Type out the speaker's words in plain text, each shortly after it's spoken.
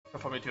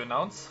For me to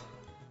announce.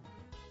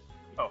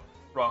 Oh,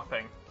 wrong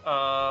thing. Wait.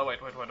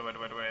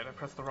 I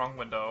pressed the wrong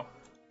window.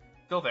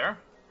 Still there?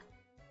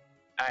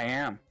 I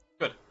am.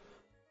 Good.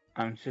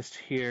 I'm just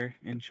here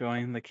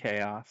enjoying the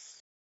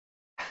chaos.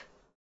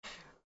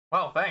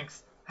 Wow,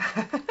 thanks.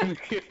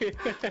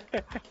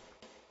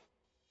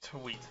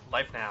 Sweet.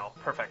 Live now.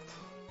 Perfect.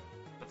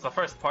 That's the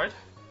first part.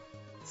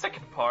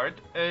 Second part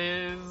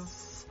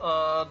is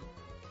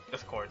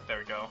Discord. There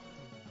we go.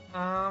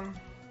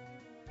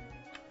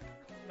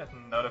 Get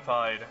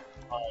notified.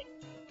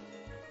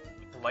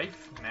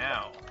 Life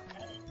now.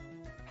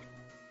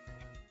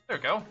 There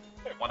we go.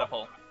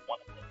 Wonderful.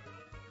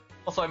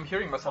 Also, I'm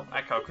hearing myself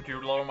echo. Could you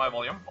lower my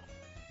volume?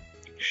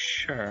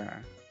 Sure.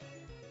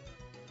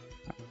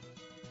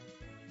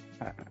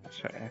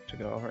 Sorry, I have to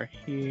go over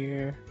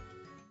here.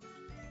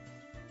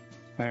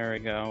 There we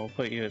go. We'll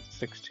put you at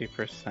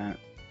 60%.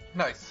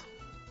 Nice.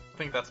 I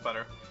think that's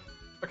better.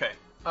 Okay.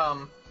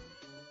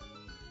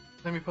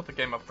 Let me put the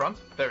game up front.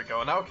 There we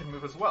go. Now I can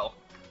move as well.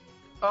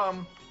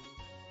 I'll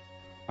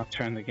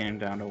turn the game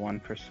down to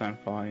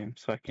 1% volume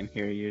so I can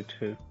hear you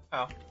too.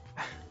 Oh.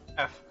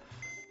 F.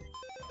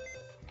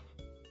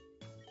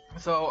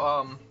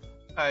 So,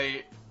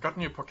 I got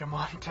new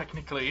Pokémon,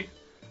 technically.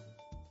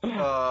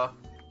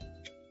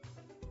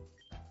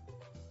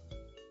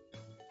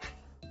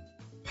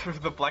 Through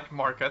the black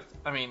market.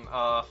 I mean,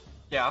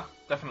 yeah,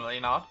 definitely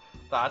not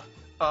that.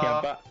 Yeah,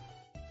 but...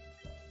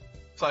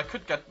 So I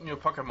could get new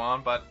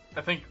Pokemon, but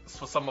I think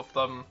for some of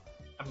them,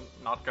 I'm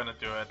not gonna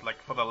do it,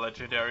 like for the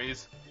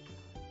legendaries.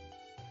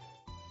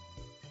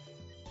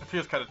 It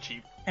feels kind of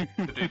cheap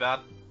to do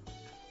that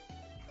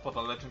for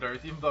the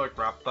legendaries, even though I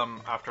grabbed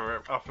them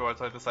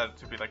afterwards. I decided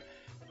to be like,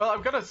 well,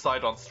 I'm gonna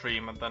decide on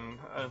stream, and then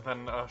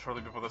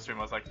shortly before the stream,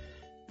 I was like,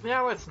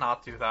 yeah, let's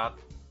not do that.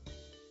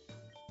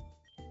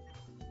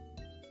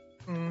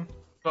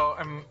 So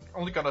I'm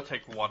only gonna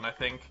take one, I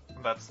think,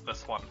 and that's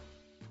this one.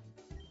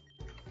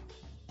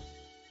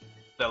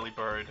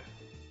 Delibird.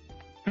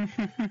 Let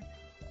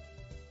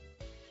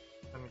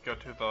me go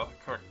to the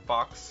correct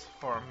box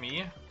for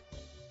me.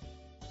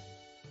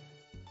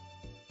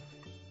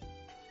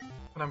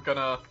 And I'm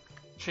gonna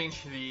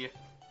change the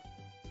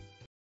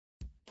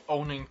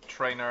owning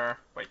trainer.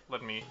 Wait,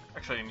 let me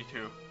actually need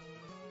to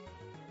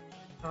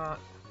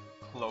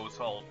close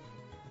all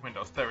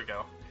windows. There we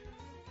go.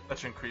 That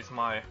should increase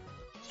my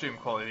stream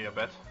quality a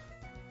bit.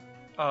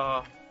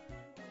 I'm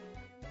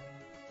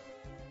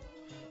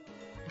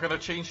gonna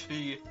change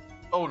the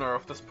owner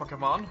of this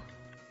Pokemon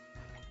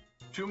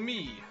to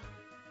me.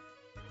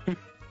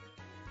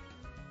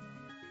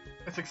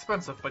 It's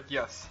expensive, but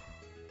yes,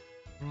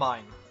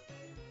 mine.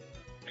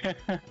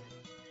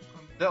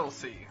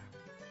 Delcy.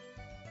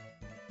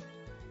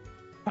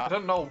 I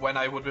don't know when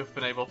I would have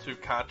been able to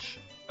catch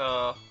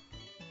a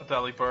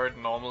Delibird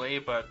normally,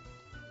 but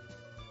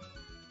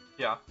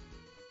yeah.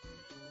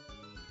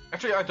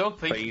 Actually, I don't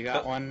think. But you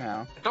got one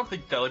now. I don't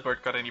think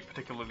Delibird got any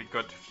particularly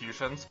good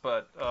fusions,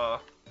 but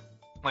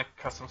like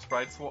custom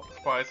sprites,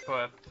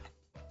 but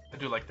I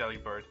do like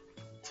Delibird.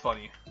 It's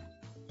funny.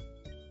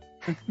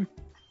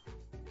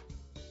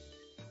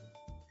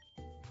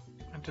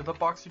 Into the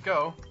box you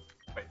go.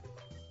 Wait.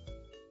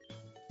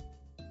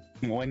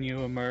 When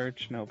you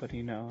emerge,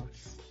 nobody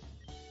knows.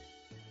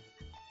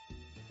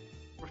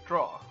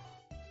 Withdraw.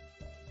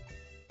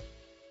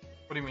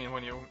 What do you mean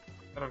when you...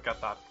 I don't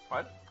get that.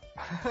 What?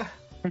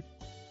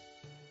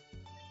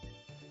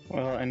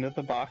 Well, into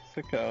the box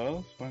it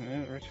goes. When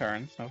it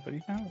returns,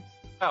 nobody knows.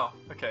 Oh,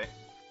 okay.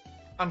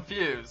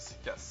 Unfuse,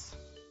 yes.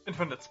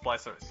 Infinite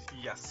splicers,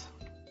 yes.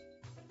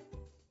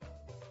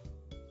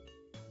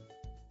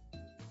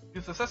 You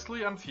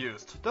successfully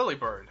unfused.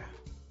 Delibird.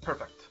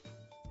 Perfect.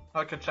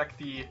 Now I can check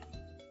the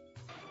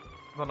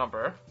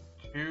number.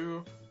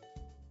 2,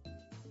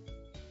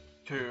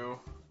 2,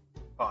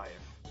 5.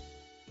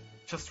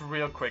 Just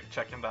real quick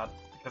checking that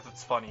because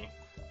it's funny.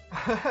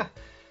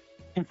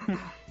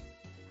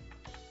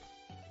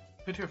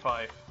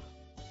 225.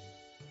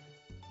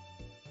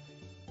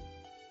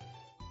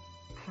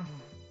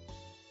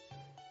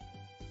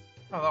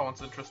 Oh, that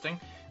one's interesting.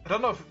 I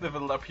don't know if it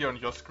will appear on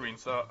your screen,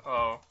 so...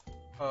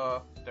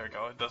 there we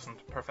go, it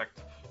doesn't.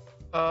 Perfect.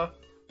 What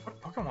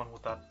Pokemon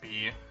would that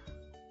be?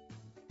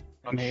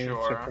 Not Maybe sure.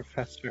 it's a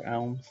Professor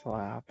Elm's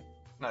lab.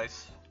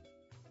 Nice.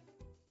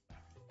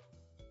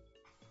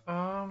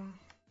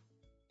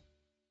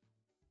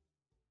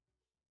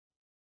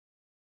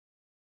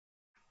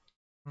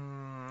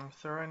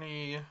 Is there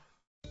any...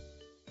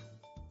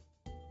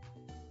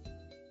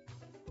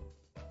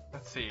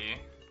 Let's see.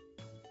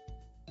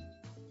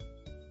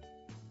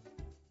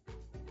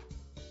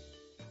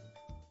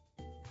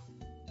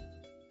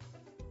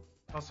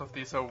 Most of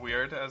these are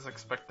weird, as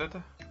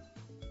expected.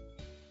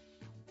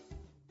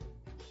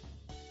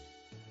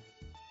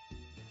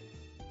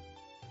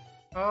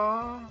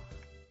 I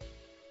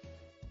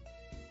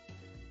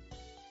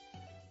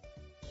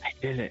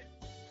did it.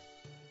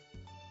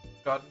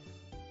 Got...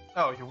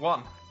 Oh, you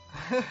won.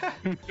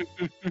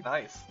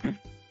 Nice.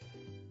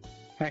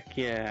 Heck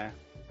yeah.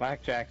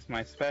 Blackjack's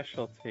my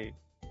specialty.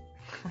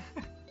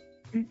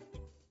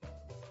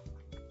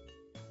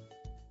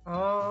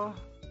 Uh,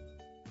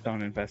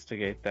 Don't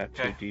investigate that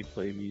too Okay.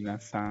 deeply,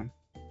 Mina-san.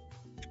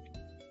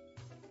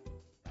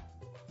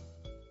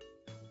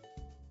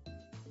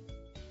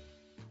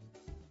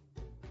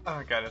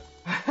 I get it.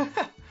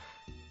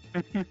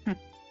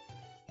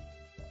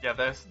 Yeah,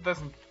 there's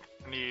isn't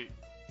any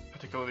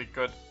particularly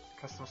good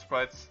custom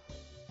sprites.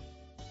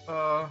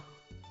 Okay,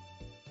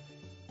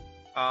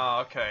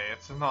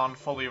 it's a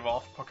non-fully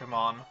evolved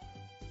Pokemon.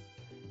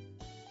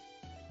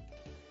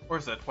 Or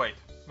is it? Wait,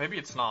 maybe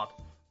it's not.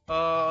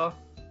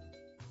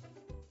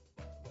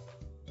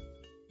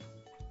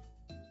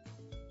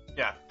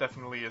 Yeah,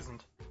 definitely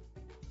isn't.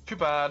 Too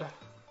bad.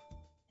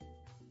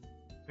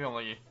 The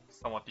only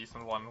somewhat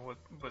decent one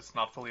was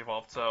not fully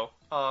evolved, so,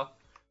 I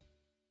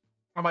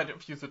might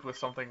infuse it with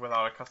something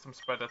without a custom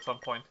spread at some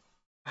point.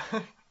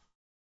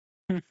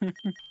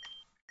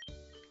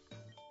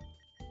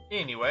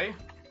 Anyway,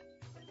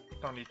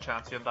 don't need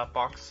Chansey in that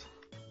box.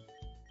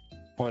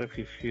 What if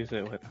you fuse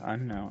it with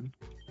unknown?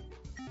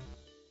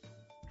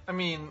 I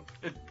mean,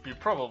 it'd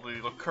probably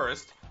look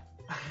cursed.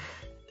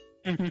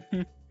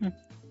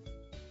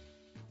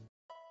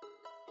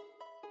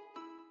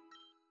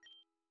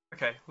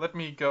 Okay, let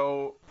me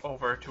go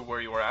over to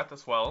where you were at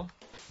as well.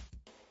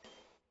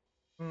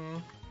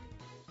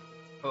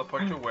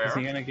 Teleport to where? Is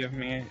he gonna give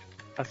me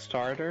a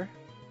starter?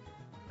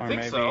 Or I think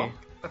maybe so.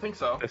 I think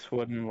so. this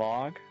wooden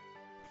log?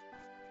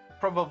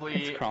 Probably.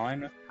 It's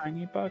crawling with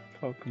tiny bug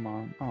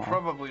Pokemon. Aw.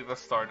 Probably the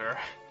starter.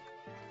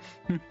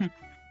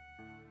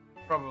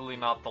 Probably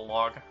not the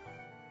log.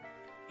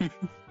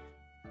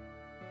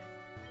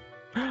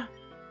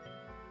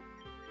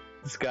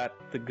 It's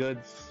got the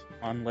goods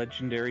on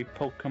legendary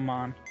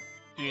Pokemon.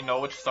 Do you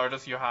know which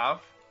starters you have?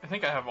 I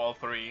think I have all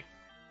three.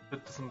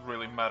 It doesn't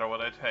really matter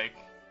what I take.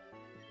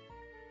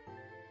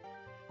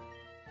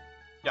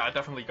 Yeah, I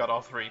definitely got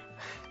all three.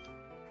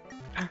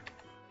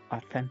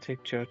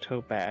 Authentic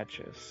Johto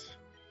badges.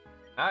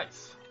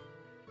 Nice.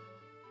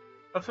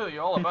 I'll tell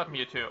you all about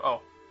Mewtwo.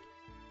 Oh,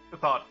 I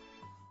thought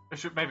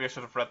maybe I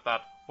should have read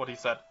that, what he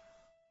said.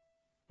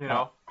 You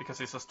know, because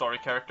he's a story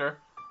character.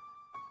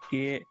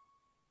 Yeah,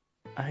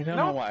 I don't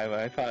No. know why, but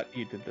I thought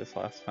you did this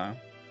last time.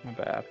 My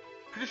bad.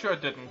 Pretty sure I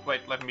didn't.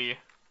 Wait, let me.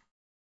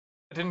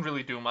 I didn't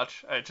really do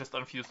much. I just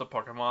unfused a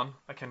Pokemon.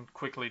 I can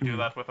quickly do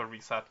that with a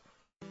reset.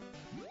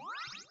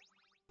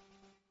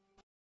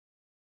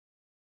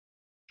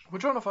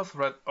 Which one of us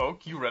read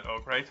Oak? You read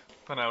Oak, right?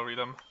 Then I'll read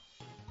them.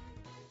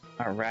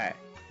 Alright.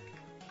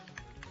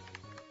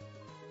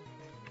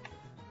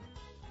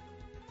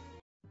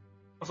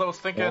 So I was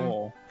thinking.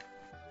 Oh.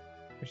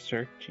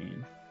 Berserk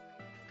Gene.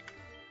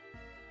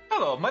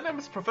 Hello, my name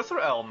is Professor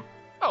Elm.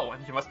 Oh,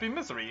 and you must be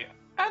Misery.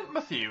 And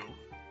Matthew.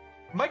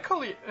 My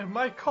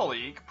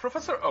colleague,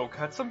 Professor Oak,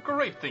 had some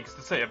great things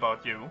to say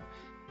about you.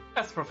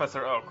 As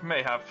Professor Oak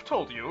may have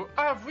told you,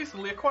 I have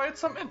recently acquired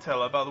some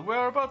intel about the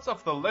whereabouts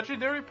of the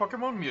legendary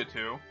Pokémon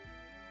Mewtwo.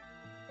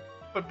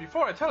 But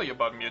before I tell you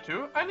about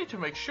Mewtwo, I need to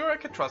make sure I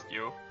can trust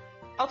you.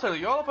 I'll tell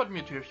you all about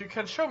Mewtwo if you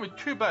can show me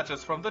 2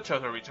 badges from the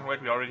Johto region.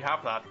 Wait, we already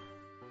have that.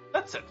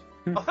 That's it.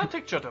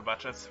 Authentic Johto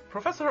badges.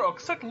 Professor Oak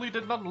certainly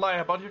did not lie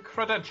about your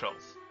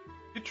credentials.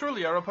 You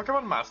truly are a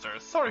Pokémon master.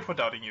 Sorry for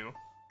doubting you.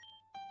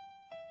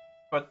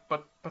 But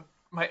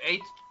my 8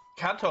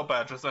 Kanto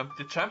badges and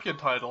the champion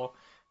title.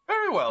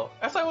 Very well,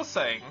 as I was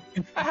saying,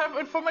 I have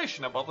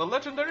information about the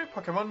legendary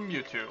Pokémon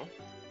Mewtwo.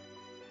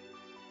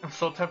 I'm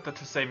so tempted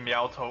to say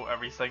Meowto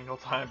every single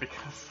time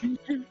because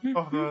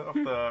of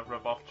the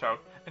rip-off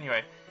joke.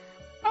 Anyway,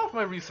 all of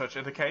my research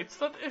indicates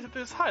that it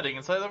is hiding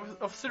inside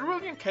of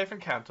Cerulean Cave in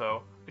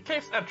Kanto. The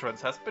cave's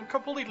entrance has been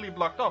completely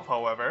blocked off,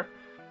 however.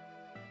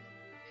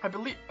 I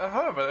believe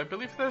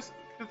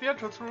that the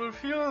entrance will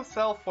reveal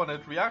itself when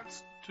it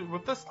reacts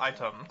with this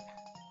item.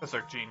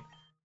 Berserk Gene.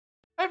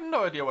 I have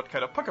no idea what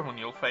kind of Pokemon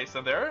you'll face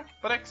in there,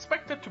 but I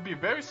expect it to be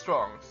very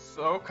strong,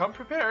 so come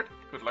prepared.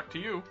 Good luck to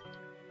you.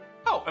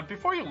 Oh, and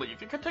before you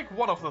leave, you can take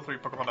one of the 3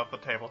 Pokemon off the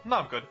table. No,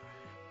 I'm good.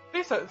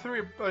 These are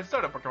 3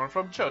 starter Pokemon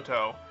from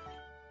Johto.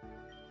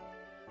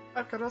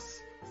 I've got a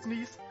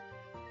sneeze.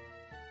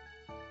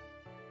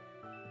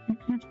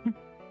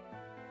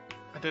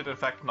 I did in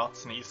fact not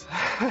sneeze.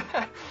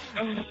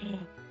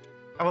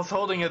 I was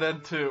holding it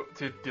in to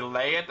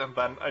delay it, and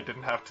then I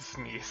didn't have to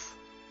sneeze.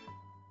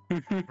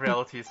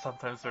 Reality is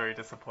sometimes very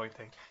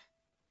disappointing.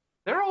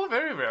 They're all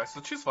very rare, so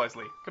choose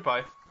wisely.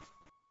 Goodbye.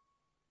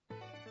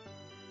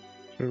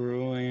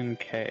 Cerulean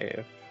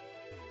Cave.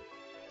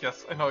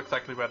 Yes, I know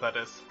exactly where that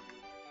is.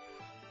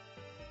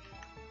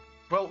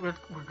 Well, we're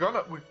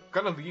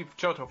gonna leave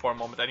Johto for a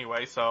moment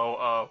anyway,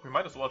 so we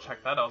might as well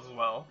check that out as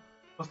well.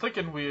 I was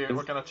thinking we're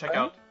gonna check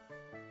out.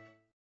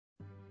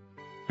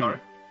 Sorry.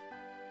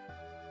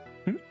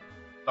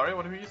 Sorry,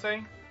 what were you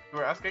saying? You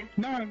were asking?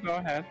 No, go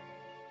ahead.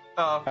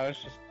 I was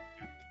just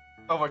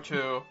over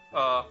to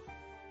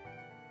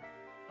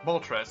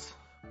Moltres.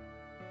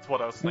 That's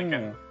what I was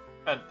thinking.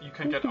 And you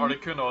can get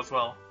Articuno as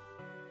well.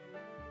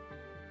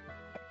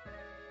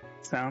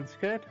 Sounds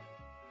good.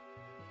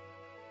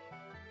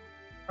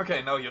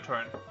 Okay, now your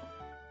turn.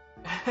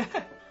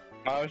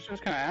 I was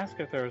just gonna ask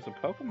if there was a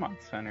Pokemon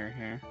Center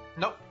here.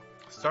 Nope.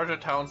 starter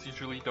towns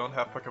usually don't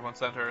have Pokemon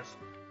centers.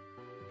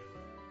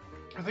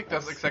 I think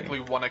there's exactly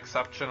one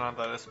exception, and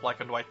that is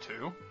Black and White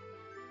 2.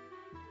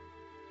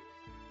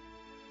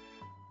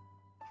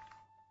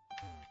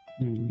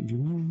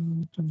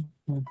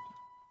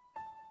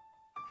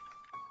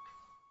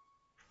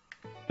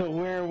 So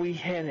where are we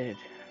headed?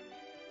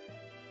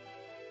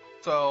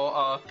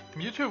 So,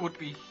 Mewtwo would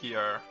be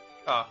here.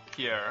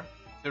 Here.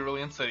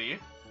 Cerulean City.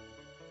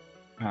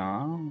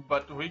 Oh.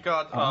 But we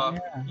got,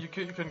 yeah. you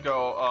could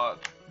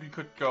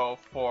go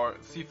for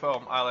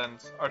Seafoam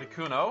Islands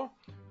Articuno,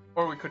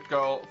 or we could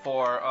go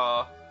for,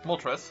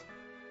 Moltres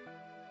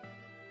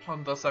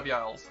on the Sevii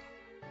Isles.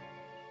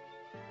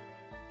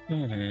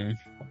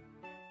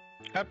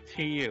 Up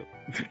to you.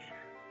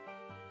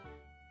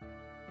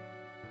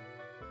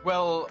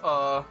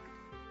 Well,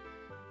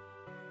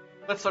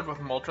 let's start with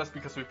Moltres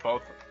because we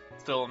both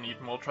still need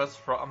Moltres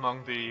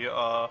among the,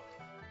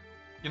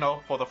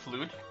 for the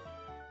flute.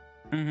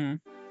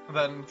 Mm-hmm.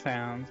 Then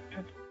Sounds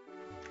good.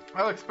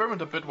 I'll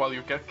experiment a bit while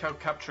you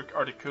capture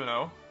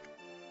Articuno.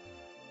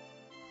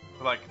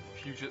 Like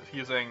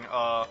fusing,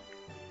 oh,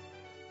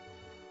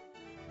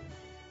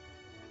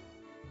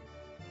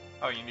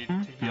 you need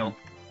to heal.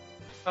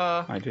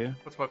 I do.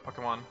 What's my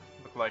Pokemon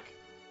look like?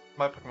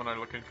 My Pokemon are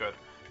looking good.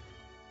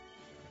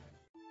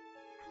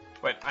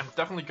 Wait, I'm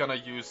definitely gonna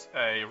use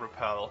a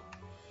Repel.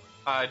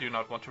 I do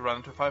not want to run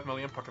into 5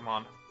 million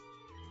Pokemon.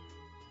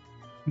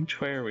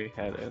 Which way are we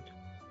headed?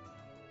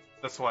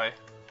 This way.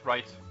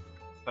 Right.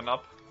 Then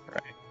up.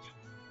 Right.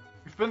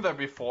 We've been there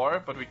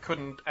before, but we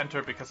couldn't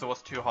enter because it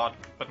was too hot,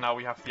 but now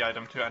we have the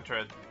item to enter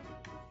it.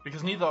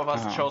 Because neither of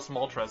us chose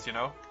Moltres, you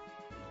know?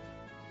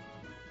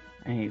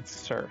 I need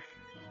Surf.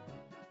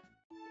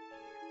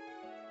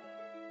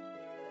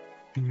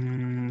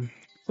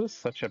 This is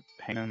such a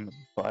pain in the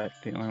butt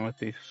dealing with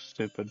these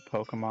stupid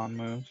Pokemon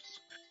moves.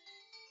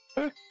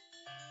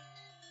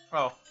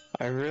 Oh.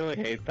 I really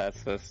hate that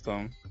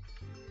system.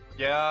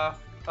 Yeah,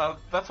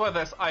 that's why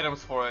there's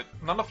items for it.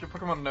 None of your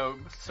Pokemon know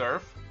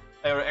Surf.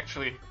 Or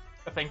actually,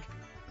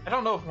 I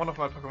don't know if one of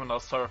my Pokemon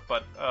knows Surf,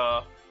 but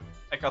I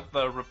got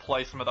the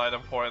replacement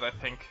item for it, I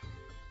think.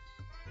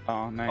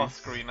 Oh, nice. Off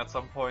screen at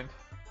some point.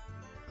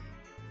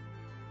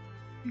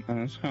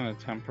 I'm just gonna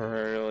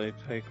temporarily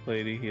take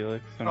Lady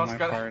Helix in my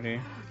party.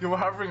 You were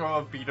hovering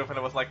over Bidoof and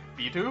it was like,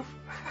 Bidoof?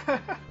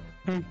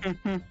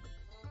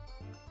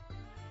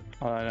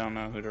 Well, I don't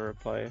know who to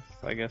replace.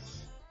 I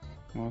guess...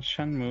 Well,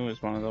 Shenmue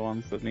is one of the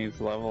ones that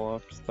needs level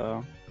ups,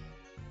 though.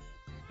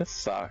 This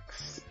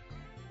sucks.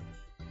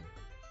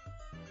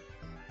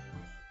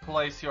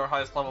 Place your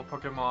highest level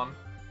Pokemon.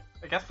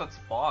 I guess that's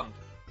Bond.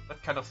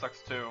 That kind of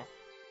sucks too.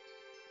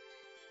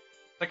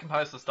 Second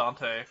highest is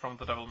Dante from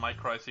the Devil May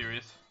Cry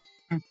series.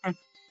 I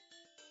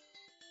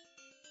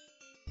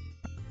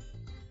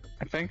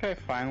think I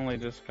finally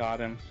just got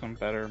him some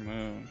better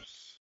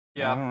moves.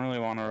 Yeah. I don't really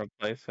want to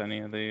replace any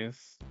of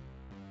these.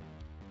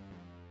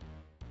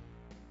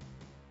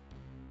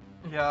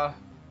 Yeah.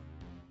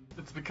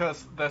 It's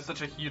because there's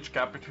such a huge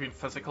gap between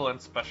physical and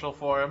special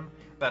for him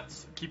that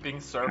keeping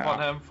Surf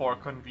on him for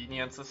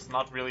convenience is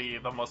not really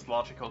the most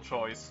logical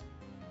choice.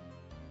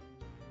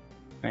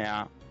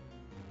 Yeah.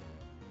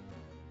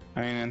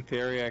 I mean, in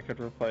theory, I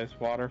could replace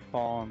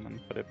Waterfall and then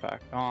put it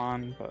back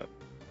on, but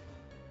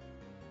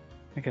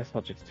I guess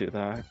I'll just do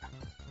that.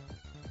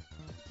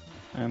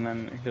 And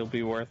then he'll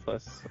be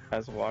worthless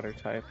as a water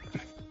type.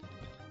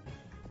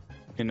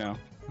 You know,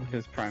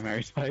 his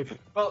primary type.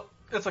 Well,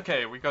 it's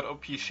okay, we got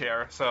OP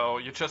share, so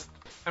you just...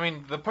 I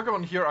mean, the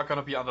Pokemon here are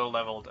gonna be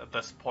under-leveled at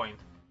this point.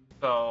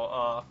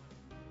 So,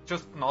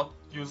 just not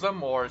use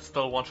them or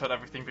still one-shot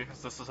everything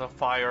because this is a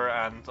fire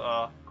and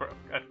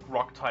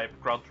rock type,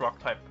 ground rock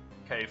type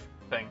cave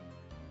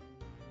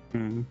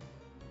thing.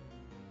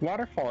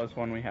 Waterfall is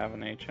one we have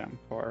an HM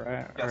for,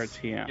 right? Yes. Or a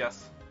TM?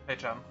 Yes,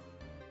 HM.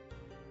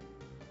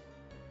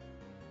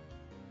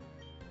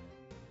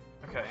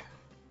 Okay.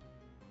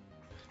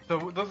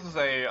 So this is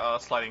a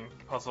sliding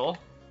puzzle.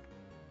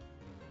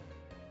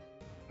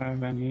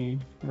 Have any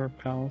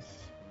repels?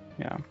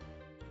 Yeah,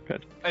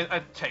 good.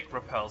 I'd take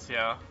repels,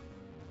 yeah.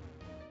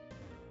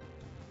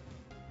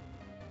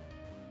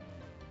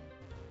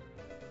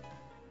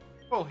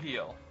 Full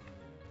heal.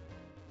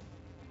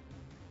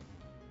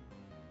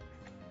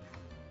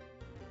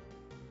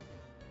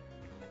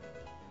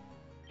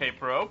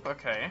 Cape rope,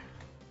 okay.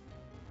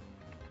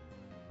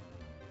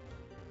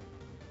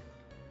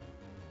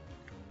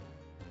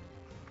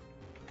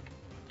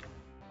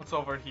 What's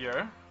over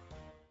here?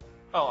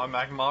 Oh, a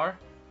Magmar.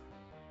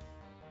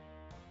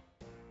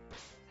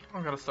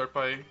 I'm gonna start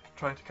by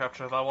trying to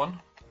capture that one.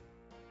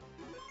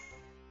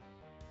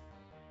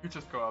 You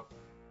just go up.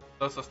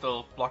 Those are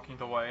still blocking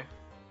the way.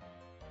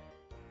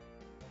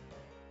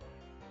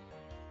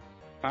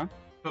 Huh?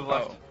 To the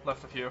left,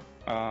 left of you.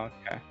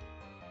 Okay.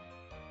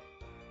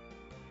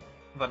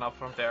 Then up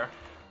from there.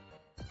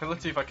 Okay,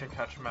 let's see if I can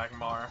catch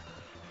Magmar.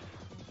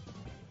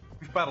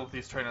 We've battled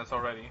these trainers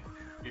already.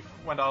 We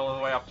went all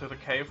the way up to the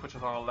cave, which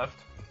is on the left.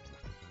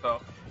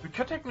 So, we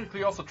could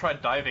technically also try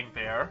diving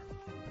there.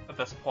 at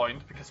this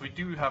point, because we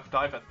do have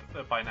dive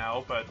by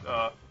now, but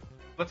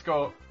let's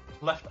go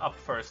left up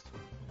first.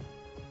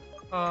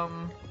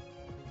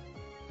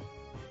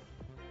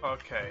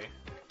 Okay.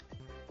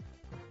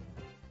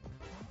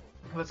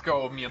 Let's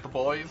go, me and the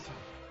boys.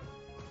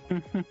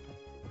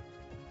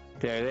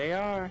 There they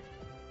are.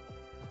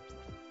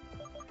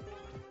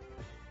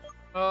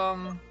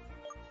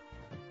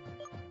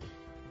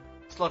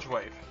 Sludge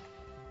Wave.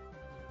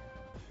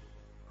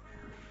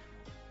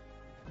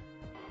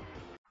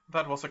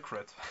 That was a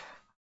crit.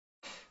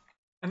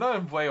 I know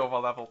I'm way over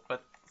leveled,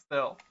 but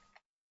still.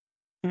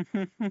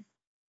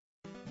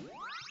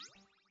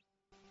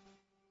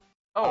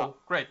 Oh,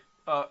 great.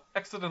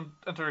 Exit and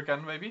enter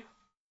again, maybe?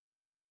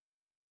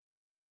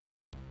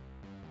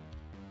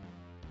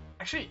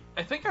 Actually,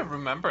 I think I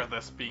remember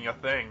this being a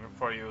thing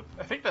for you.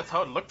 I think that's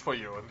how it looked for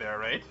you in there,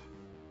 right?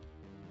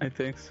 I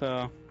think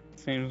so.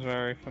 Seems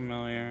very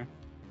familiar.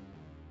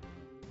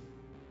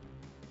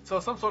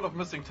 So some sort of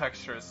missing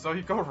textures. So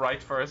you go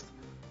right first.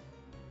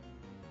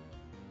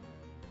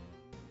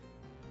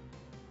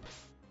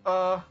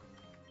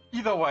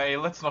 Either way,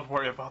 let's not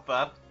worry about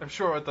that. I'm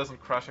sure it doesn't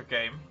crash a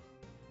game.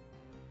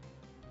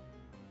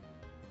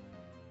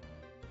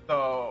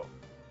 So,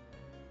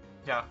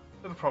 yeah,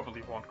 it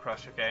probably won't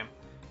crash a game.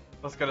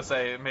 I was gonna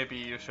say, maybe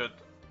you should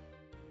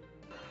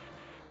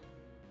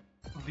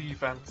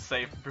leave and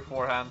save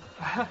beforehand.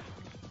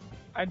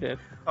 I did.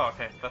 Oh,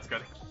 okay, that's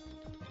good.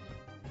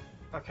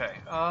 Okay,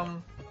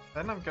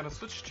 then I'm gonna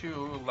switch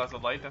to Laser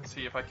Light and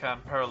see if I can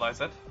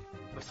paralyze it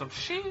with some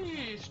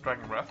sheesh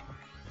Dragon Breath.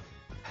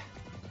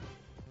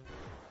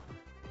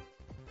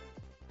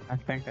 I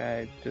think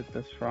I did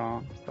this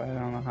wrong, but I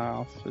don't know how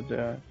else to do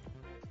it.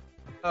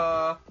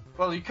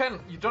 Well, you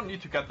don't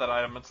need to get that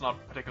item, it's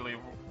not particularly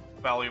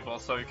valuable,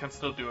 so you can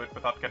still do it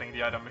without getting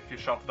the item if you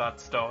shove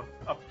that stone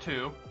up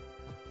too.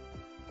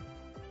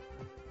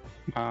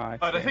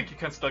 But I think you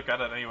can still get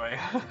it anyway.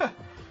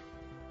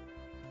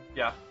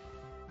 Yeah.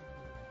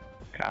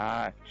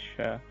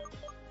 Gotcha.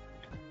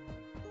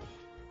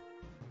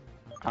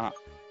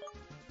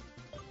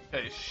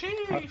 Okay,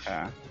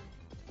 sheesh!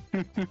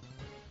 Okay.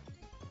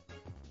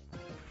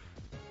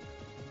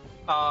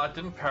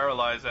 Didn't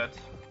paralyze it.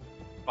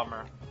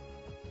 Bummer.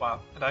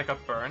 Wow, and I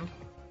got burned.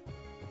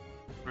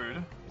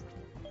 Rude.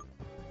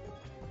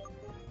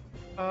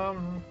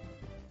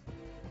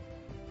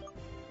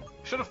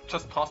 Should have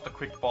just tossed a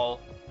quick ball.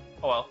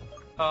 Oh well.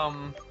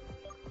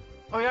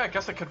 Oh yeah, I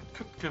guess I could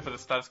give it a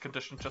status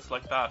condition just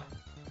like that.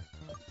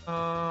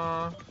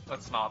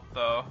 Let's not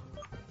though.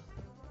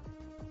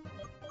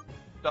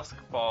 Dusk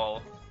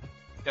ball.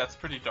 Yeah, it's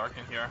pretty dark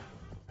in here.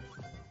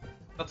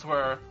 That's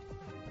where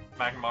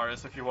Magmar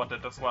is if you want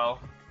it as well.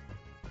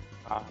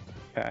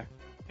 Okay.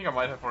 I think I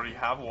might have already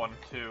have one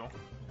too.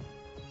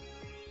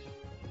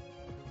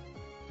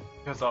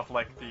 Because of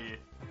like the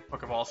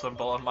Pokeball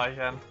symbol on my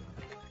end.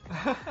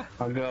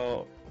 I'll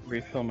go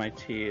refill my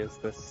tea as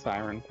this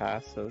siren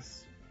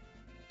passes.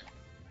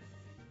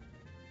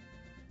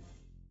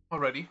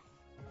 Already.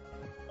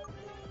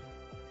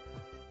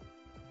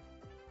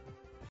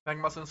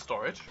 Magma's in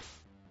storage.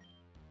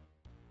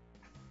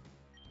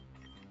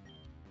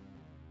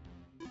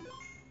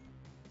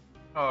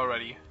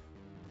 Alrighty.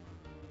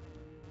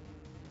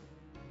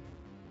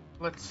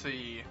 Let's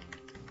see.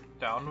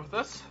 Down with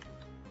this.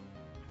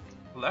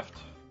 Left.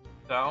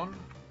 Down.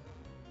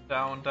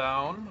 Down,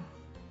 down.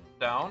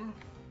 Down.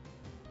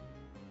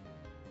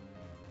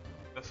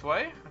 This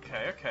way?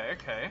 Okay, okay,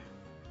 okay.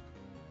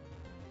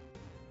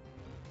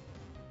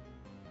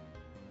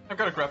 I'm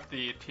gonna grab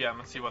the TM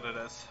and see what it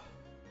is.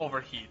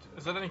 Overheat.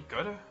 Is it any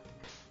good?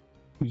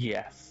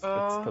 Yes,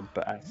 it's the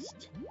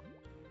best.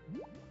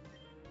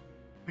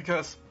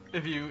 Because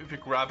if you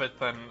grab it,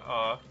 then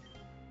I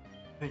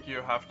think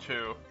you have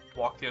to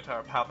walk the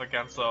entire path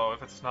again. So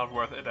if it's not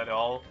worth it at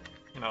all,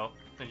 you know,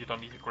 then you don't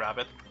need to grab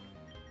it.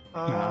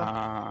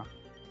 Bond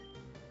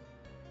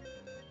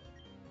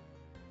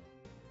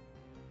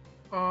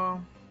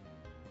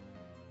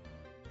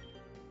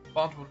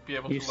would be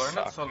able to learn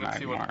it, so let's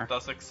see what it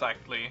does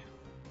exactly.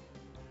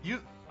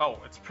 Oh,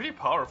 it's pretty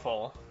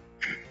powerful.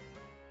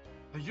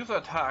 The user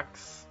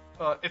attacks.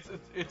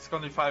 It's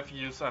only 5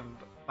 use and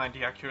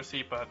 90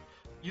 accuracy, but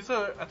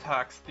user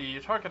attacks the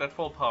target at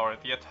full power.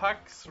 The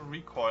attack's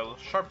recoil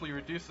sharply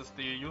reduces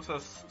the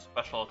user's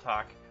special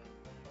attack.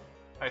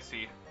 I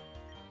see.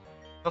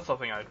 That's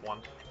something I'd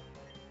want.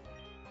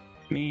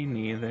 Me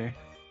neither.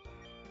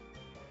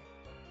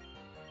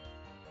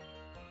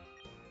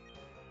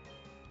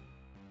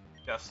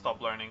 Yeah,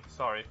 stop learning.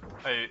 Sorry,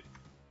 I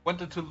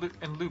went into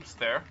loops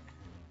there.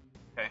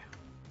 Okay.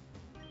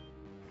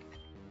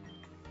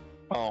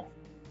 Oh.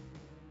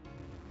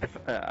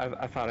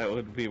 I thought it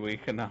would be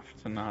weak enough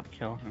to not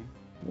kill him.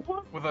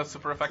 What? With a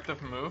super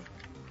effective move?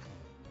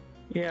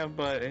 Yeah,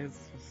 but his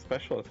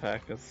special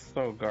attack is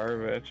so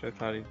garbage. I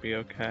thought he'd be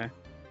okay.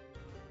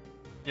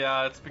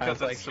 Yeah, it's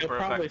because it's super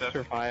he'll probably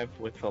effective. Survive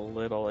with a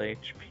little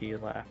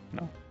HP left.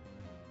 No.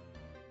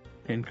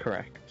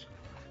 Incorrect.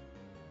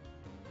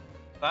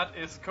 That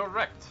is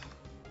correct.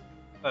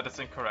 That is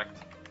incorrect.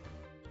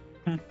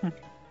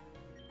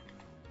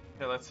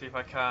 Okay, let's see if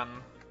I can.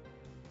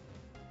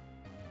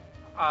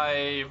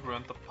 I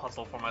ruined the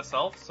puzzle for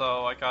myself,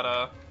 so I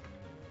gotta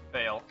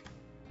fail.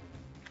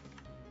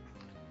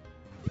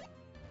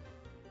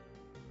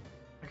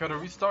 I gotta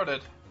restart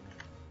it.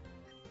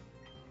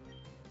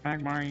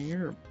 Magmar,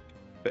 you're a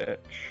bitch.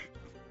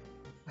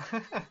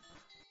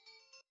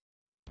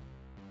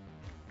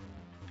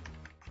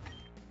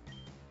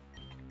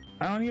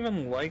 I don't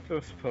even like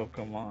this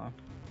Pokemon.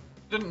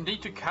 You didn't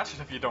need to catch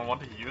it if you don't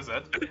want to use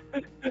it.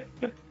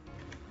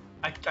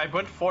 I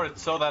went for it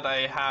so that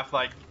I have,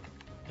 like,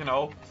 you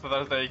know, so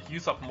that they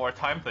use up more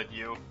time than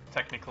you,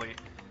 technically.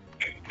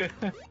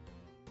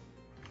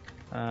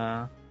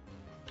 Damn,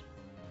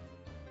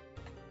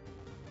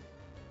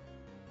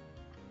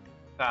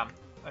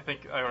 I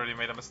think I already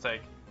made a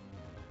mistake.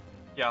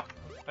 Yeah,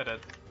 I did.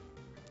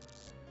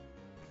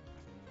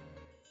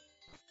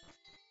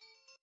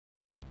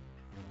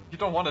 You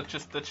don't want to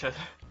just ditch it.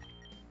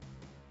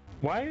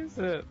 Why is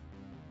it...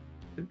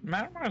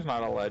 Magmar's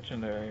not a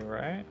legendary,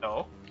 right?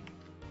 No.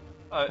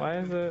 Why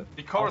is it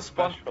the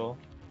special?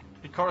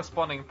 The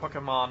corresponding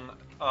Pokemon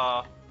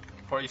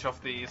for each of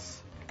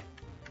these,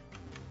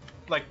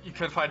 like, you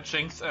can find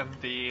Jinx and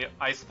the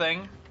ice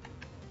thing,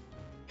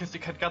 because you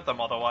can't get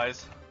them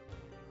otherwise.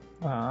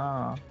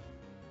 Ah.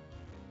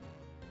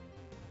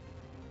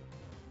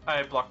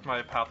 I blocked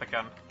my path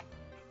again.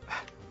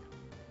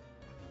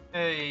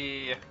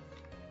 Hey,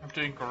 I'm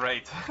doing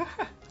great.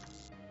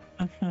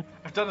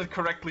 I've done it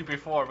correctly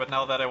before, but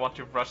now that I want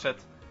to rush it,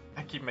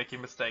 I keep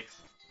making mistakes.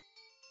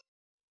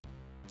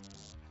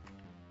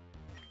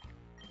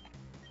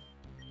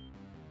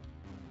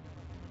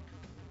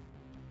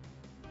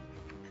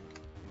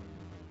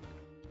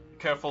 Be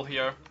careful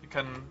here, you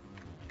can,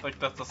 like,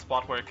 that's the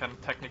spot where you can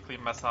technically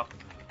mess up.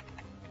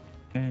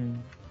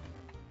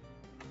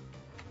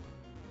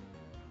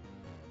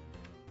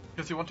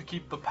 Because you want to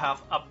keep the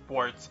path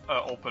upwards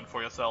open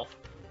for yourself.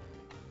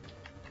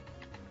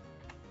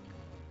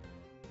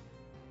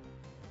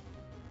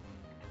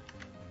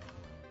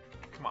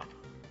 Come on.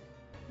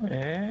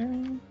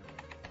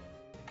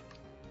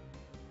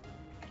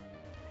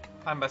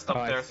 I messed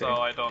up there, so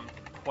I don't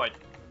quite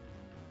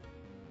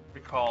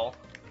recall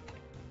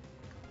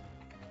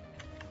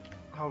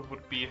how it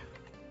would be.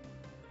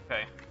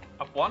 Okay,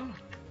 up one?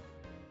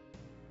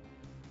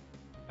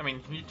 I mean,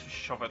 you need to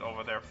shove it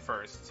over there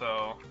first,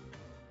 so...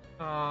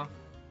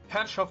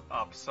 can't shove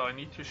up, so I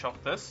need to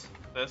shove this,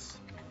 this,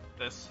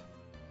 this,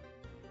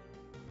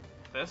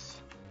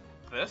 this,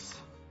 this,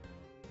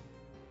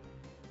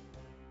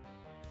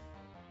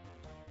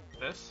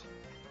 this.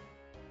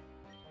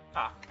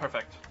 Ah,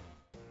 perfect.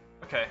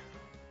 Okay.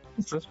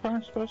 Is this where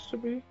I'm supposed to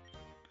be?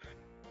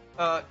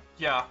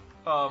 Yeah.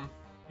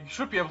 You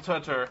should be able to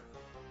enter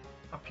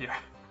up here.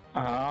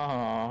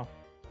 Oh.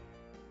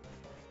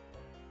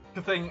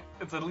 Good thing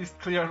it's at least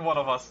clear in one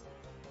of us.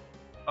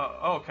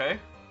 Okay.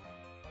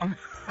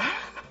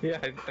 Yeah,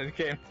 I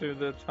came through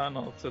the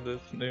tunnel to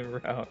this new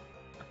route.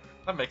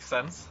 That makes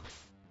sense.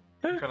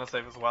 I'm gonna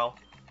save as well.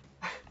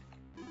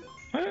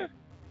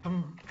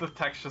 The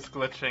textures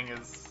glitching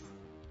is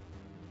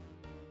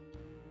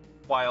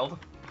wild.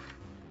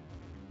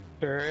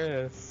 Sure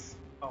is.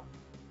 Oh.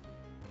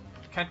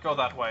 Can't go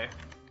that way.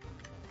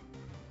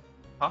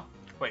 Huh?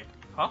 Wait.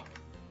 Huh?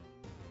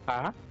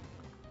 Huh?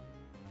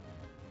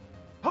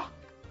 Huh?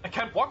 I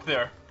can't walk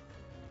there.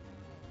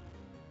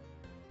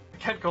 I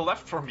can't go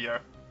left from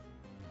here.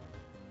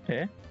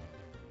 Eh?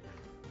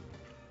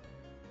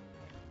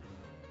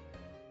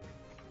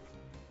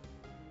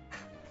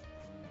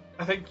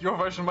 I think your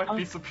version might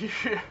be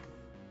superior.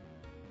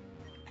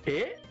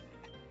 Eh?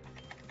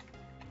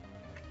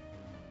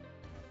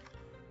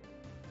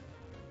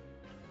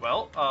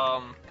 Well,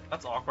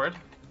 that's awkward.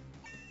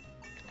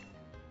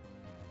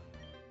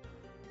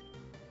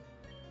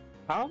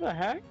 How the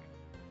heck?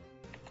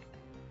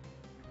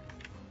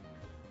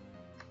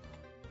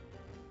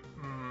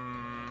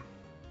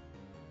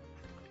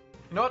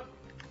 You know what?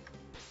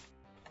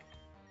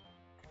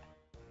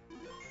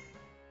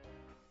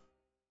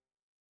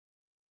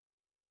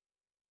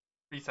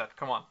 Reset,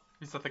 come on.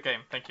 Reset the game,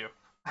 thank you.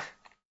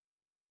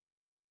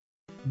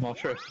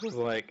 Moltres was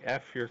like,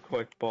 F your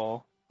quick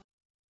ball.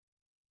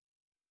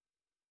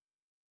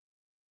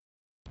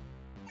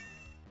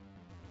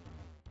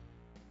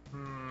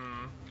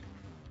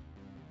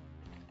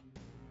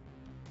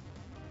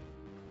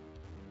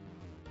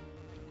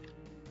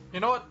 You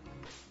know what?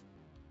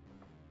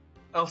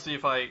 I'll see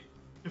if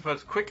it's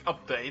a quick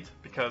update,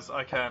 because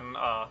I can,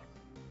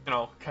 you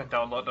know, can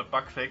download a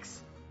bug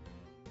fix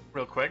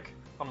real quick.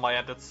 On my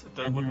end, it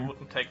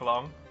wouldn't take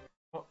long.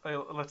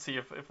 Well, let's see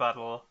if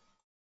that'll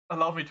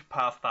allow me to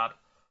pass that.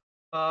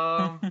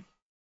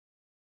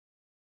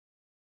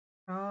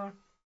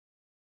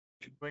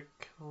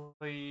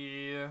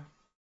 Quickly...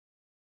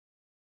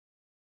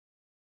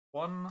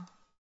 One...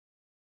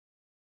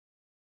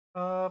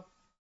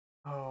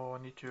 Oh,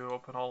 I need to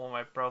open all of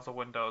my browser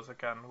windows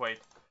again. Wait.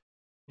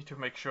 Need to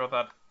make sure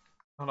that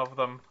none of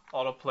them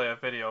autoplay a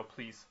video,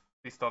 please.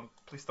 Please don't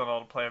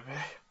autoplay a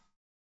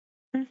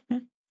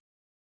video.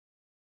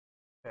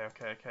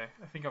 Okay.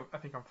 I think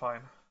I'm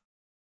fine.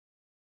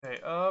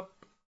 Okay, up.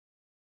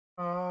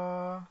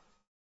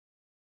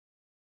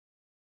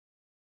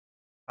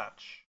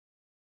 Patch.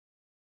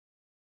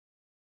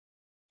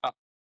 Oh,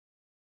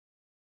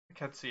 I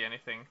can't see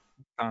anything.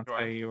 Do I?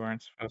 Dante, you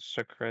weren't supposed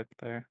to crit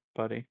there,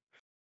 buddy.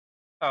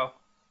 Oh,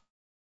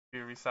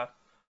 you reset.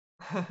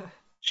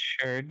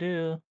 Sure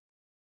do.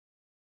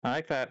 I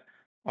like that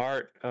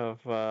art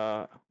of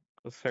a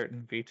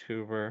certain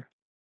VTuber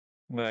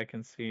that I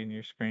can see in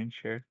your screen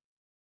share.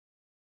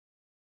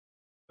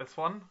 This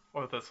one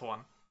or this one?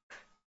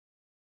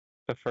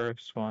 The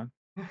first one.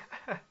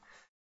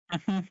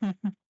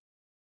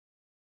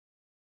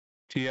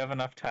 Do you have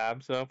enough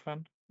tabs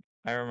open?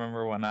 I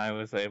remember when I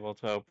was able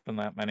to open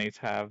that many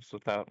tabs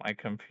without my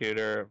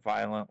computer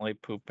violently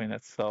pooping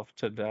itself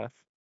to death.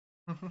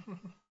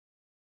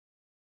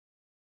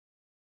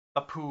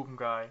 A poom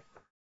guy.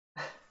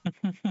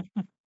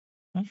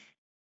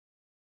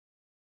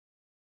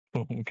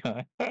 Boom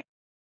guy.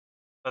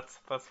 That's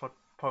what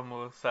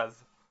Pomu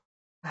says.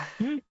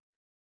 There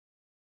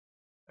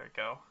we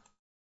go.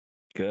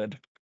 Good.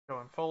 Go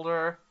in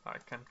folder. I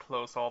can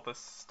close all this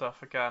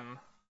stuff again.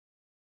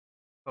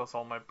 Close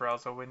all my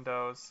browser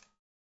windows.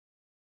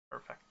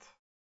 Perfect.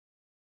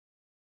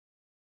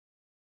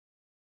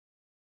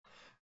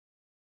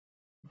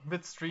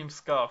 Midstream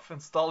scuff.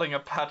 Installing a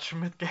patch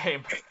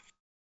mid-game.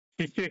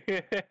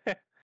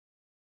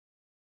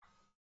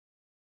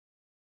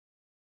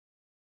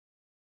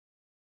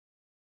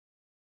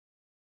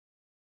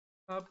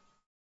 Up.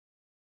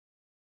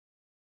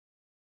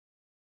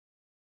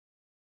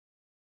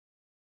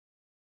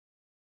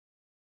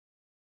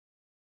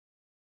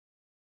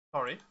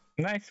 Sorry.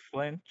 Nice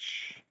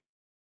flinch.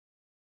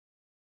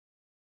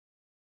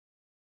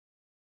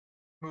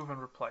 Move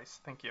and replace.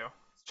 Thank you.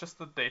 It's just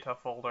the data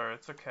folder.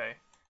 It's okay.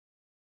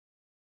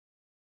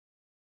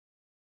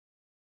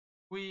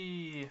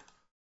 We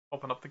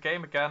open up the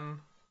game again.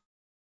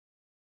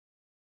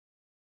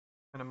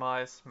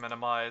 Minimize.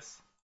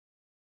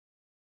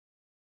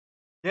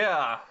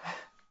 Yeah.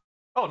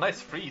 Oh,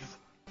 nice freeze.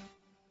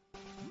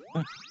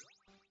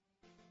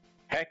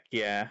 Heck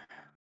yeah.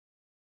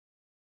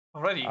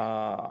 Already.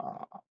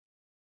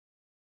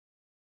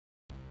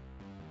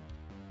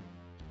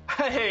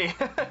 Hey,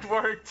 it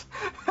worked.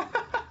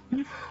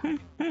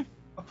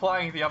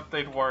 Applying the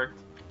update worked.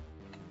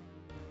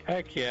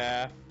 Heck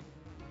yeah.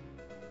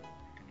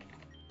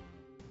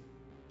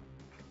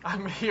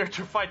 I'm here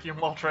to fight you,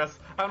 Moltres.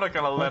 I'm not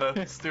gonna let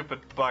a stupid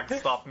bug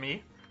stop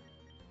me.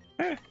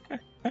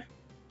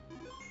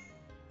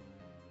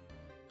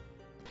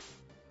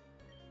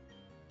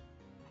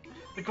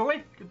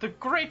 The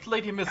great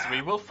Lady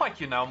Misery will fight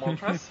you now,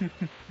 Moltres.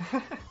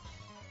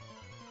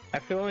 I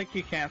feel like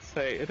you can't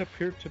say it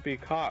appeared to be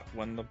caught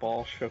when the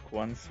ball shook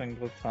one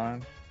single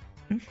time.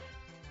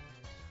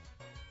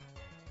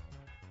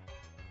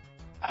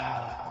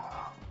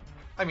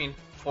 I mean,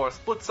 for a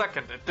split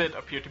second, it did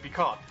appear to be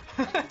caught.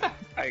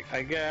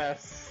 I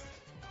guess.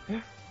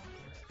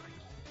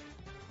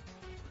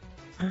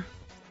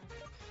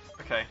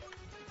 Okay.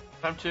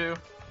 Time to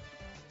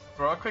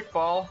throw a quick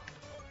ball.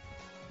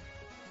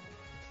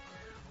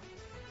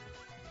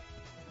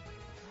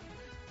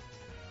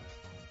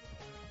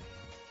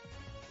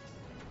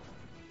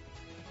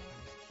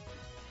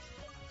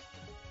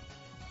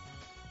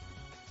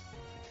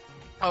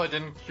 Oh, I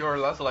didn't cure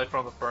Lazulite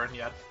from the burn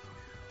yet.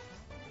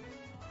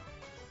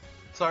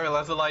 Sorry,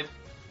 Lazulite.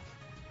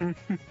 You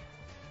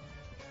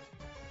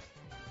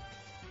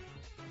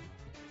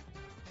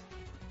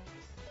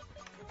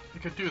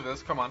could do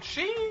this, come on.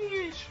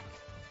 Sheesh!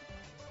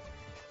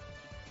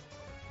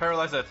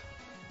 Paralyze it.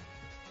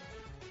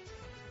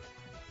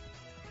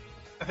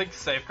 I think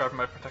Safeguard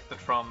might protect it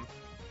from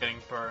getting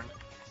burned.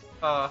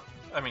 I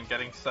mean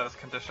getting status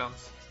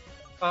conditions.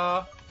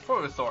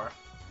 For Restore.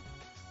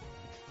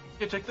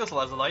 You take this,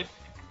 Lazulite.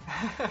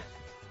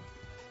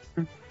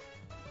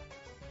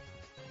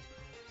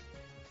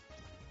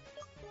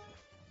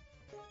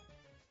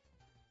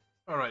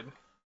 Alright.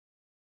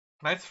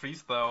 Nice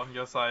freeze though on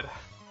your side.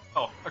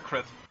 Oh, a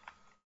crit.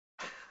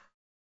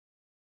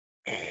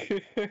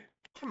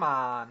 Come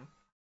on.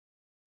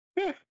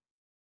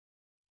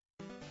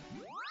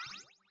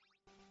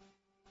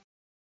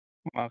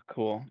 Oh,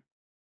 cool.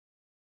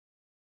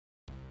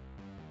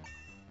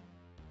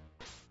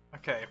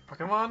 Okay,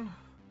 Pokemon.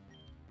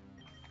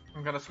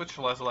 I'm gonna switch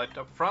to Lazulite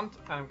up front,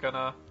 and I'm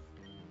gonna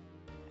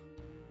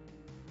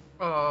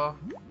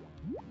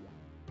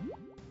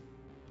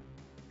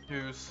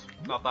use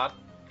not that.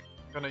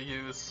 I'm gonna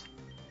use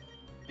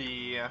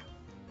the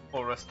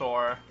full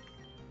restore.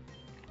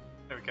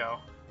 There we go.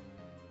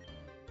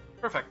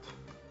 Perfect.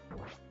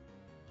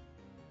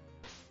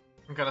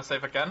 I'm gonna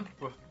save again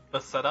with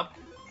this setup,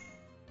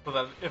 so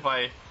that if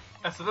I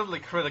accidentally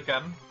crit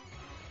again.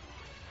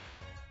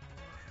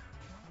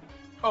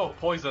 Oh,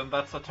 poison,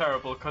 that's a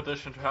terrible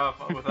condition to have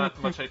with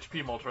that much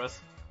HP,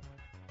 Moltres.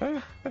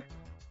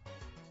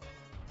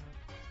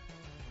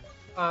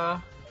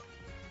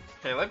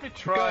 Okay, let me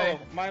try. Go,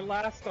 my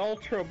last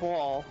Ultra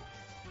Ball.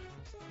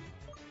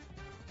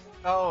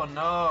 Oh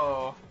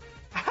no.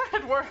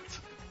 It worked!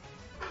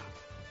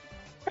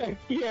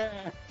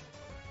 Yeah.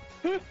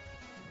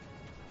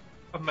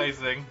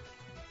 Amazing.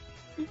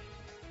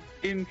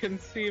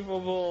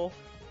 Inconceivable.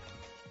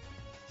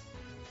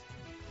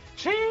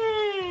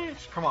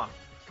 Sheesh! Come on.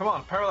 Come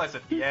on, paralyze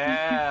it.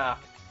 Yeah!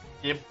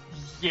 Yeah,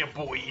 yeah,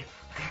 boy.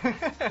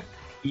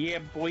 Yeah,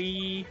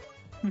 boy.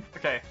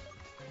 Okay.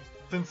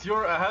 Since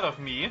you're ahead of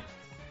me,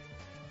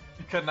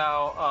 you can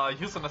now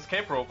use an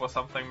escape rope or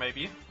something,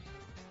 maybe.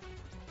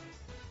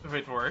 If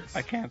it works.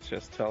 I can't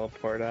just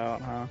teleport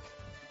out, huh?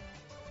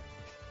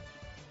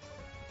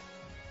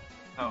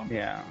 Oh.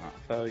 Yeah,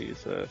 I'll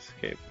use an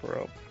escape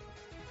rope.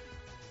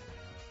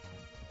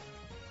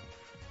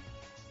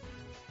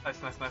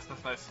 Nice, nice, nice,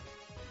 nice, nice.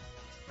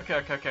 Okay,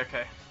 okay, okay,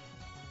 okay.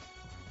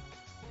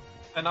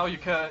 And now you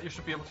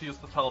should be able to use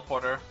the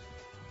teleporter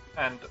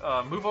and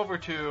move over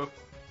to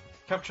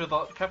capture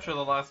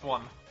the last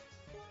one.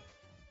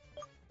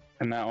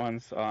 And that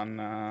one's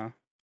on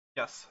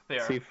Yes,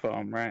 there. sea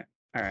foam, right?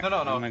 Alright.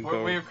 No,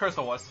 where your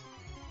cursor was.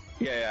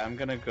 Yeah, I'm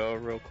gonna go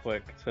real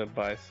quick to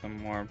buy some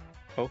more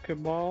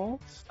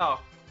Pokeballs. Oh,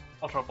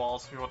 Ultra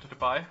Balls we wanted to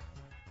buy.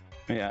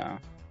 Yeah.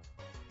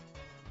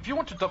 If you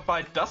wanted to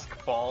buy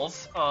Dusk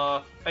Balls,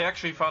 I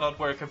actually found out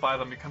where you can buy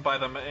them. You can buy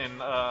them in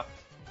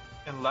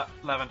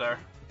Lavender.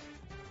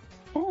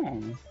 Oh.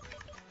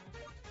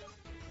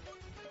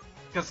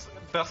 Because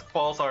Dusk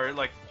Balls are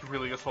like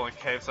really useful in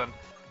caves, and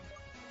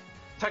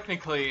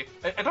technically,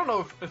 I don't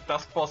know if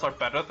Dusk Balls are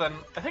better than.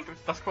 I think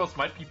Dusk Balls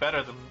might be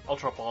better than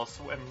Ultra Balls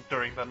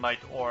during the night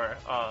or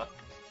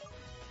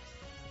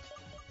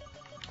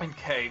in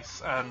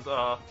caves, and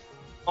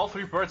all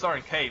three birds are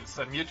in caves,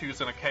 and Mewtwo's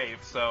in a cave,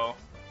 so.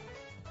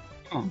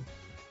 Oh.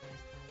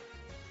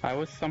 I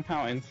was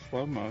somehow in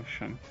slow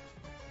motion.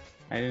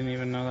 I didn't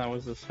even know that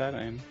was a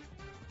setting.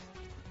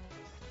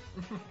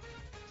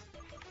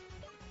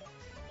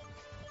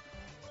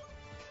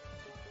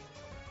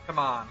 Come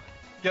on,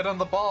 get on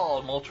the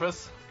ball,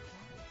 Moltres.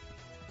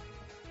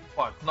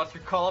 What, not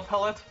your color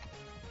palette?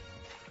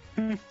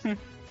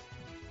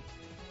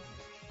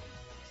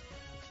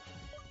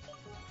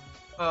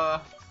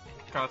 Gonna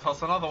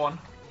toss another one.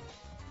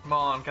 Come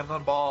on, get the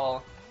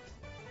ball.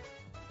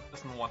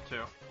 Doesn't want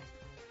to.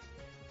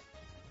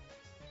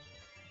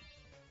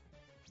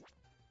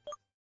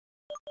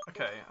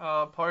 Okay,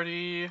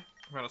 party. I'm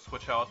gonna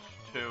switch out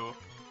to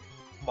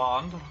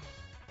Bond.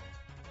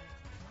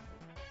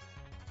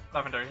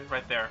 Lavender,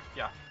 right there,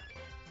 yeah.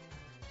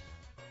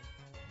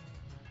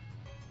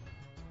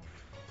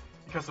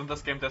 Because in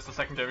this game there's a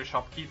secondary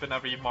shopkeep in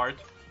every mart,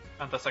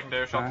 and the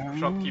secondary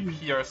shopkeep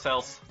here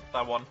sells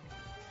that one.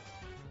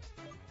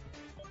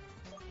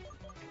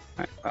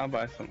 I'll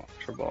buy some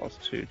Ultra Balls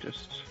too,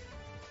 just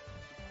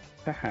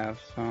to have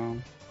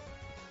some.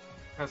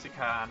 Because you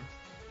can.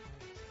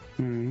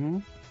 Mm-hmm.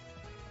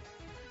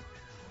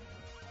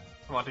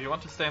 Come on, do you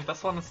want to stay in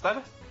this one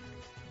instead?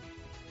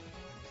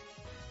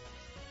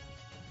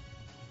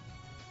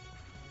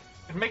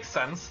 It makes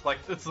sense, like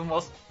it's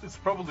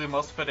probably the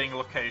most fitting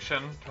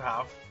location to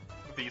have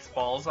these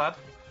balls at.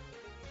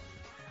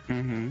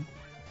 Mm-hmm.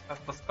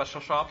 That's the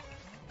special shop.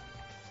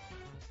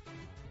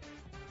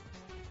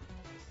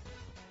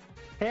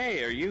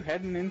 Hey, are you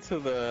heading into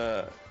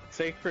the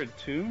sacred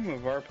tomb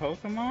of our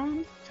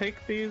Pokemon? Take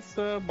these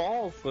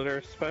balls that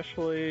are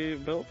specially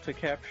built to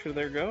capture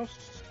their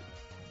ghosts.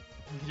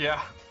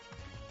 Yeah,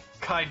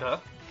 kinda.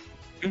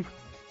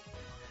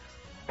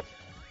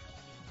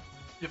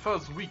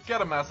 UFOs, we get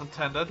them as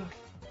intended.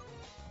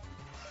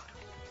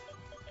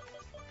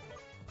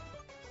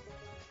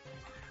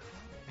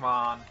 Come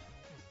on.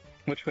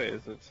 Which way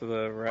is it? To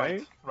the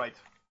right? Right.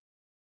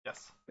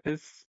 Yes.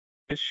 Is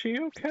she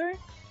okay?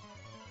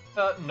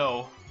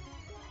 No.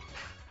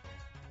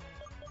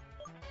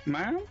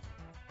 Ma'am?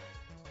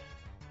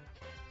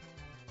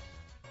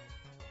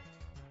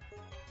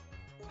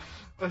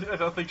 I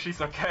don't think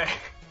she's okay.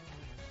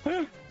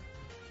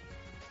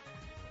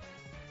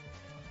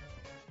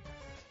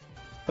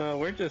 So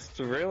we're just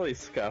really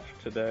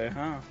scuffed today,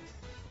 huh?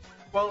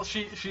 Well,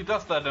 she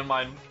does that in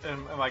my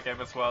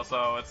game as well,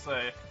 so it's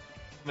a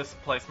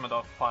misplacement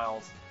of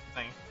files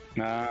thing.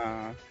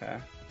 Ah, okay.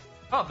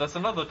 Oh, there's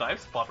another dive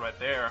spot right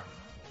there.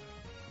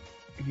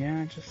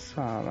 Yeah, I just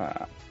saw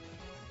that.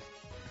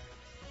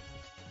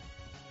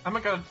 I'm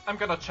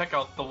gonna check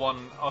out the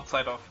one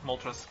outside of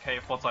Moltres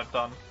Cave once I'm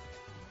done.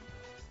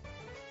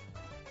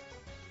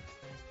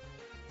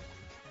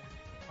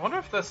 I wonder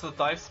if there's a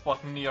dive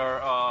spot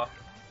near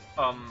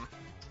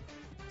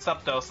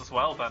Zapdos as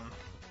well then.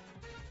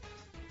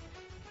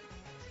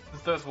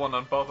 Since there's one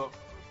on both of,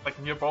 like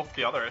near both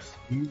the others.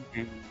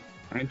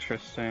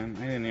 Interesting.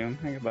 I didn't even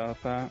think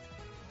about that.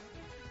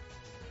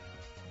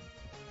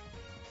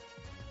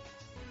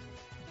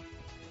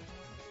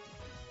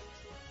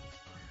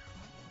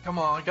 Come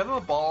on, get in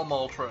the ball,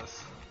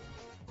 Moltres.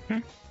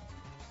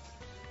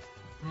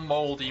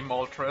 Moldy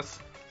Moltres.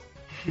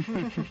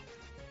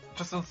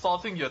 Just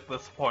insulting you at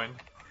this point.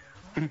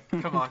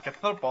 Come on,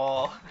 get the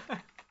ball.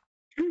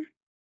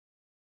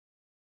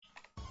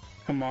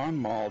 Come on,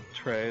 mauled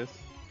trays.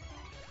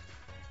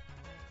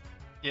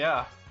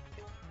 Yeah.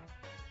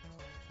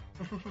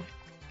 I'm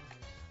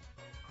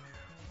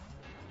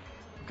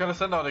gonna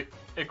send out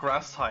a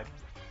grass type.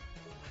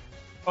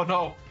 Oh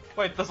no!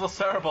 Wait, this was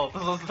terrible.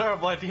 This was a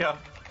terrible idea.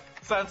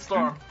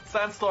 Sandstorm.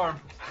 Sandstorm.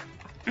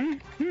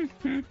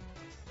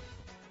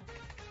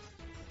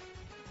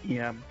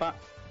 Yeah, but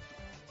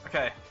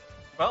Okay.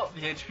 Well,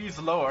 the HP is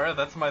lower.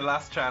 That's my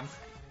last chance.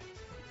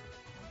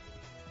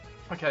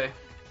 Okay.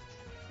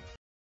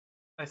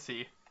 I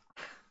see.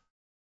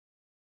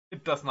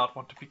 It does not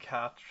want to be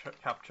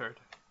captured.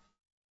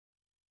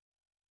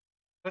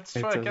 Let's it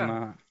try does again.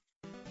 not.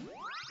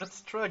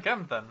 Let's try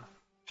again then,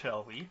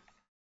 shall we?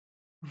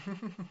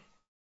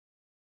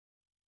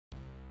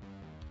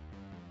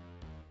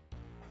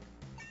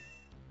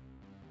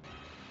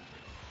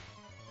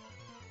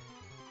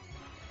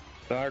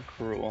 They are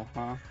cruel,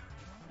 huh?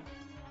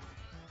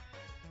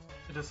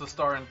 It is a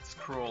star and it's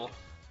cruel.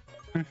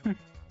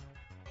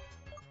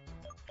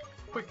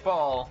 Quick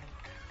ball.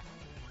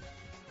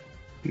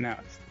 Now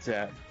it's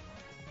dead.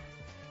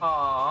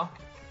 Ah.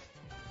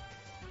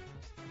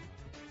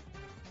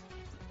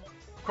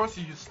 Of course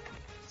you use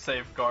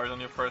safeguard on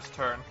your first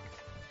turn.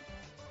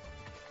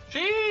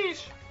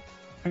 Sheesh!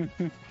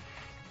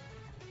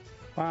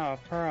 Wow,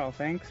 Pearl,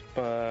 thanks,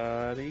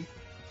 buddy.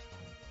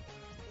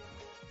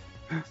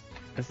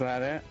 Is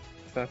that it?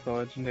 Is that the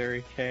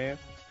legendary cave?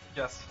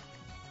 Yes.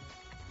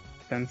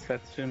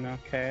 Densetsu no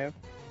cave?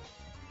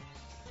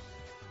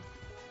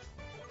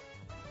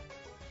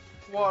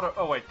 Water.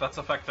 Oh wait, that's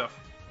effective.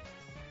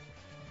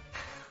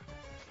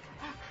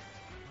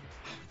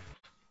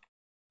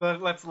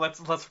 Let's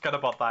forget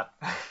about that.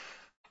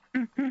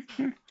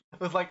 It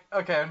was like,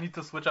 okay, I need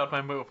to switch out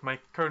my move. My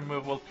current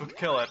move would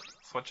kill it.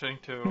 Switching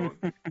to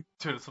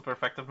the super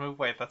effective move.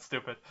 Wait, that's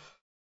stupid.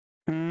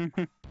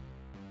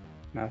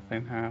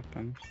 Nothing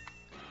happened.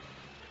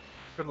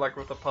 Good luck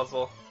with the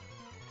puzzle.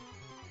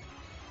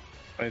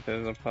 Wait,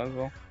 there's a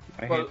puzzle?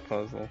 I Well, hate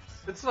puzzles.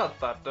 It's not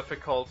that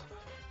difficult.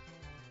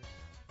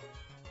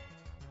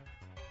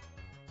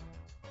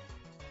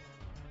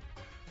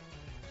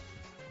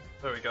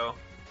 There we go.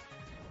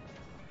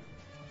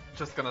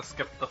 Just gonna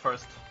skip the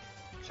first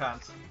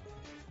chance.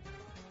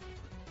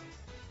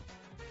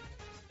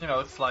 You know,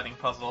 it's sliding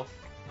puzzle.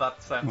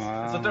 That sense.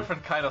 Wow. It's a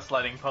different kind of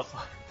sliding puzzle.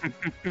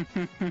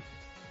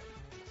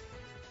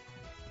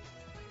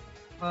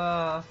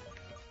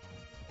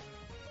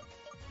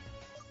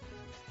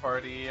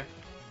 Party.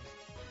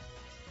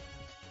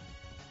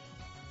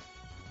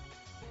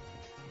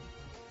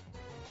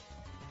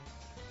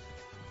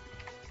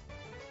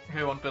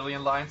 Okay, 1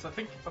 billion lines. I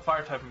think a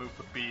fire type move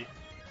would be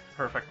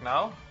perfect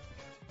now.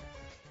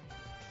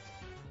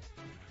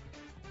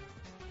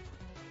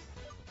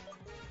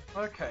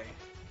 Okay.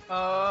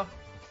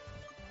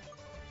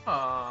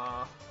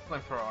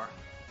 Flamethrower.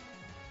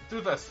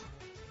 Do this.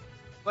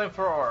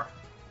 Flamethrower.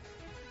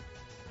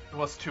 It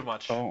was too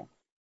much. Oh.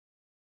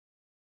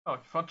 Oh, you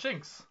found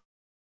Jinx.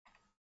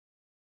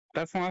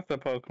 That's not the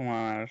Pokemon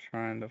I was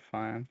trying to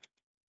find.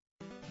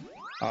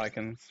 Oh, I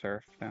can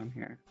surf down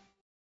here.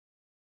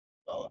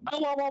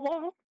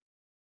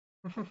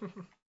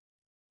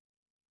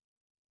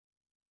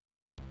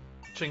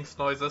 Jinx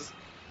noises.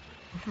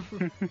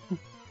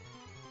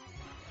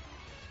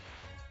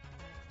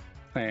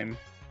 Same.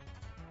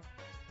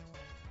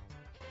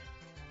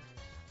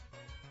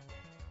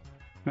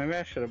 Maybe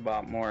I should have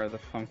bought more of the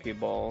funky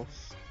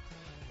balls.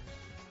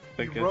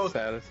 The You good wrote-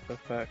 status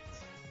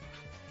effects.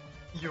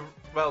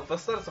 Well, the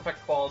status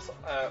effect balls,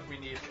 we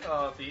need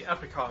the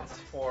Epicons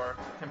for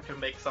him to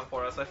make some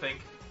for us, I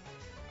think.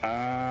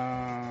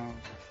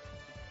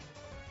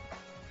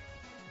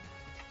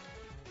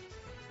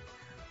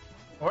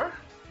 Or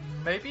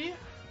maybe?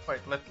 Wait,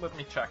 let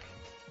me check.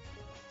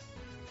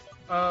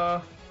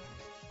 Because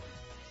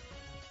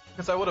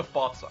I would have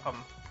bought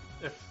some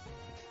if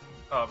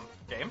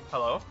game,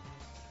 hello.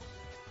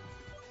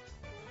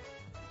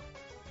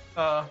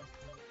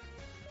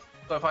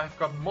 So if I've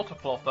got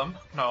multiple of them,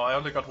 no, I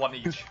only got one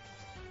each.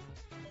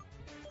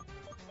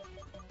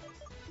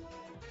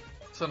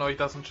 So no, he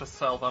doesn't just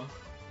sell them.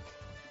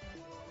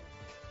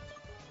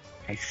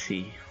 I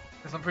see.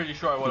 Because I'm pretty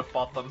sure I would have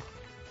bought them.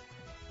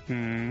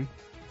 Hmm.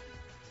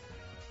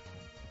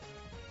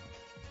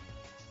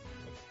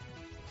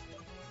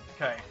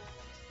 Okay.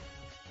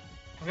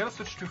 I'm gonna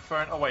switch to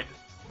Fern. Oh wait.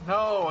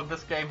 No, in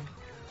this game,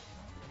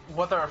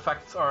 weather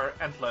effects are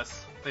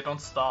endless. They don't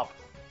stop.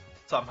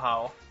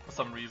 Somehow. For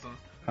some reason.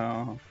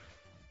 Oh.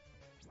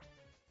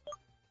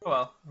 Oh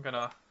well, I'm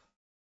gonna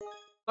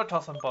start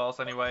tossing balls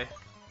anyway.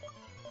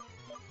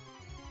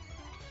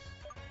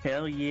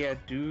 Hell yeah,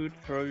 dude,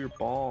 throw your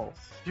balls.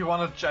 Do you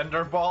want a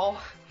gender ball,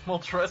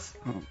 Moltres?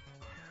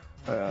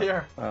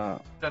 Here.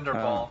 Gender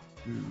ball.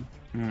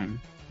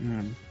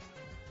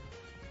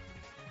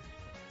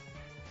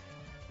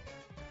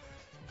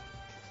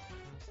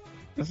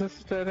 Is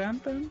this dead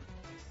end then?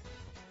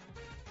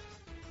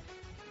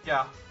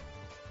 Yeah.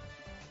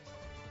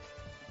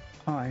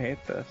 Oh, I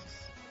hate this.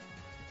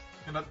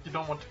 You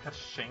don't want to catch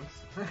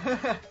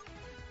Shinx.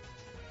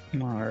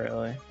 Not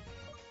really.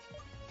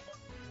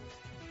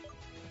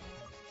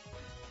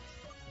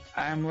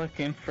 I'm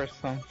looking for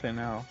something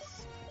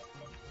else.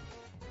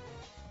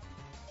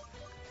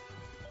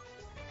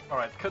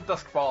 Alright, could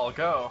Dusk Ball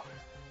go?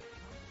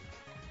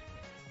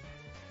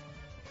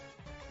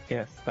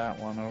 Yes, that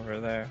one over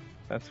there.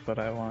 That's what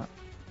I want.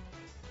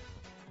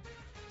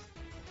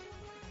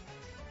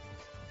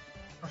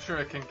 I'm sure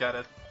I can get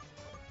it.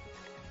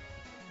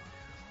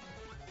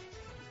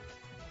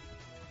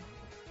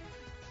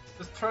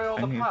 Just try all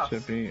I the need paths. to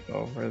be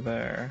over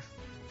there.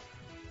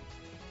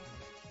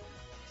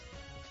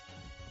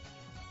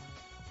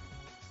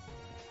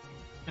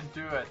 You can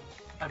do it.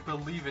 I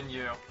believe in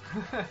you.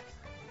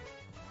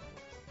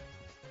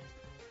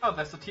 Oh,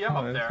 there's a TM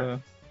up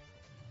there.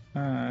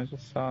 I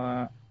just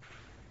saw that.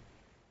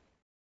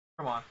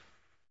 Come on.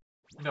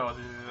 You know how to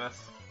do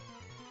this.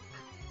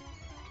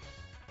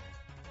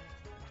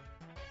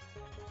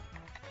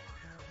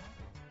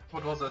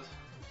 What was it?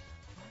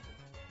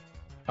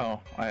 Oh,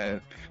 I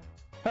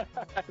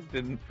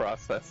didn't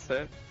process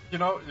it. You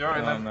know, you're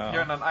in no.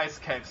 you're in an ice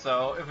cave,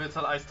 so if it's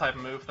an ice type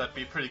move, that'd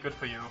be pretty good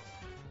for you.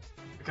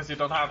 Because you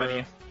don't have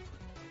any.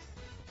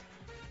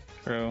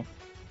 True.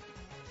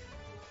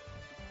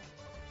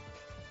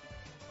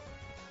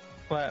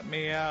 Let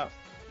me up.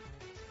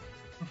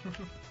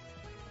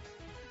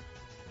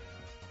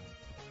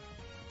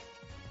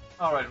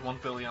 Alright, 1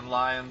 billion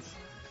lions.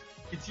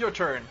 It's your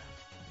turn.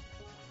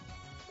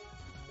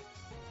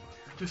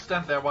 To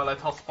stand there while I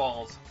toss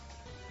balls.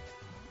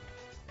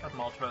 At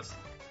Moltres.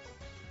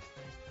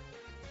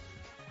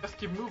 Just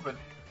keep moving.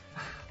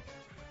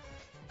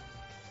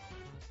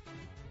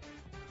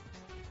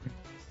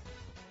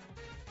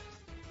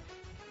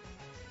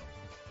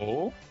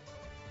 Oh?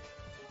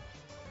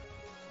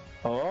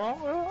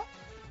 Oh?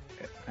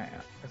 Hang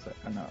on. Is it?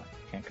 No,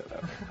 I can't go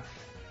that way.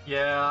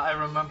 Yeah, I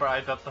remember I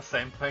did the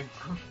same thing.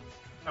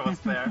 I was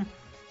there.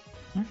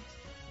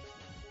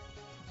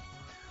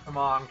 Come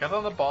on, get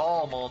on the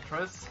ball,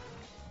 Moltres.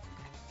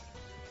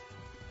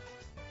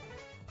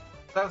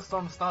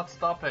 Sandstorm's not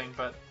stopping,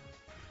 but...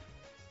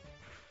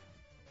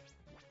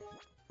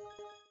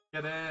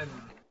 Get in.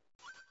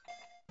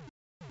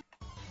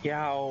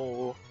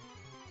 Yow.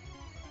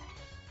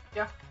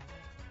 Yeah.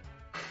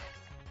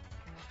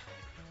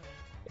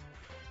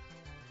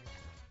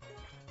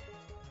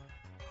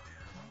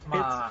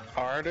 Come on. It's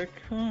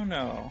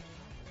Articuno.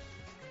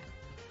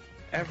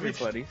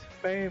 Everybody's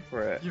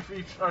favorite. You've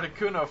reached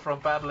Articuno from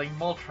battling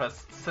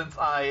Moltres since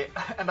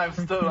and I'm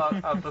still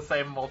on the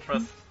same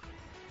Moltres.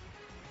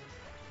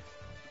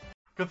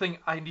 Good thing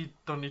I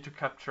don't need to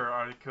capture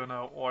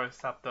Articuno or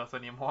Zapdos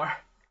anymore.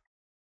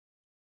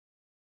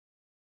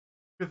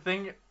 Good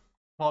thing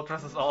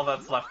Moltres is all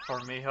that's left for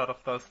me out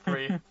of those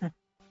three.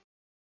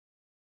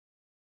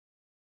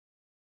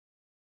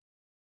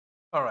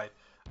 Alright,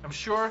 I'm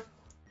sure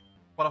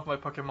one of my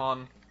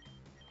Pokemon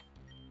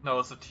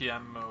knows a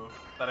TM move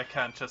that I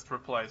can't just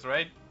replace,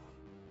 right?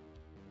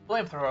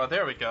 Flamethrower,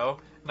 there we go.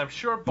 And I'm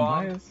sure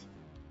Bond, Why is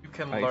you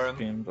can Ice learn...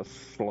 Beam the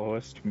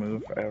slowest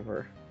move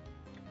ever?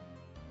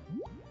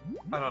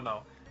 I don't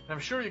know. And I'm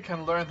sure you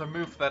can learn the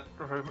move that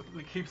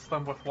keeps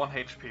them with 1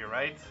 HP,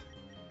 right?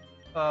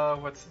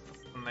 What's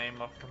the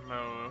name of the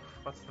move?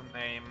 What's the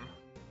name?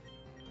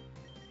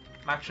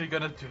 I'm actually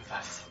gonna do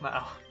this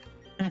now.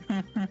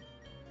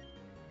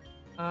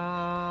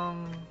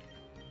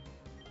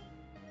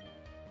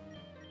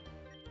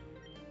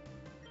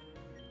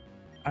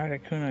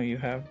 Articuno, you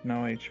have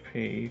no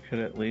HP. You could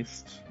at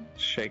least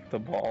shake the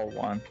ball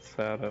once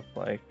out of,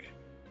 like,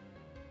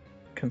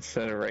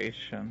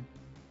 consideration.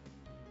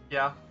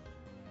 Yeah.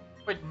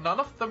 Wait, none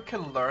of them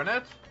can learn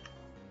it?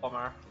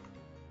 Bummer.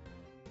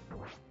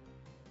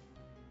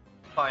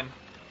 Fine.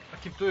 I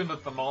keep doing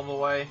it the normal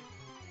way.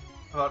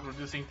 Without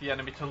reducing the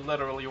enemy to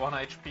literally 1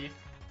 HP.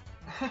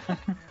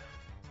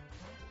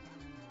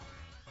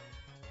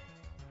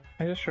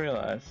 I just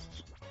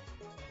realized.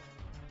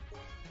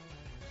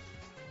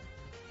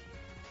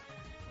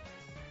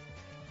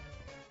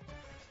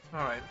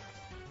 Alright.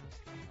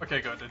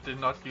 Okay, good. It did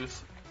not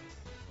use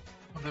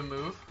the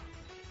move.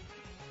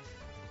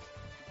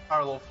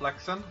 Arlo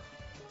Flexin.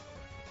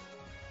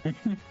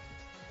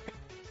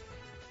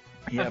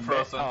 Yeah, And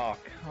Frozen. oh,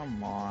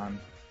 come on.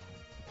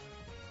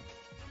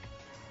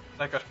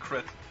 I got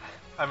crit.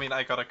 I mean,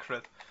 I got a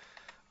crit.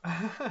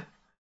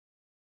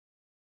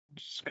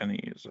 Just gonna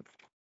use it.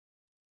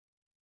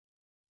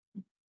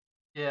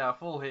 Yeah,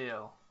 full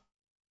heal.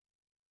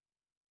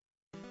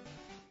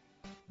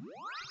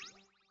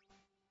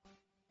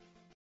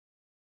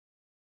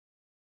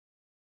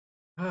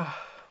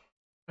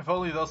 If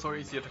only those were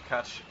easier to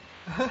catch.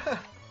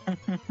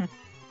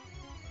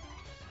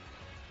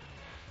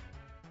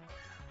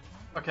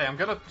 Okay, I'm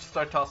gonna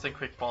start tossing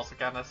quick balls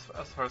again as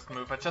first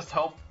move. I just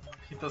hope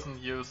he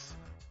doesn't use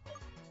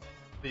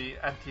the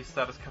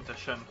anti-status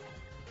condition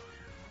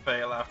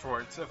fail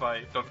afterwards if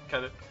I don't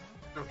get it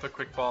with the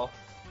quick ball.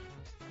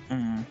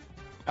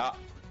 Ah.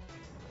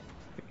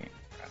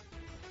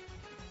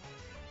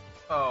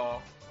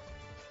 Oh.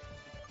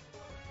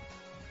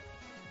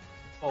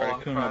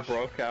 Articuno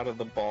broke out of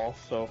the ball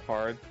so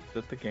hard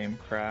that the game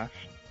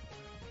crashed.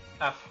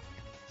 F.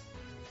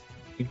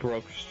 He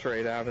broke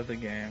straight out of the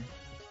game.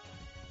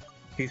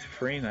 He's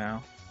free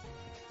now.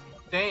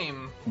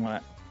 Dame.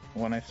 What?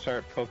 when I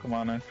start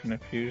Pokemon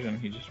Infinite Fusion,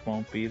 he just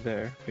won't be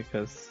there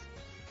because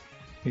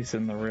he's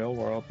in the real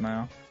world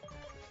now.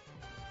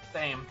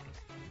 Same.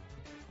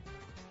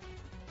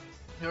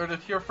 You heard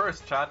it here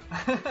first, chat.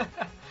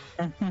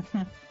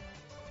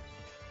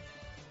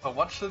 Oh,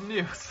 watch the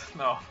news.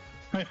 No.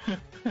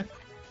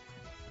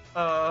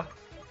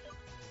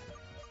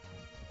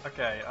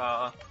 Okay,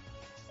 I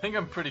think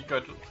I'm pretty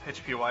good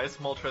HP-wise.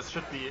 Moltres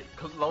should be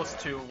close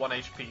to 1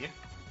 HP.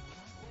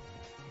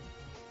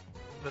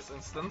 This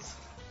instance.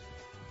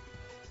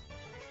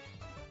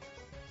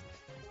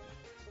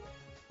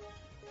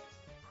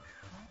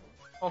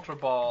 Ultra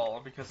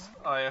Ball, because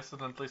I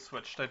accidentally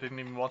switched. I didn't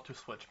even want to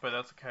switch, but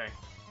that's okay.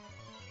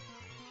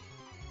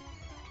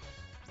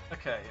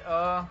 Okay,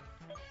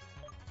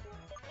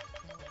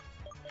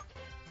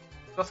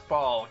 Dusk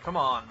Ball, come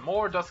on,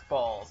 more Dusk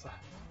Balls.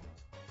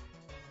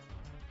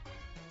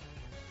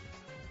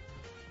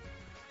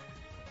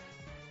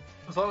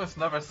 As long as it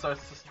never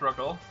starts to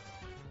struggle.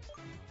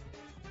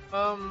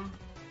 Not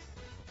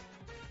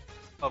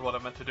what I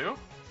meant to do.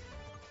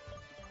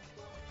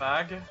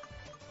 Bag. There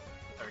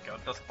we go,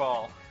 Dusk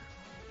Ball.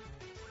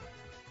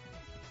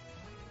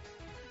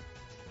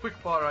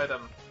 Quick bar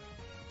item.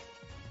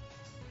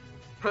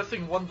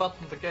 Pressing one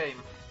button the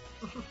game.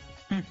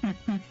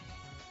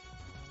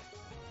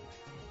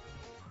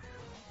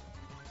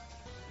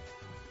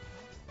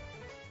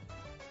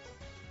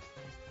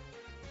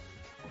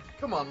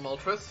 Come on,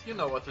 Moltres, you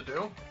know what to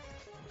do.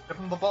 Give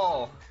him the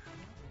ball.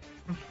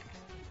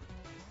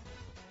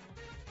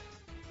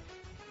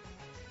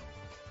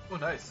 Oh,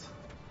 nice.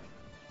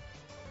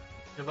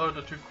 You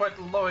loaded to quite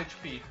low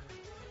HP.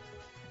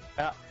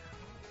 Yeah.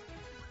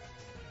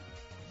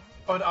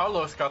 Oh, and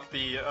Arlo's got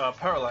the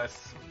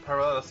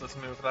paralysis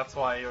move, that's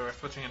why you're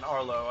switching in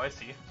Arlo, I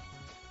see.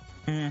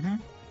 Mm-hmm.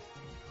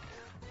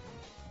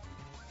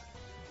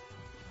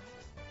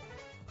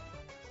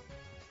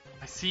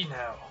 I see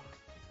now.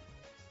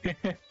 You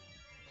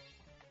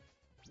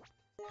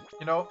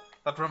know,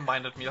 that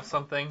reminded me of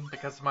something,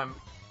 because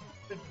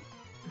it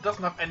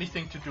doesn't have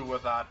anything to do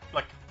with that,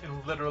 like,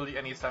 in literally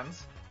any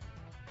sense.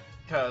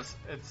 Because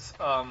it's,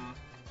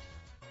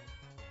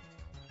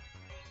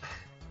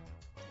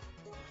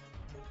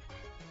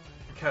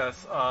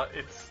 because,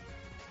 it's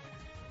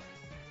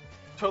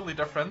totally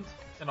different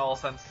in all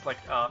sense, like,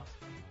 I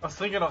was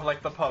thinking of,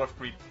 like, the pot of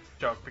greed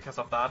joke because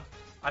of that.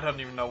 I don't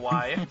even know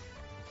why.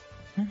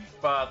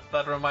 But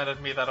that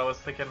reminded me that I was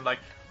thinking, like,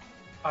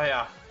 oh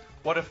yeah,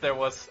 what if there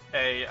was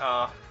a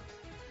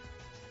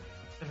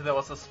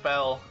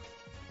spell,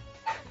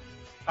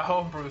 a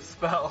homebrew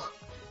spell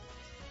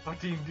for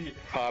D&D?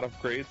 Pot of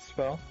Greed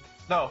spell?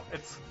 No,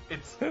 it's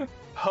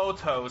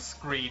Hoto's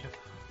Greed.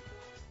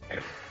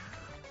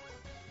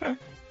 Or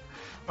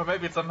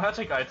maybe it's a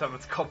magic item,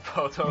 it's called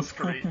Hoto's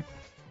Greed.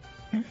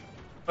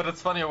 But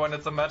it's funnier when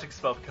it's a magic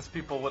spell, because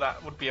people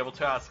would be able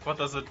to ask, what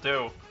does it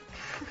do?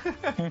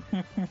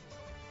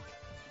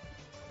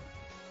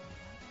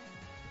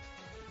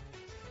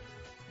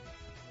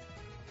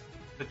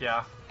 But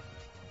yeah.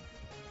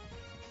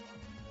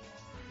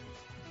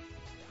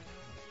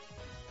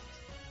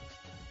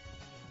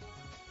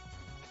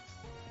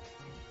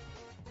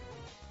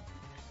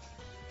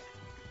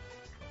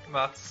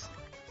 That's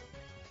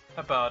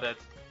about it.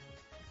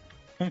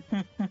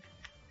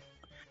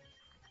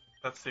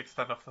 That's the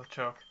extent of the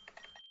joke.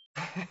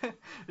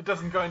 It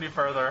doesn't go any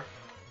further.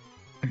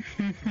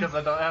 Because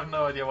I have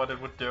no idea what it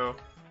would do.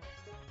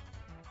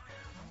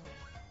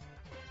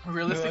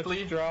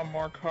 Realistically... Let's draw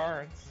more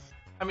cards.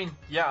 I mean,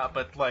 yeah,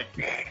 but like...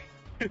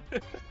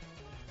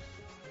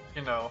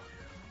 you know...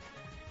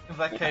 In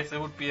that case,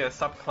 it would be a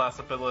subclass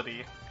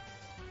ability.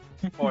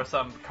 Or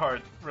some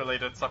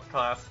card-related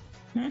subclass.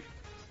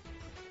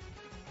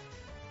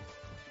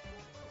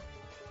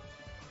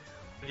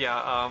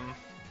 Yeah,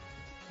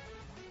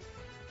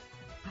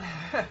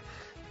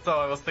 so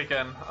I was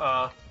thinking,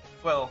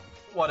 well,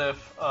 what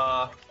if,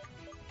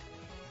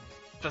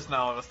 just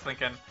now I was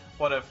thinking,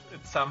 what if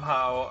it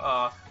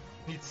somehow,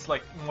 needs,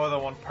 like, more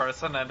than one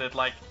person and it,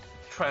 like,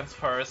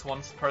 transfers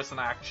one person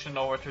action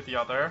over to the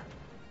other?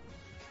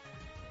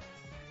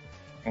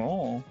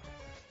 Oh.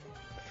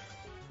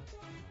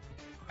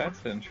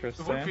 That's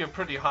interesting. It would be a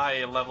pretty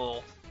high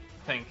level,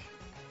 I think.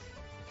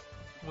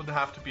 Would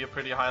have to be a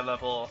pretty high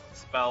level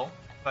spell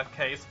in that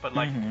case, but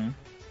like you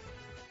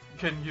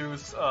can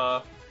use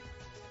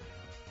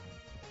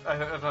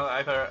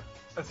either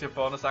as your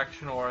bonus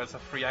action or as a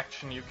free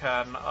action you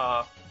can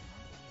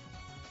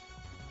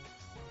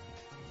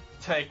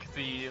take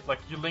the, like,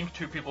 you link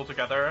two people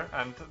together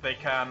and they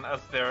can,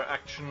 as their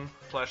action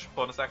slash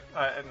bonus not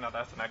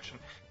as an action,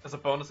 as a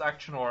bonus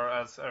action or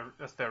as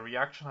their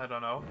reaction, I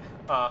don't know,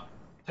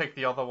 take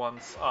the other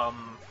one's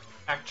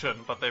action,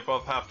 but they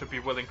both have to be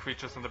willing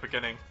creatures in the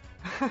beginning.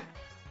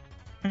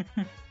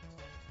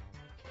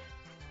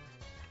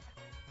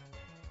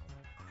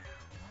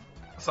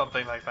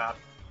 Something like that.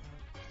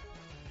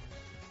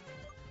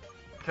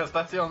 Because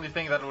that's the only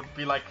thing that would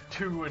be like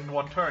 2 in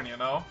one turn, you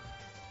know?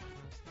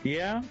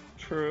 Yeah,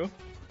 true.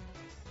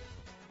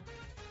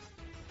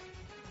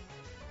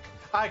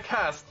 I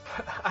cast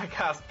I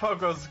cast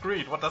Pogo's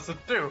Greed. What does it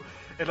do?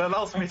 It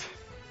allows me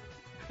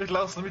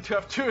to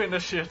have 2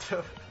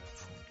 initiative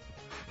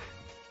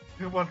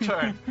in one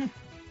turn.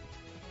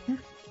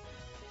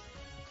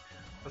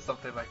 Or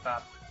something like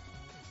that.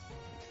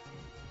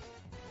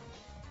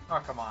 Oh,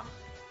 come on.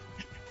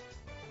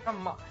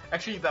 Come on.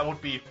 Actually, that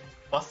would be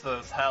busted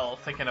as hell,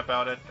 thinking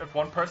about it. If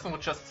one person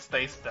would just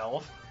stay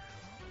stealth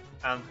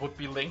and would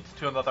be linked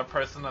to another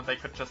person and they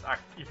could just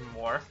act even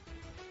more.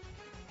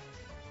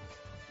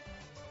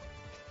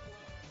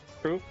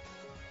 True.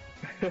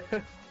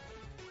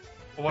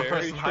 One Very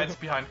person true. hides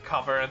behind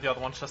cover and the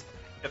other one just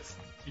gets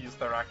to use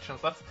their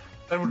actions.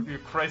 That would be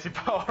crazy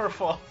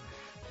powerful.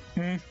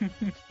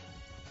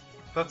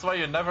 That's why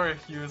you never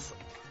use...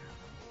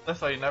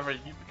 That's why you never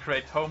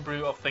create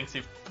homebrew of things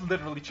you've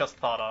literally just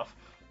thought of.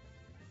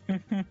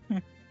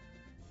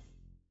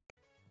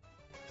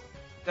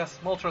 Yes,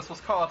 Moltres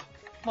was caught!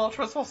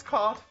 Moltres was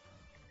caught!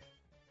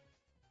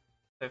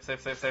 Save,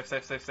 save, save, save,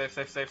 save, save, save,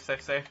 save, save,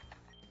 save, save.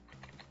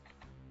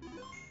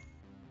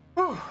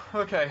 Whew,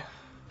 okay.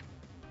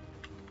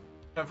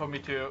 Time for me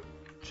to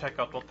check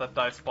out what that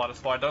dive spot is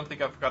for. I don't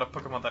think I've got a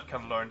Pokemon that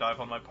can learn dive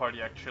on my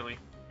party, actually.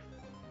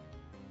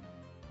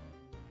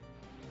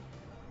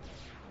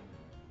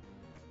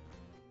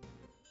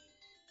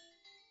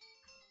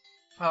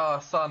 Ah,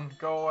 sun,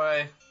 go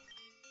away.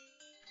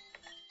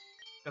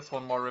 Just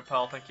one more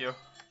repel, thank you.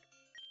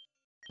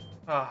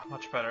 Ah,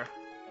 much better.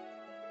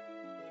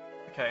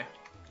 Okay,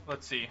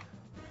 let's see.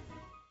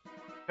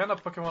 Can a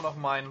Pokemon of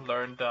mine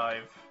learn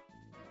dive?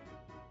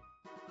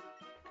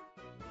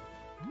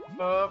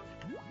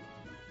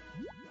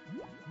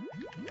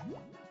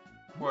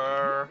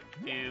 Where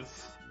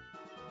is...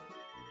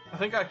 I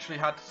think I actually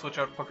had to switch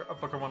out a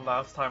Pokemon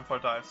last time for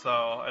dive, so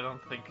I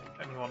don't think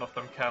any one of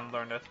them can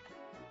learn it.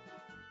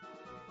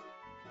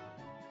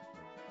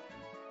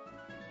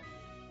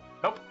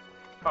 Nope.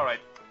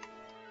 Alright.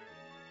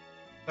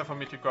 Time for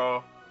me to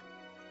go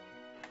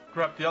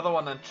grab the other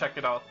one and check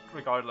it out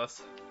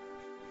regardless.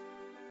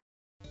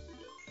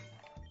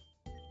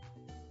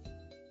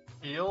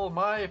 Heal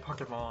my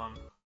Pokemon.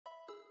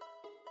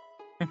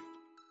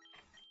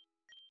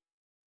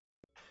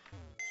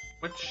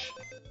 Which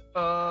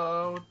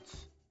out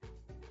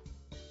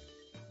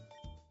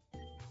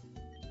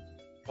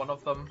one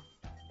of them.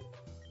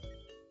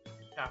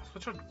 Yeah,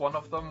 switch out one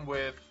of them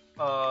with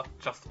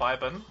just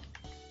Vibin.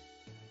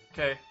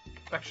 Okay,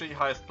 actually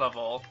highest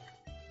level.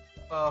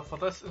 For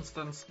this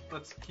instance,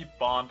 let's keep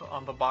Bond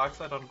on the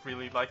box. I don't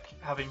really like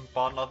having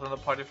Bond not in the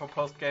party for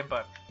post-game,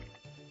 but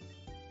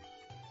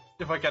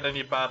if I get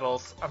any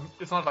battles,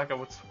 it's not like I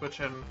would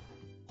switch in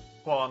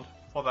Bond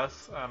for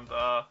this, and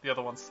the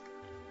other ones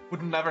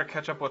would never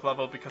catch up with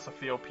level because of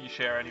the OP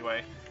share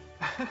anyway.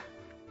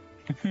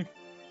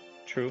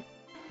 True.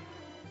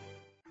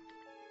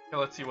 Okay,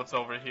 let's see what's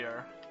over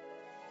here.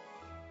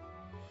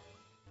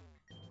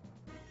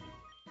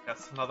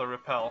 Yes, another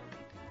repel.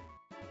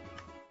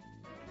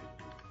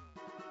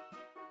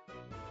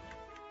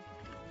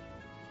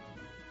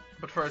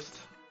 But first...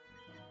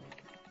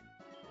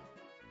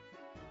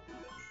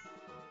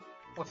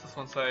 What's this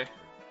one say?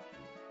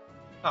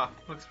 Ah,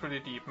 looks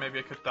pretty deep. Maybe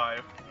I could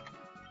dive.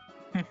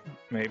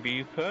 Maybe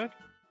you could.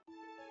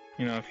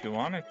 You know, if you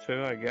wanted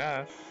to, I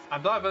guess.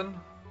 I'm diving.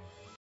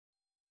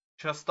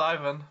 Just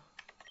diving.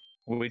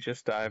 We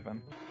just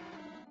diving.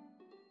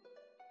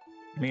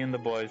 Me and the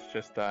boys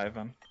just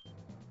diving.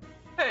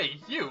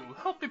 Hey, you!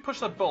 Help me push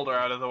that boulder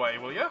out of the way,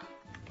 will ya?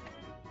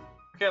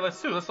 Okay,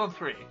 let's do this on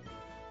 3.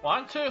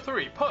 1, 2,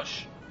 3,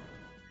 push!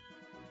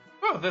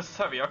 Oh, this is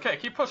heavy. Okay,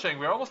 keep pushing.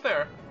 We're almost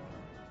there.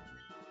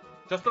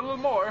 Just a little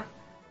more.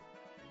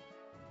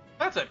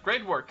 That's it.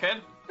 Great work,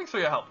 kid. Thanks for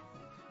your help.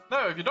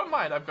 Now, if you don't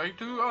mind, I'm going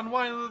to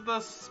unwind the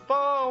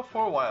spa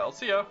for a while.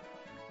 See ya.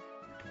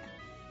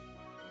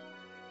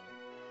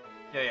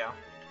 Yeah.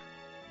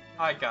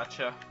 I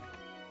gotcha.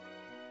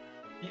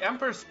 The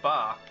Emperor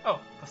Spa. Oh,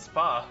 the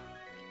spa.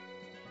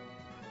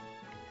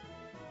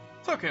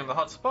 Soaking in the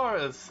hot spa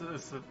is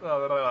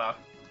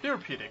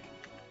therapeutic.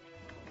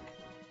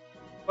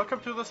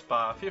 Welcome to the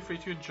spa. Feel free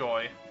to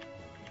enjoy.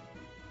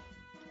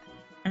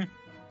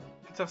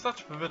 Kids have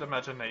such vivid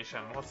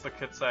imagination. What's the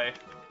kid say?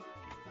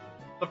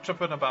 Stop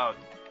tripping about.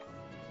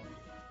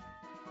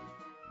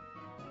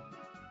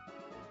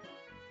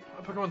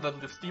 A Pokemon that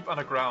lives deep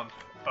underground.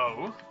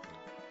 Oh?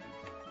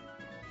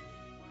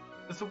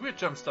 There's a weird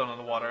gemstone in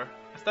the water.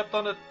 I stepped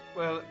on it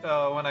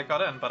when I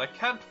got in, but I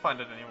can't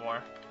find it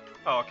anymore.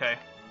 Oh, okay.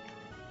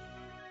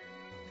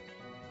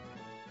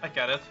 I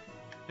get it.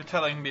 You're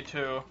telling me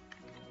to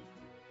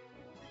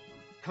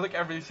click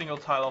every single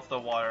tile of the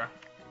water.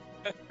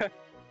 Of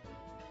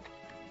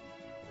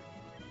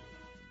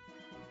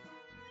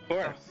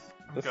course.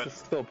 This good. is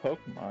still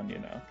Pokemon, you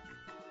know.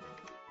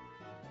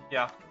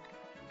 Yeah.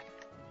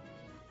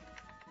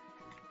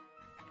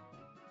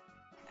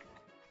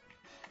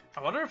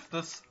 I wonder if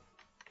this,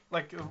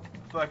 like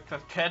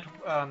that kid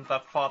and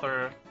that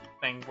father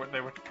thing,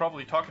 they were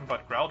probably talking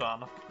about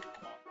Groudon.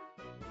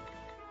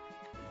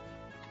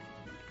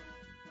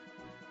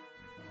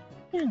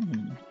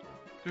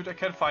 Dude, I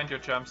can't find your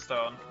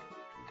gemstone.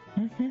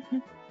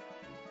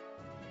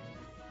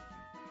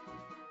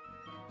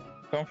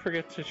 Don't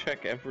forget to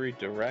check every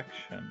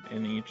direction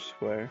in each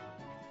square.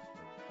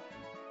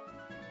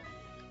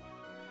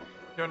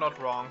 You're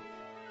not wrong.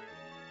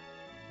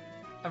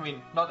 I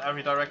mean, not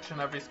every direction,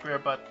 every square,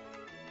 but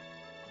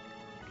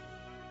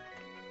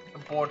the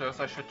borders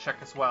I should check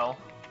as well.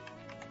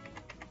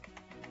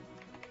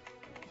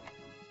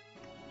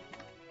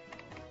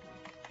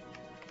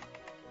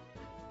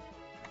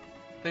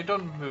 They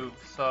don't move,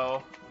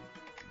 so...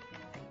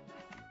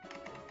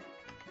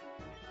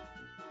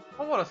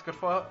 Oh, what is good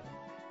for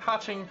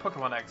hatching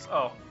Pokemon eggs?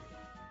 Oh.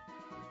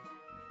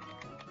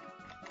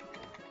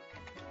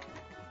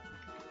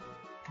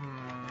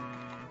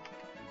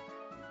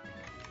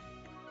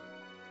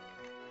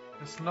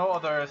 There's no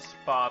other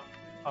spot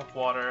of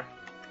water.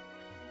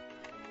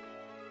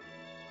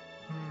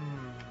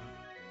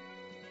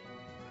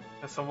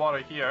 There's some water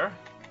here.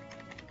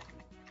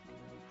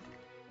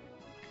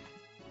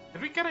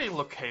 Did we get a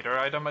locator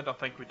item? I don't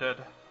think we did.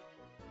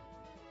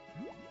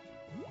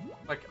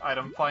 Like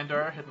item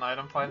finder, hidden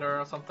item finder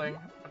or something?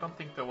 I don't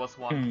think there was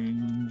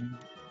one.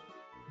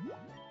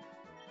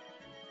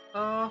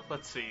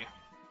 Let's see.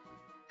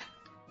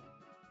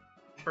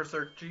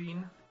 Berserk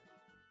Gene.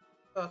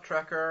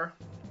 Tracker.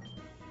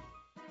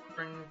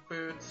 Spring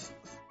boots,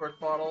 squirt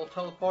bottle,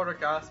 teleporter,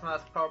 gas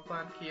mask, power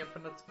plant, key,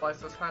 infinite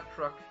splices, hat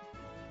truck,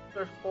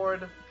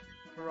 surfboard,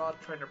 rod,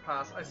 trainer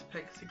pass, ice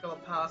pick, seagull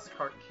pass,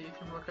 card key,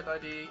 market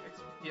ID,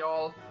 XP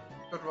all,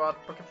 good rod,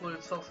 bucket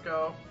fluid, self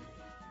go,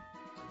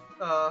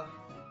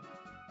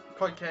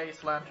 coin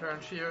case, lantern,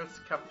 shears,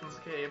 captain's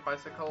key,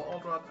 bicycle,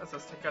 old rod,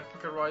 SS ticket,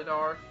 bucket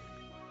radar,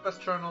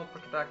 quest journal,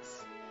 bucket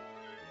X,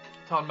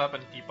 town map,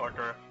 and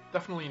debugger.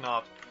 Definitely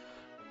not.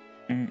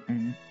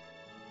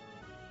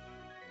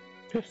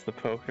 Just the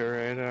poker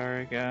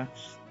radar, I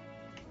guess.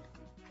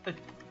 I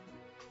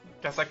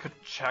guess I could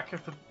check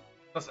if it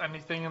does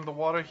anything in the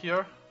water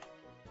here.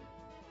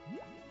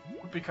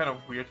 Would be kind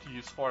of weird to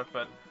use for it,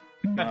 but...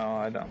 No,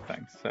 I don't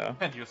think so.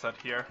 Can't use that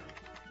here.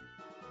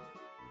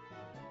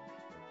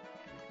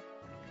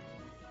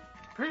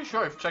 Pretty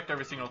sure I've checked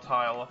every single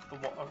tile of the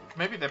water.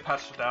 Maybe they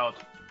patched it out.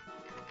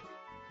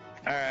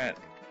 Alright.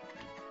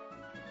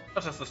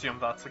 Let's just assume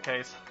that's the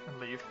case and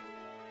leave.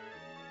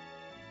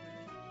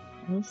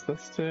 What's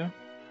this do?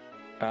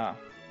 Ah.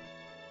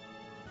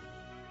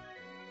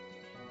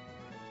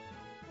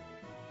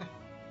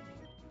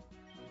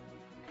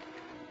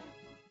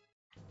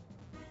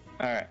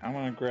 Alright, I'm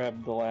gonna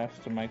grab the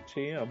last of my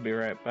tea. I'll be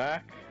right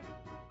back.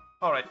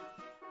 Alright.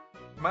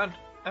 Mount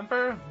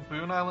Emperor,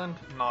 Boone Island,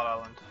 Knot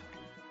Island.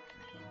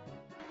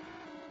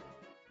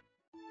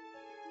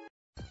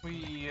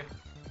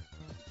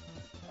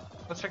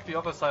 Let's check the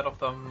other side of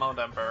the Mount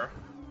Emperor.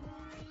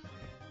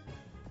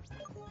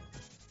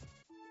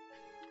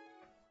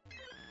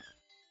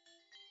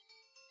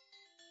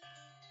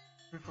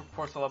 We've of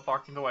course a lot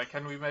blocking the way.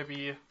 Can we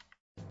maybe...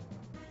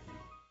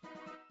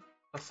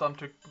 the sun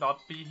to not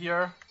be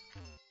here?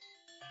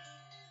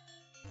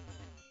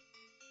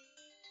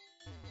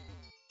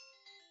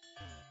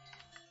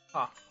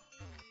 Huh.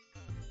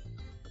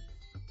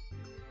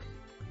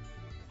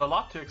 A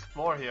lot to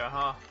explore here,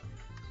 huh?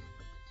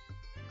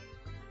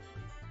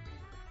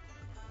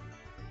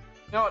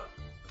 You know what?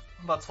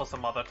 That's for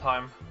some other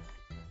time.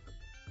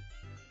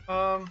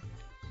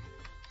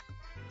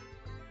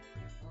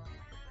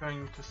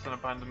 Going to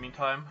Cinnabar in the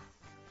meantime.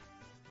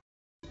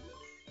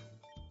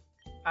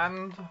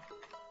 And...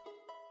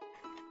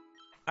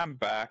 I'm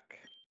back.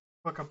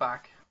 welcome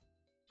back.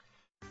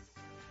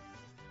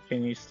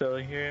 Can you still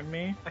hear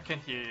me? I can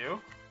hear you.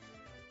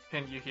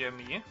 Can you hear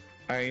me?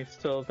 Are you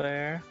still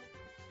there?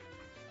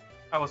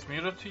 I was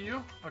muted to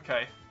you?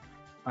 Okay.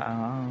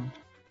 Oh.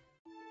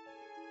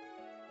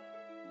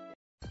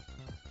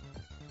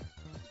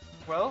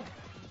 Well,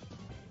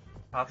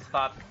 that's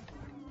that.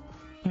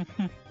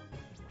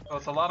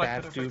 There's a lot I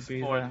could have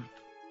explored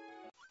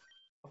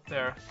up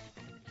there.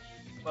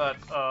 But,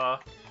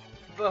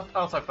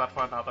 I'll save that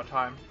for another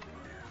time.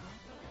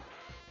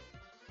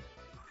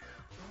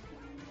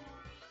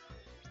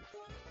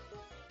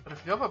 But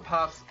if the other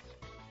paths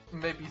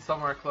may be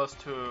somewhere close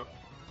to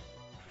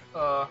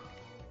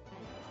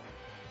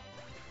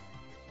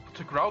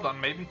Groudon,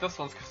 maybe this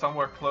one's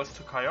somewhere close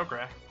to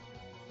Kyogre.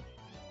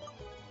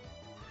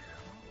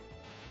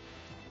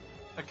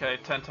 Okay,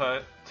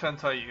 Tenta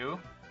you.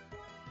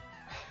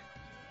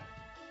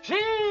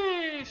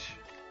 Sheesh!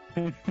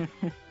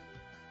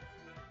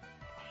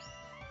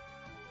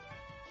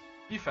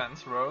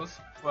 Defense, Rose.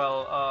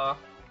 Well,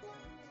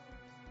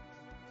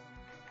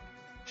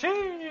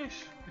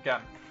 sheesh!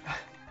 Again.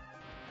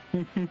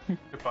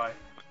 Goodbye.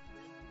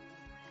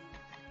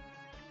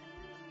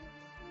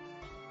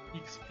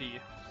 XP.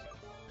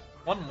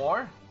 One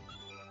more?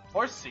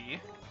 Or C?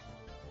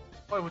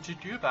 Why would you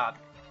do that?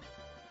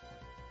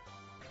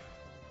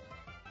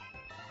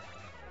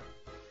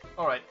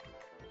 Alright.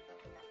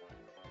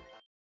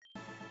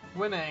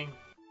 Winning!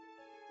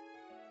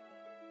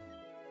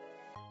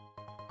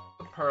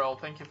 The pearl,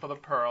 thank you for the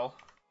pearl.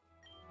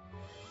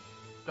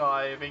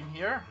 Diving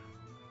here.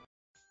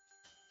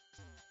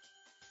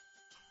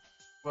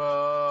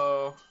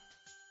 Whoa.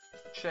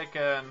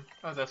 Chicken.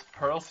 Oh, there's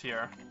pearls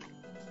here.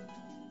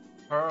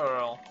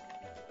 Pearl.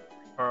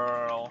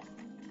 Pearl.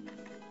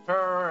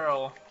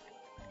 Pearl.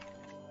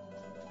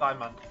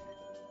 Diamond.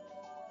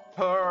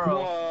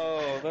 Pearl.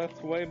 Whoa,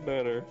 that's way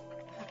better.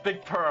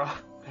 Big pearl.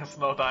 There's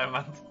no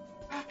diamond.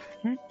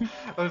 I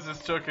was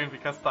just joking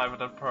because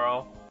diamond and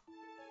pearl.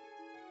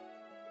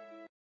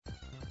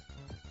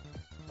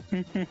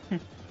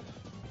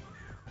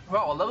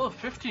 Wow, a level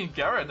 15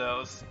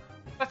 Gyarados.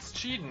 That's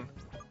cheating.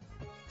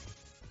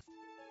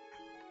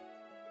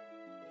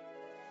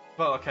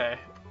 Well, okay.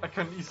 I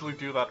can easily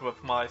do that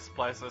with my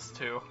splices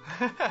too.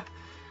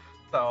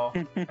 So,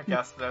 I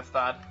guess there's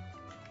that.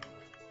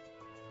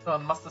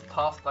 Someone must have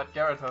tossed that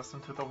Gyarados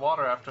into the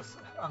water after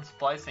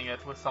unsplicing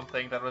it with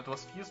something that it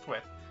was fused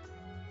with.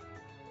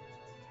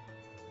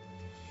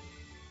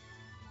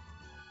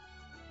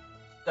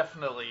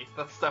 Definitely.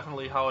 That's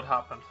definitely how it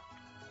happened.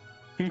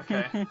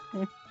 Okay.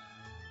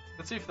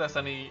 Let's see if there's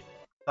any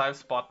dive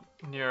spot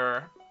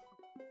near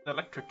the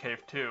electric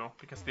cave too,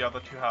 because the other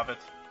two have it.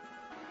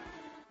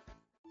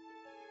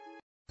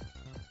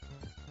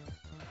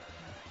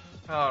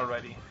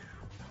 Alrighty.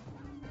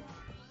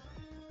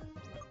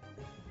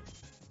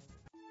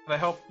 And I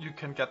hope you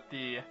can get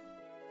the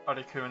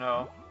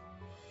Articuno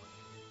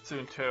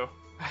soon too.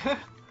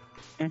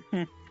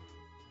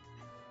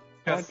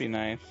 That'd be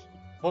nice.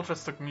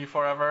 Moltres took me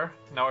forever,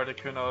 now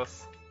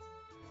Articuno's.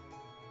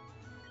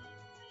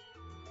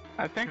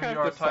 I think Give I've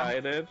your time.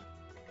 decided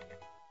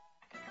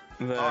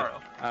that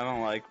Alright. I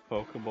don't like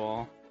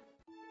Pokemon.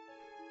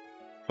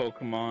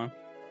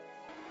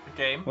 The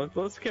game?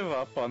 Let's give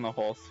up on the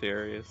whole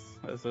series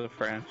as a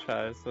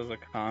franchise, as a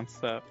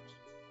concept.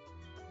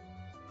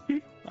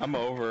 I'm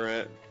over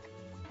it.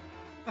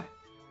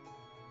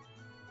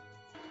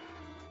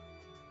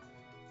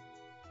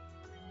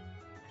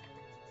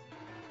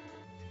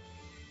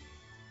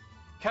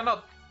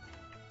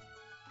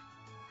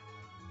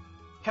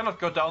 Cannot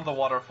go down the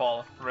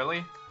waterfall, really?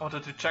 I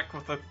wanted to check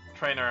with the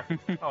trainer.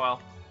 Oh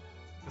well.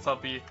 Guess I'll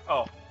be...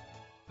 Oh.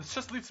 This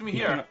just leads me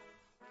here.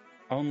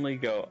 Only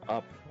go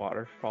up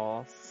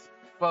waterfalls.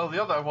 Well,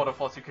 the other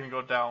waterfalls you can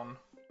go down.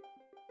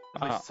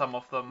 At least some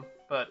of them,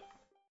 but...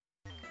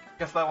 I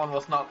guess that one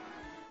was not...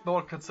 No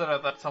one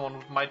considered that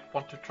someone might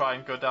want to try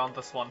and go down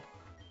this one.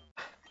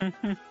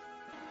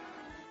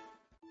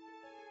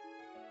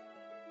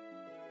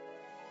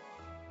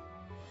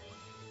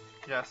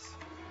 Yes.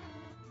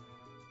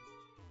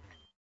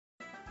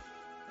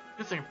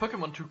 Using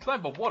Pokemon to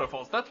climb up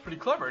waterfalls, that's pretty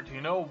clever. Do you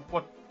know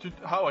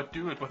how I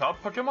do it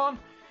without Pokemon?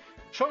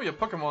 Show me a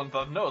Pokemon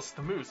that knows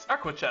the moves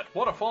Aqua Jet,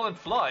 Waterfall, and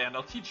Fly, and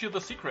I'll teach you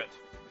the secret.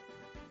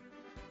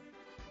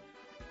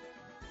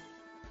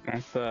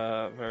 That's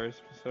a very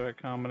specific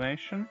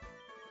combination.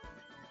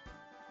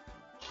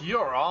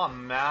 You're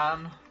on,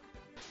 man.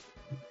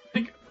 I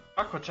think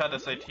Aqua Jet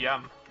is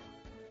ATM.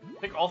 I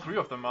think all three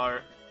of them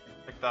are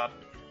like that.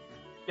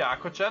 Yeah,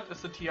 Aqua Jet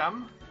is a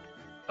TM,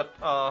 but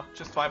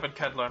just Vibe and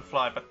can learn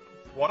Fly. But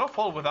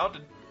Waterfall without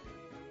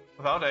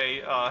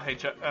a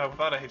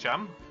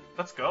HM?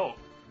 Let's go.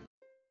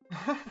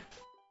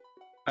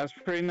 That's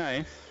pretty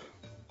nice.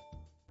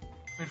 I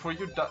mean, for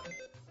you,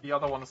 the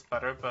other one is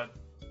better, but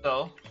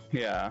still.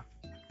 Yeah.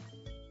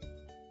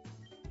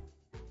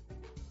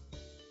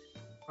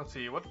 Let's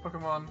see, what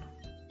Pokemon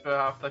do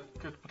I have that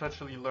could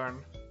potentially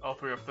learn all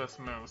three of those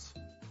moves?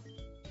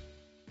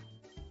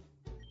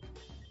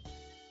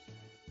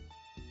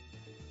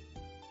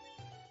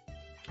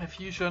 A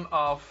fusion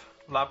of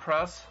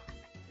Lapras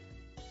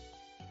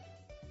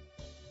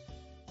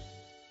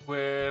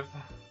with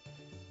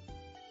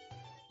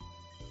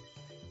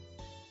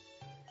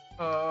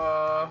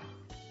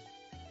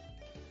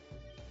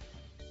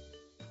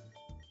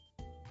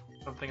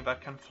something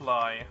that can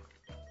fly.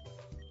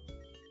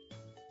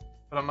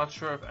 But I'm not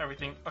sure if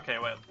everything... Okay,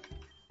 wait.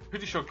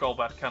 Pretty sure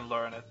Golbat can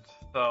learn it,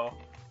 though.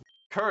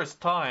 Curse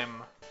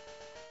time!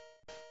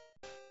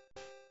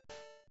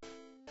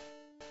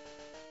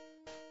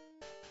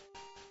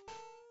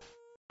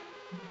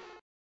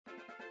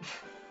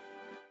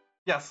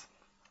 Yes,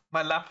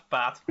 my lap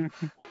bat.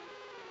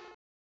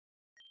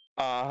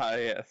 Ah,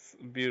 yes.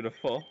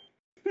 Beautiful.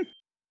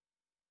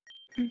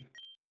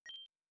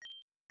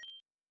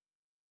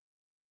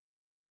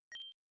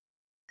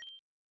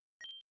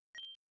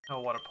 No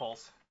water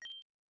pulse.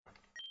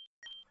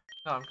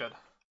 No, I'm good.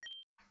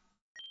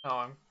 No,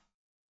 I'm...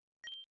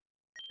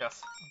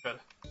 Yes, I'm good.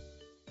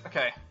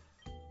 Okay.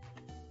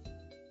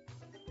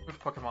 Good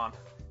Pokemon.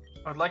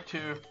 I'd like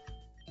to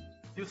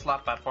use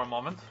Lapbat for a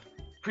moment.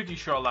 Pretty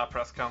sure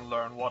Lapras can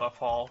learn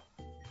Waterfall.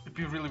 It'd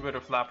be really weird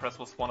if Lapras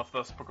was one of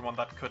those Pokemon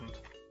that couldn't.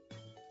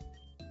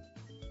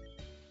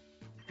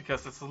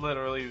 Because it's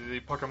literally the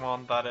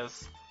Pokemon that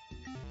is...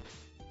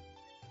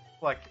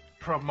 like,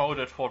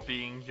 promoted for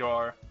being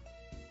your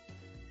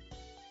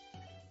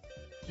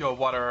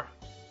water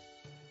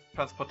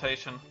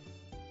transportation.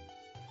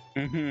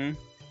 Mm-hmm.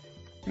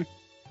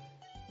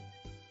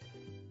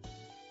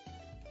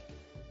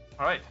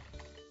 Alright.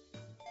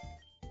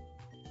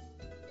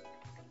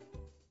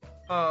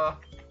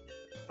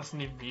 Doesn't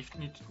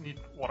need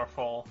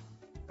waterfall.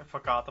 I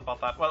forgot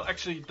about that. Well,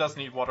 actually, it does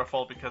need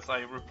waterfall because I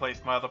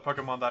replaced my other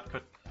Pokemon that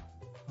could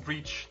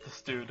reach this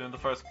dude in the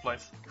first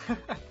place.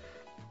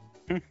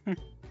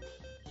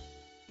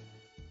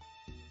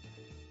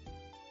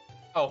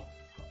 Oh,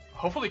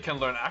 hopefully can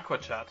learn Aqua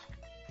Chat.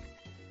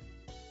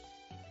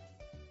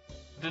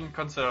 Didn't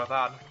consider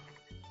that.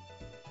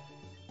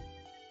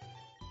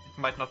 It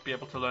might not be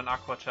able to learn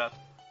Aqua Chat.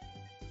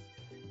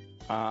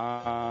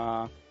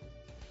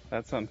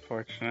 That's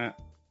unfortunate.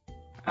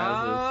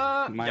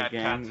 As is my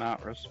game can't.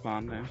 not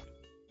responding.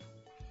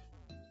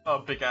 Oh,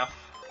 big F.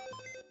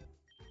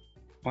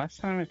 Last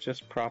time it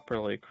just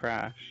properly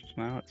crashed.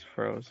 Now it's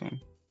frozen.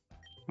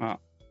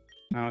 Well,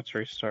 now it's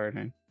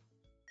restarting.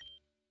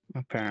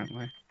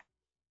 Apparently.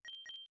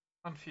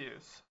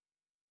 Confuse.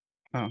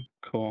 Oh,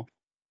 cool.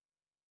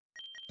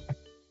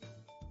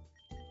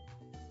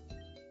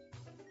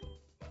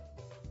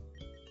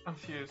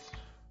 Confused.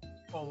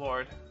 Oh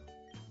lord.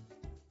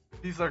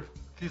 These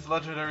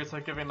legendaries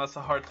are giving us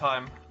a hard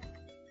time.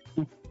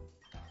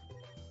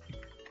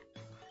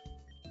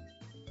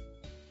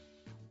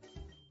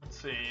 Let's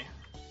see.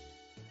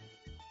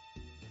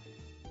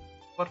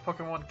 What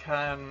Pokemon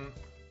can...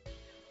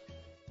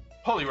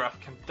 Poliwrath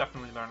can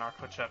definitely learn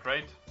Aqua Chat,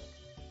 right?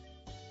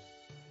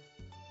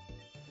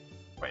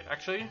 Wait,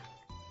 actually?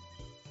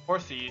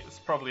 Horsey is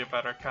probably a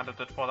better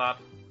candidate for that.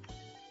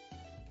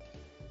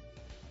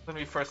 Let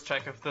me first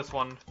check if this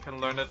one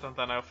can learn it, and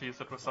then I'll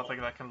fuse it with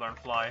something that can learn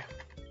Fly.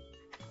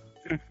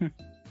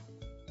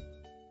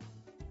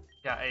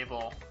 Yeah,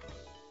 able.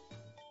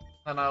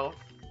 Then I'll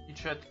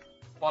teach it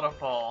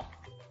Waterfall.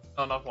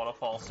 No, not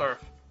Waterfall,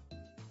 Surf.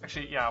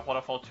 Actually, yeah,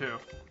 Waterfall 2.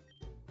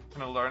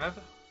 Can it learn it?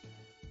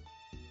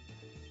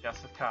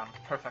 Yes, it can.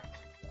 Perfect.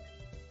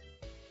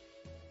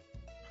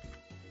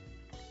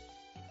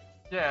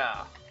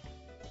 Yeah.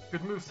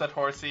 Good moveset,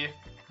 Horsey.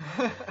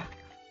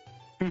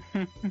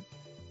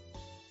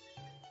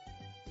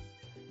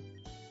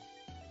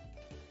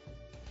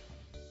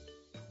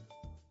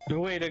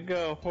 Way to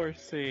go,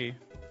 Horsey!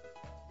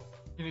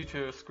 You need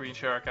to screen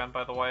share again,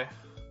 by the way.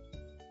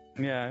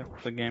 Yeah,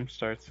 if the game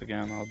starts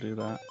again, I'll do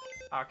that.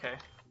 Okay.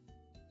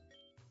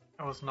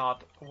 I was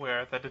not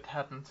aware that it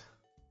hadn't.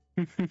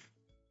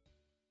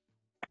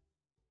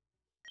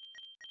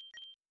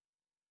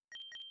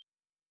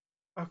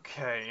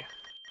 Okay.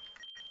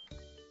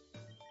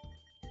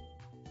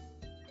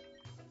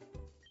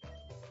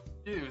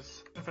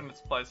 Use infinite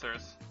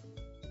splicers.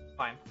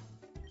 Fine.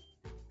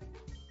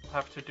 I'll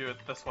have to do it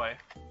this way.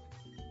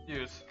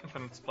 Use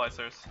infinite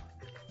splicers.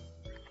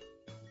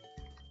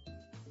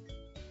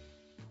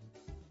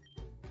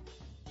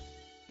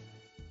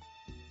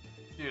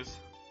 Use.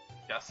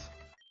 Yes.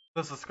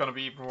 This is gonna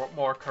be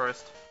more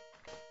cursed.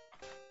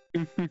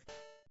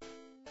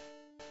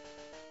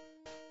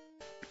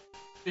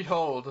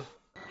 Behold.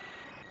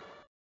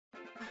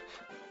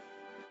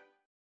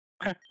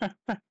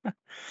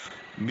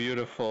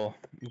 Beautiful.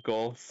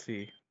 Goal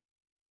C.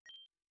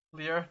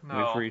 Clear? No.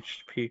 We've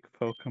reached peak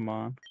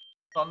Pokemon.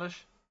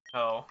 Astonish?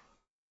 No.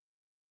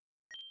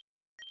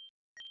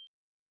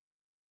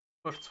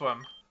 Swift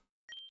Swim.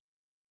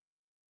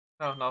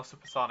 No,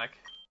 Supersonic.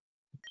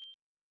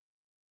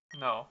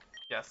 No.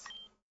 Yes.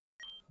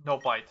 No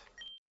Bite.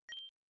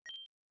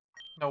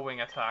 No Wing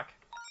Attack.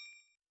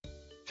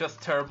 Just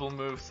terrible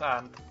moves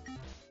and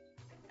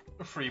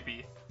a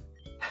freebie.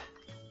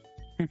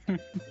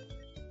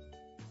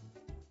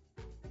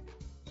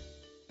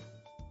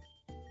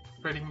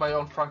 Creating my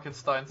own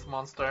Frankenstein's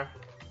monster.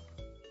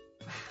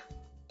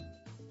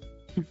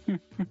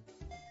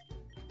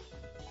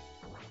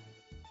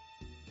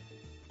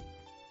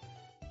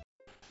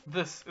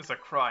 This is a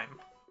crime.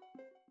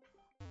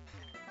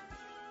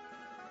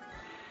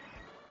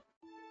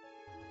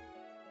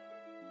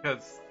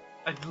 Because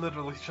I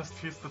literally just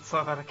fused it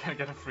so that I can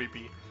get a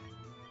freebie.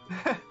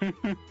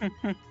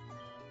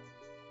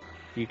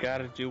 You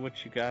gotta do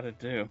what you gotta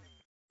do.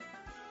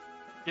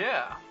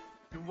 Yeah.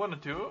 You wanna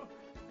do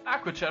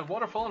Aqua Chat,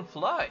 Waterfall, and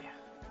Fly.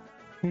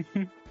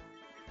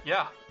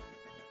 Yeah.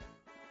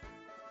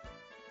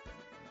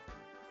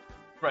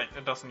 Right,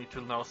 it doesn't need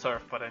to know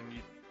Surf, but I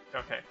need...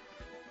 Okay.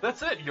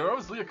 That's it, you're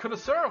obviously a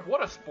connoisseur of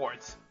water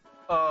sports.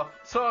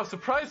 So I'm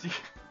surprised you...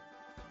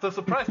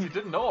 you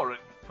didn't know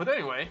already. But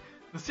anyway,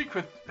 the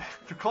secret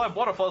to climb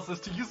waterfalls is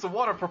to use the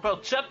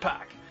water-propelled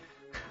jetpack.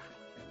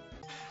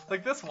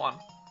 Like this one.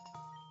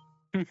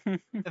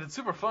 And it's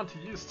super fun to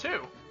use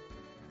too.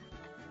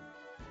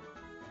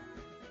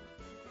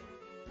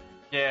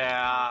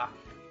 Yeah.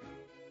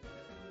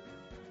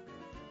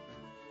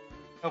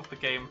 Hope the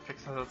game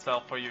fixes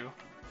itself for you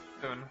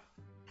soon.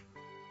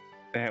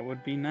 That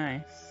would be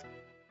nice.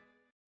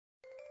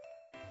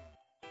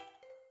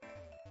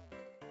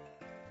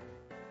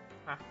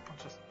 I'll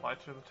just fly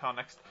to the town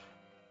next.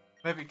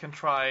 Maybe you can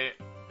try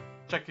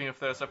checking if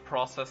there's a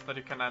process that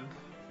you can end.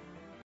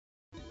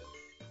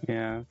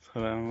 Yeah, that's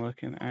what I'm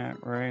looking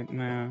at right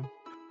now.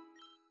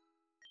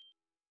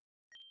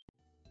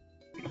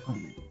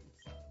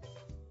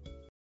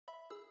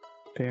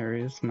 There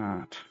is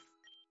not.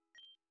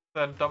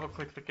 Then double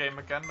click the game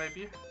again,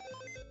 maybe?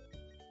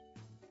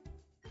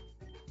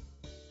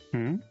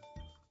 Hmm?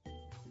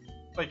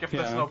 Like, if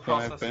Yeah, there's no that's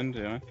what process I've been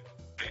doing.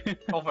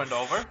 over and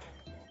over?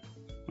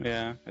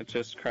 Yeah, it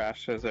just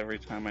crashes every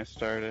time I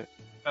start it.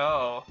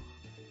 Oh.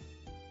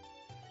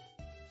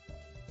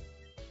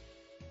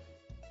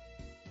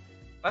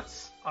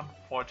 That's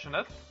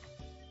unfortunate.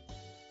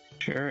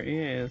 Sure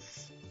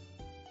is.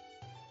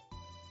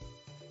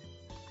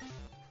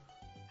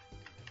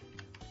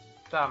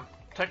 Damn,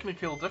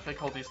 technical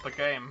difficulties the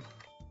game.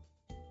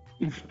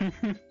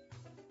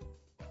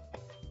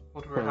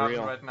 What we're For having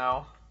real. right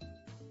now.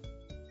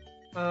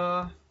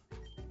 In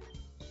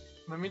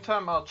the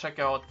meantime, I'll check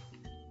out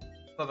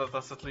so that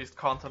there's at least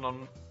content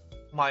on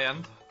my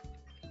end.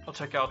 I'll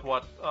check out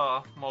what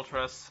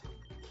Moltres,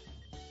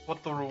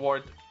 what the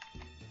reward.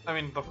 I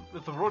mean,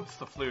 the reward's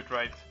the flute,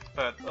 right?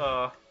 But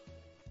I'll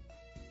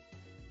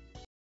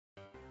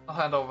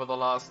hand over the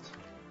last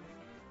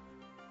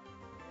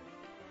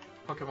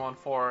Pokemon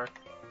for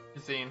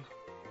Zine.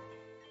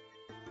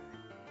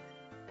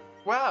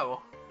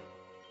 Wow,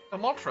 a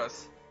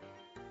Moltres.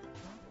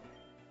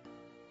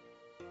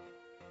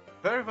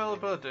 Very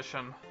valuable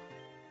addition.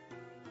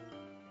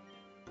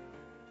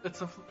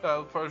 It's a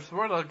for its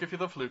word, I'll give you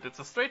the flute. It's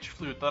a strange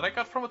flute that I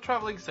got from a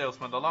traveling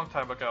salesman a long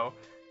time ago.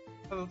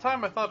 At the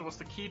time, I thought it was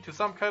the key to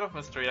some kind of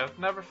mystery. I've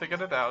never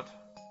figured it out.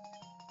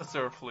 A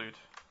Zero flute.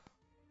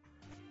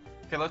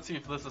 Okay, let's see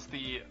if this is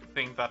the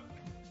thing that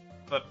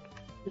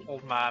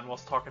old man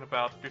was talking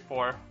about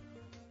before.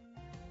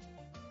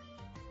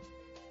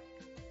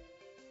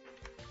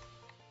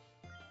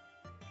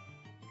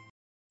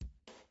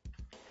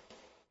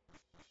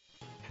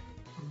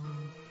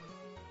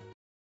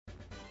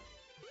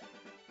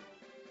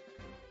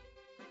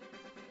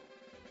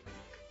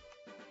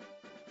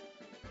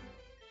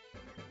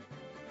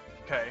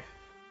 Okay.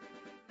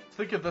 I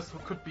think this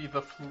could be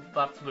that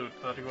flute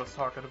that he was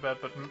talking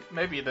about, but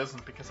maybe it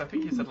isn't, because I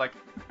think he said like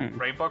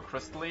rainbow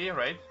crystally,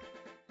 right?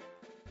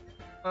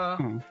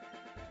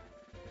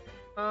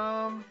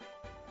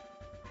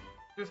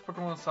 This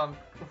Pokemon sound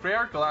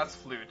rare glass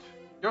flute.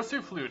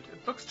 Yosu flute.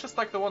 It looks just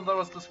like the one that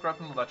was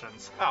described in the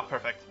legends. Ah,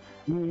 perfect.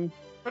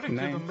 According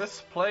to the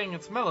myth, playing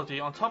its melody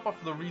on top of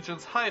the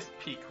region's highest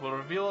peak will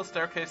reveal a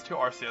staircase to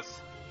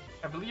Arceus.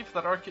 I believe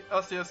that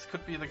Arceus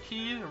could be the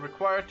key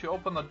required to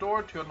open the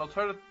door to an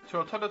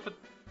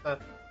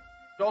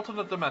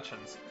alternate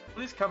dimensions.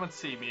 Please come and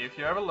see me if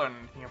you ever learn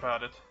anything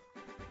about it.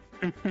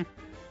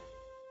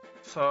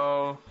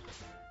 So...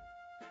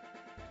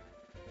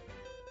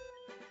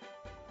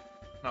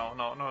 No,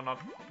 not...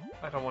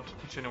 I don't want to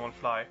teach anyone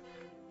fly.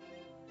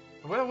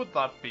 Where would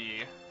that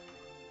be?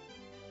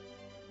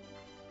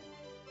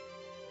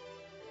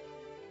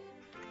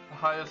 The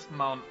highest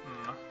mountain.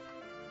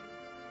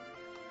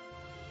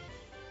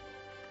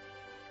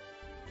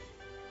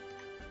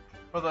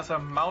 Well, there's a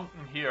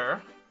mountain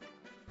here.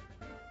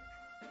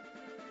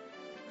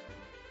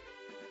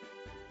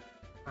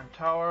 And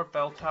tower,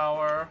 bell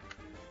tower.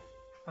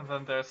 And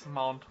then there's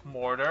Mount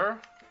Mortar.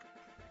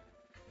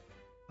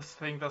 This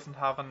thing doesn't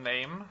have a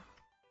name.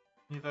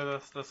 Neither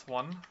does this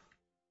one.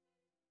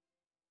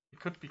 It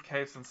could be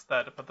caves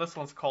instead, but this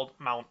one's called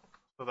Mount,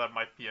 so that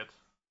might be it.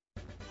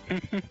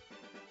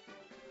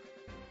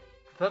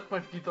 That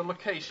might be the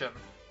location.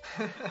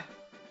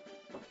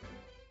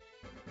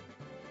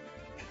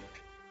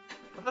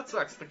 But that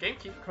sucks, the game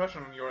keeps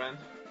crashing on your end.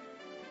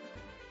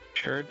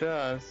 Sure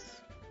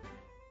does.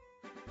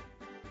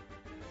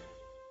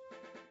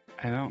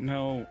 I don't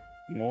know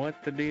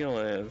what the deal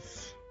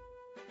is.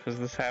 Because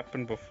this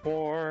happened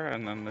before,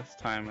 and then this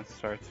time it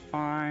starts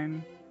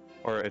fine.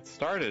 Or it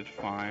started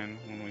fine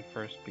when we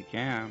first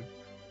began.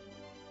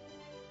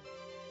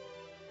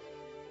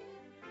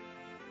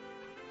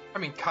 I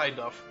mean, kind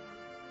of.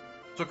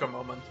 Took a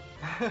moment.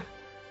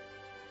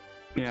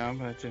 Yeah,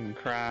 but it didn't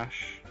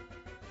crash.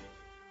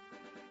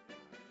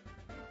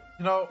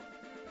 You know,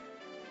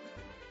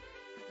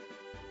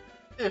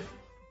 if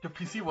your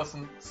PC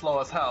wasn't slow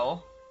as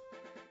hell,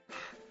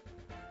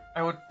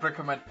 I would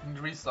recommend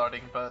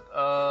restarting, but,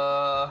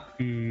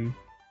 you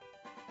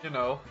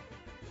know.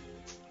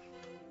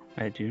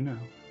 I do know.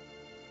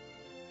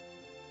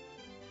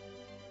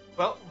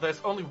 Well,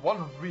 there's only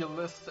one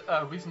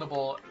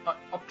reasonable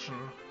option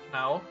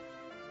now,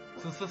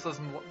 since this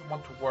doesn't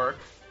want to work.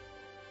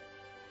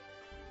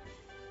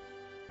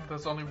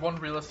 There's only one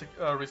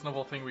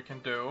reasonable thing we can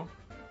do,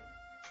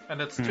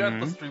 and it's to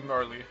end the stream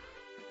early.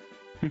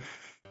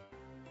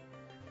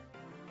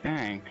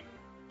 Dang.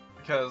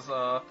 Because,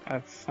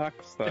 that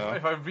sucks, though.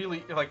 if I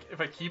really, if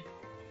I keep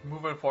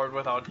moving forward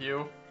without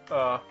you,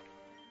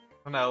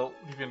 then I'll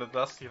leave you in the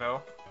dust, you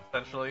know,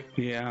 essentially.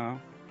 Yeah.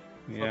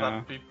 So Yeah.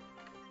 that'd be...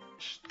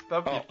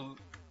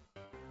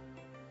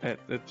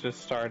 It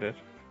just started.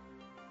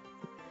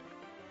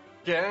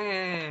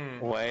 Gang!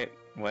 Wait,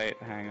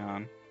 hang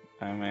on.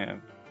 I may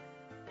have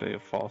the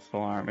false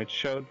alarm. It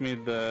showed me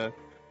the,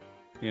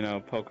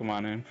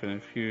 Pokemon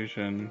Infinite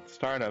Fusion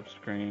startup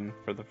screen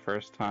for the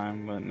first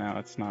time, but now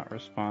it's not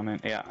responding.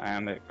 Yeah,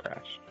 and it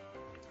crashed.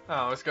 Oh,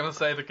 I was gonna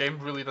say the game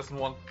really doesn't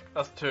want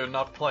us to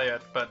not play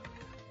it, but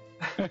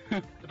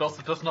it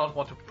also does not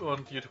want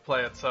you to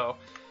play it, so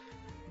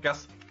I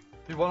guess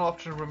The one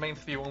option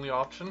remains the only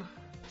option.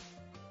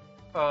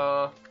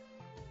 There's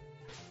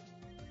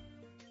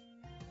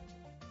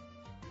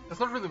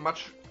not really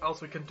much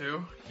else we can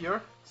do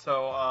here,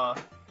 so I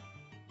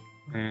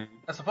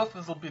suppose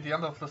this will be the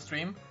end of the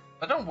stream.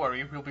 But don't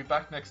worry, we'll be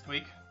back next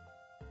week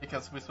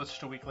because we switched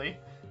to weekly.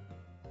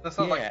 That's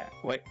not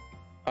wait.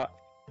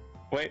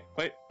 Wait.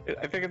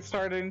 I think it's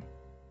starting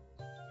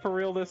for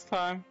real this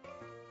time.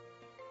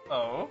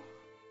 Oh.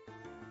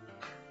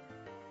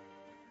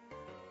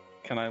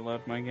 Can I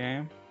load my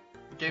game?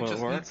 The game Will it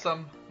just work? needs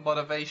some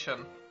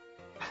motivation.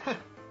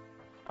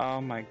 Oh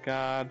my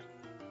god.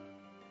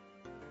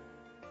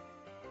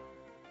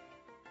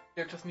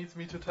 It just needs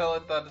me to tell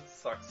it that it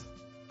sucks.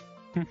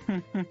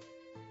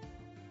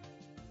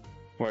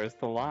 Where's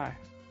the lie?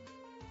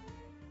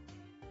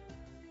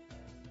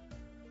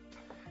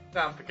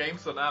 Damn, the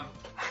game's an M.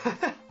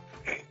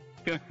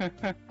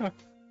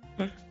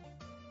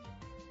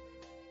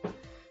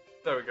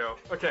 There we go.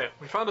 Okay,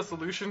 we found a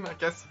solution. I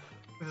guess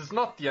this is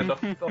not the end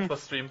of the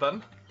stream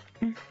then.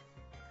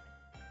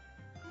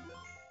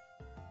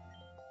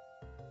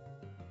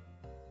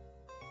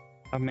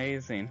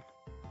 Amazing.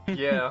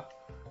 Yeah.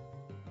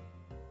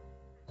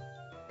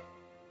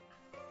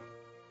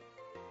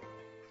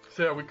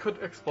 So yeah, we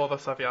could explore the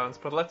Savvy Islands,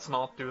 but let's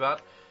not do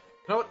that.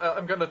 You know what?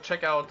 I'm gonna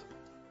check out.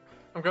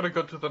 I'm gonna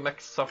go to the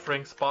next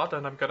suffering spot,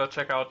 and I'm gonna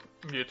check out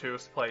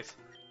Mewtwo's place.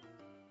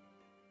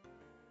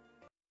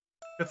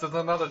 This is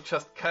another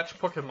just catch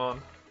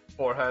Pokemon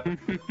forehead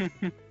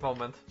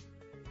moment.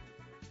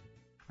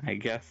 I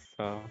guess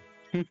so.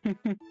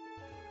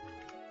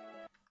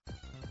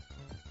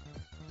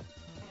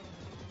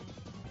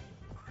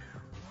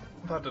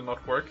 That did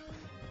not work.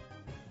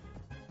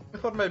 I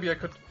thought maybe I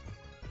could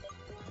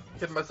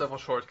get myself a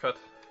shortcut.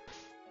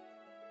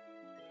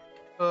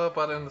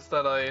 But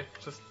instead I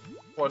just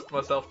forced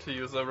myself to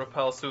use a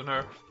repel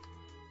sooner.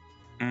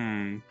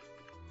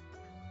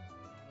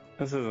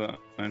 This is an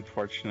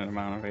unfortunate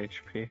amount of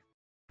HP.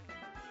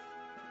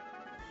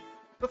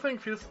 The thing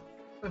feels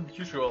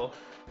unusual.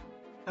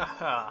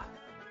 Haha.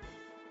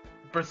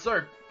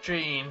 Berserk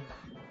Gene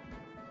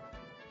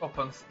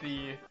opens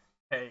the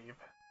cave.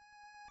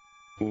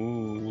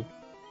 Ooh.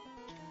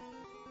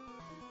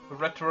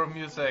 Retro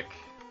music.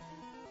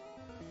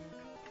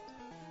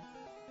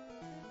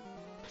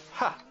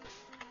 Ha!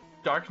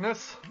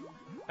 Darkness?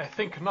 I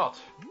think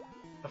not.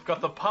 I've got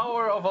the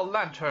power of a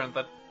lantern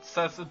that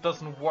says it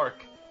doesn't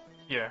work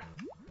here.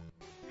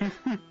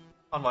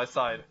 On my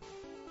side.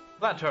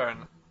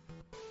 Lantern!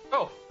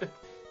 Oh,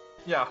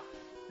 yeah,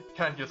 it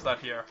can't use that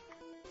here.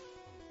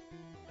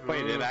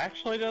 Wait, it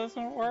actually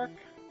doesn't work?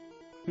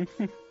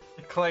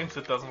 It claims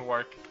it doesn't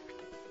work.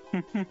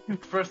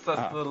 It first says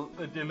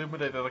it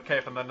illuminated the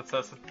cave, and then it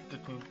says it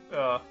didn't,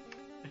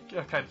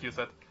 I can't use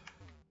it.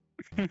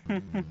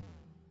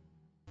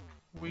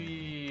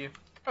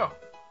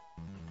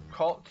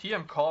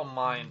 TM call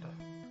mind.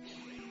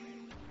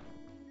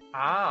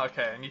 Ah,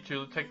 okay, I need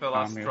to take the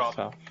last drop.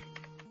 Yourself.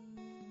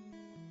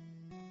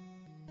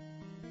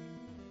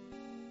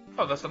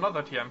 Oh, there's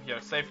another TM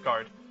here,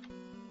 safeguard.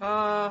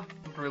 Not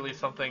really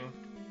something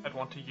I'd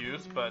want to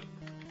use, but...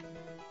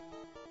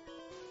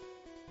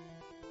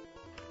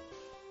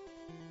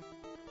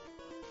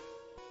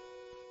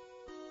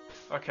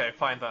 Okay,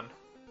 fine then.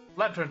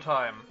 Lantern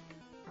time!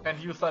 And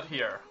use that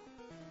here.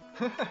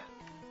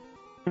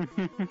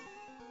 I'm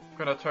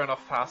gonna turn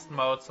off fast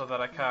mode so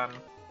that I can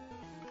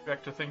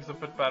react to things a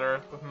bit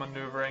better with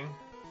maneuvering.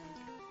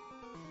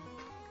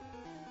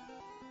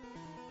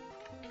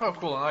 Oh,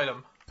 cool, an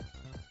item.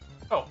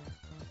 Oh,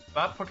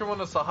 that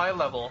Pokemon is a high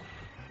level.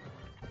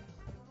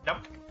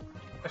 Yep.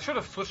 I should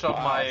have switched out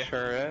my...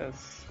 Sure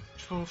is.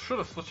 Should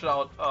have switched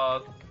out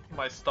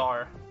my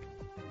star.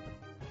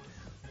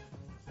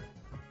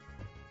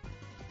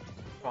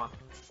 Come on.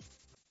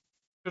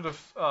 Should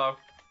have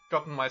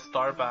gotten my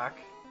star back.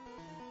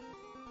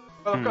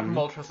 But I've got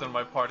Moltres in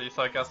my party,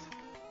 so I guess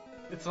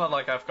it's not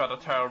like I've got a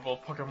terrible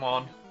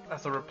Pokemon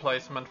as a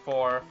replacement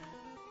for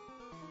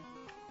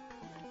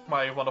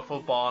my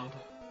wonderful Bond.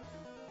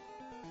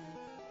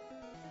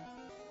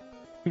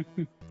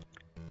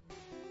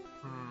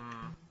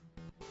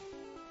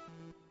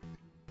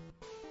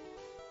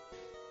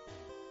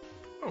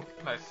 Oh,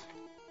 nice.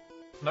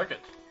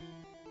 Nugget.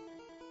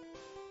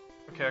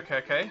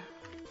 Okay.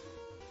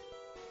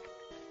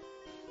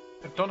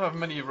 I don't have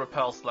many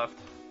repels left.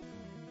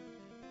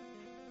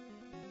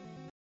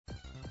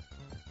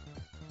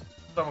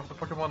 Some of the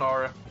Pokemon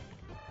are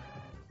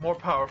more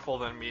powerful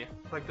than me,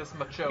 like this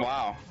Machoke.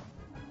 Wow.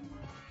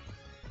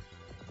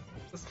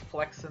 Just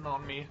flexing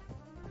on me.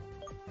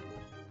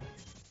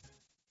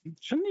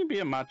 Shouldn't he be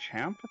a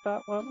Machamp at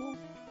that level?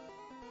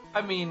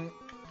 I mean,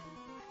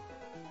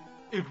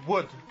 it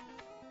would,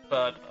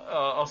 but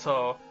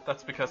also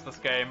that's because this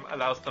game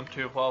allows them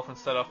to evolve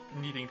instead of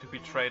needing to be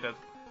traded.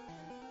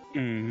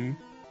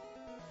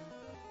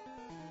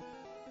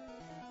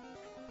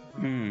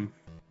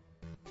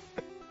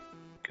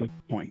 Good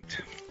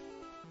point.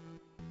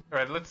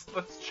 Alright, let's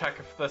check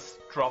if this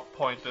drop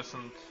point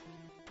isn't...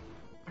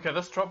 Okay,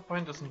 this drop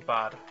point isn't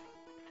bad.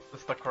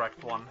 This is the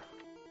correct one.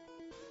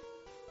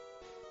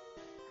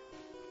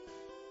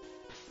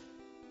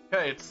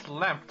 Okay, it's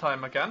lamp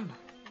time again.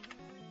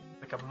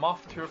 Like a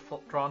moth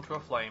drawn to a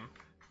flame.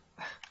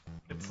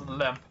 It's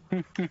lamp.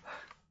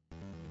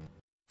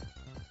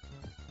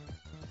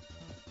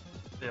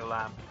 The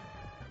lamp.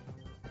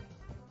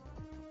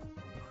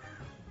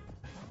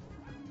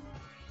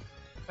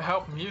 I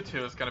hope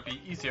Mewtwo is gonna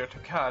be easier to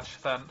catch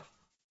than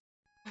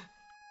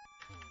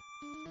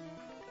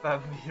the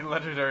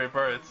legendary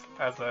birds,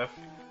 as if.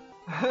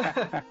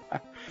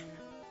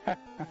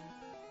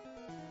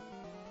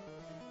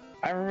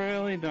 I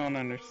really don't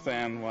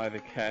understand why the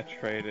catch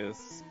rate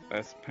is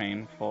as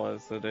painful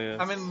as it is.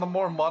 I mean, in the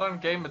more modern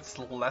game, it's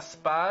less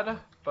bad,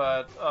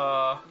 but,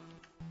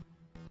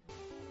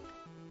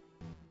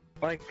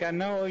 like, I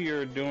know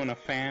you're doing a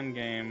fan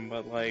game,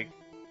 but, like,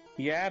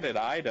 you added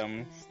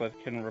items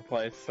that can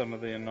replace some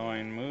of the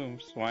annoying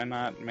moves. Why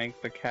not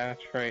make the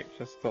catch rate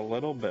just a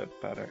little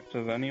bit better?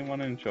 Does anyone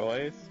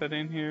enjoy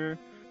sitting here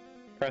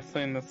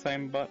pressing the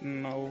same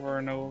button over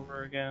and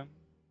over again?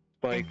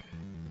 Like,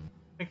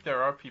 I think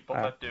there are people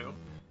that do.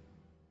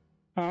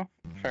 Oh,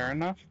 fair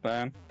enough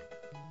then.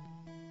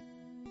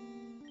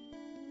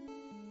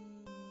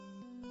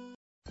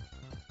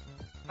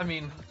 I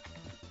mean,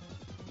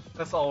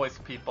 there's always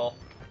people.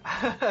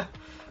 I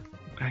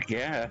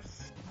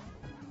guess.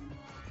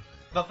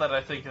 Not that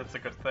I think it's a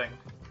good thing.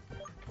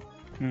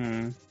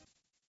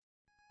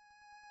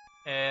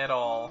 At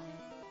all.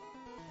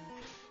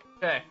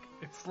 Okay,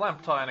 it's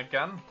lamp time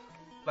again.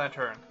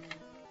 Lantern.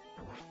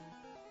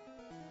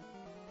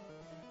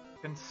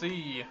 Can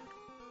see.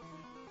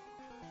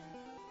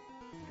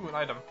 Ooh, an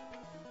item.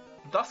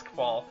 Dusk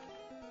ball.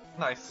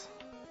 Nice.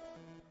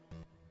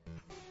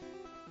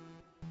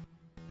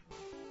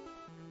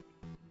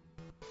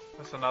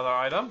 There's another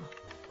item.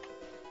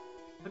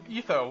 An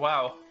ether,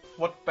 wow.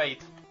 What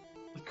bait.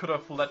 It could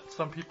have led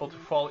some people to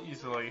fall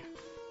easily.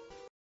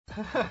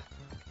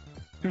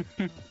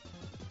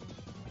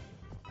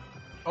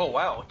 Oh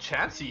wow,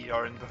 Chansey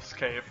are in this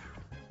cave.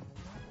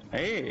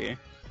 Hey.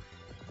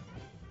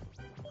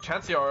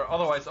 Chansey are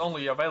otherwise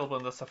only available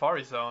in the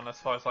Safari Zone, as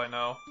far as I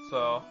know,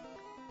 so...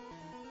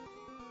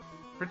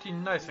 Pretty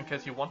nice in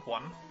case you want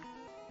one.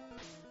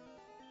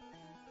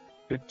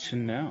 Good to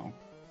know.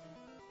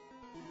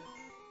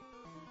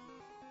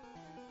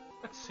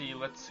 Let's see,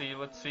 let's see,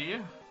 let's see.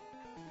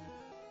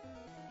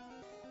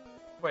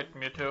 Wait,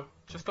 Mewtwo.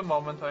 Just a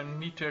moment, I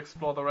need to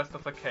explore the rest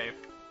of the cave.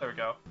 There we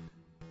go.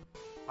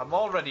 I'm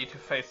all ready to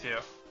face you.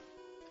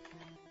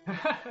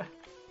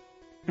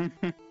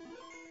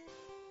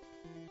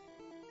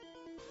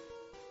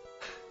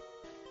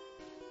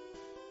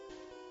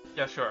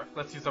 Yeah, sure.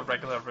 Let's use a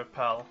regular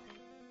repel.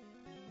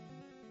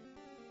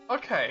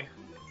 Okay.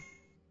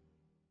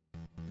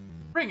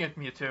 Bring it,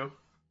 Mewtwo.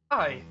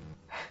 I...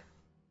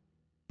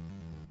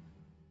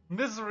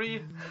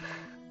 Misery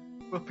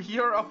will be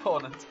your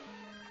opponent.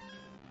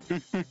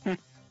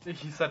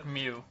 He said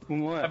Mew.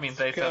 Let's I mean,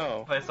 they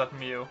go. said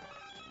Mew.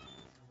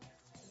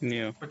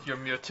 Mew. But you're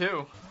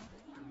Mewtwo.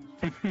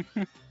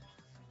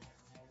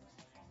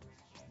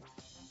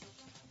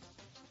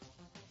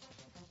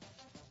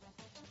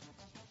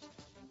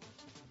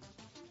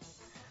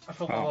 I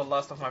filled all the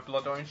last of my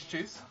blood orange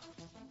juice.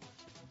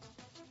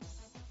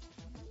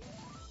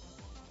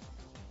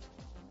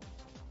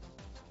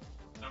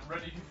 I'm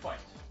ready to fight.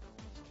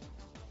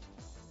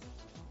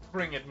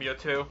 Bring it,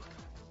 Mewtwo.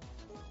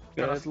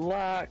 Good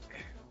luck.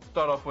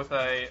 Start off with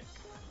a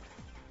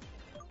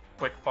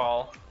quick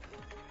ball.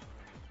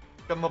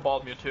 Get in the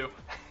ball, Mewtwo.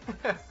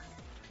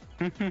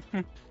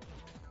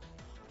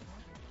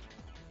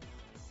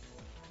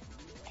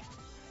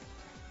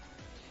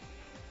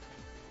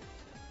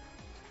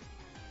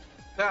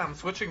 Damn,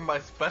 switching my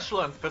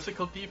special and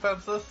physical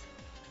defenses?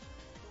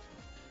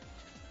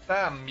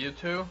 Damn,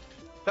 Mewtwo.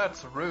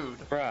 That's rude.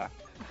 Bruh.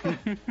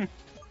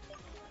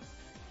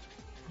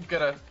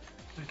 You're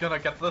gonna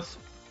get this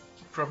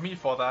from me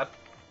for that.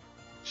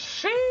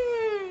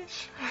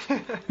 Sheesh!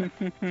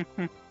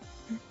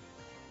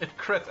 It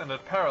crit and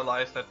it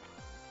paralyzed it.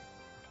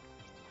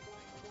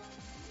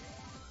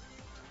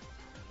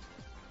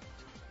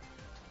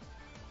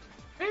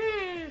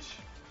 Sheesh!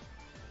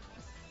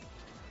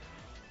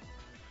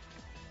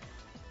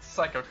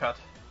 Psycho Cut.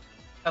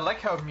 I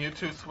like how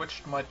Mewtwo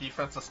switched my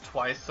defenses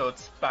twice, so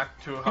it's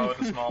back to how it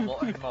is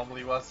normal. It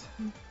normally was.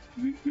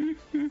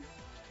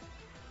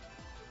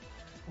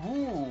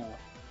 Ooh,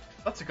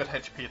 that's a good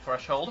HP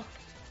threshold.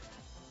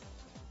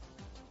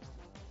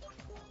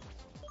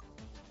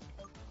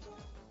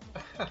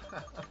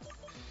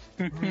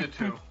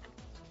 Mewtwo,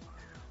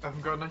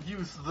 I'm gonna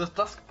use this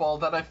dusk ball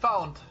that I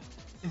found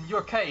in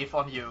your cave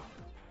on you.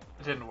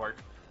 It didn't work.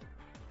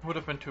 Would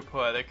have been too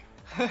poetic.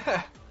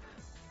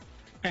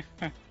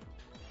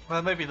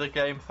 Well, maybe the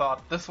game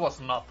thought this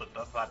was not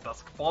that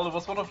dusk ball, it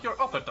was one of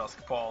your other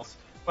dusk balls.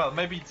 Well,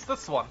 maybe it's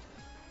this one.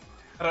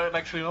 I don't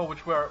actually know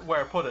where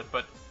I put it,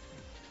 but...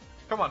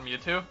 Come on,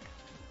 Mewtwo.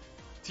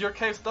 It's your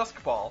cave's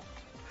dusk ball.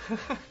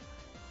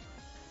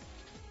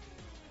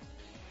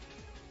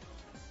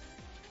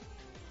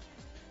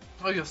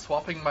 Are you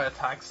swapping my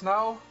attacks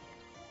now?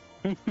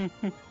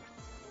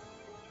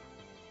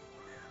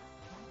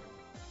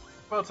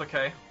 Well, it's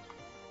okay.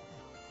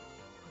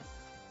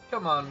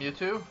 Come on,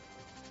 Mewtwo.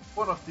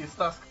 One of these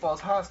dusk balls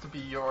has to be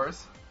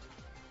yours.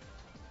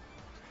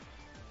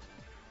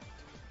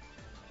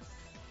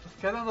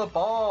 Just get in the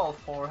ball,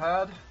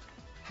 forehead.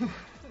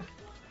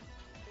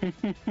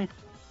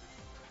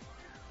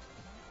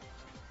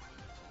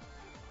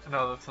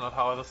 No, that's not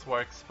how this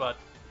works, but...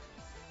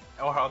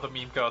 Or how the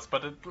meme goes,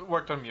 but it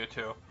worked on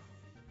Mewtwo.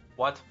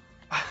 What?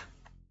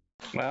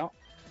 Well,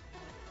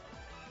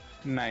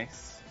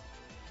 nice.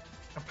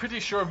 I'm pretty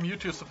sure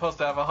Mewtwo's supposed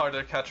to have a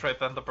harder catch rate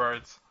than the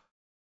birds.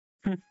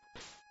 At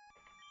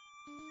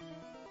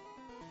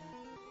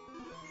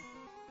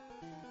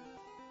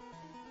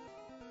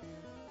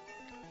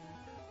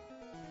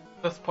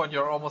this point,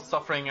 you're almost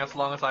suffering as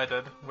long as I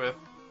did with,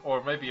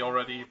 or maybe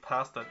already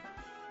past it.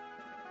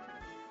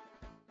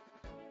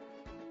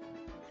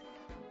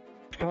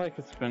 I feel like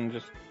it's been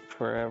just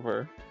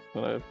forever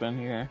that I've been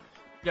here.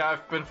 Yeah,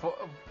 I've been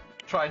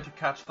trying to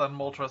catch the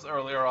Moltres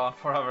earlier on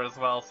forever as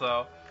well,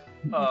 so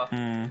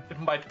it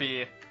might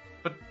be,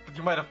 but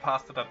you might have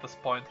passed it at this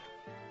point.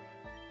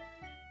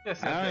 Yes,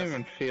 yes, I don't yes.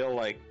 even feel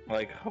like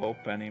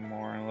hope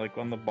anymore. Like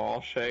when the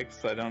ball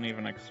shakes, I don't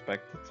even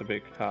expect it to be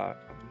caught.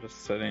 I'm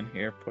just sitting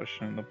here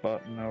pushing the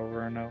button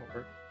over and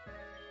over.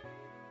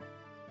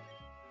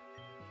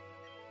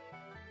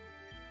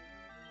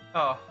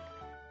 Oh.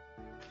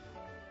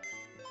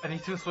 I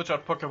need to switch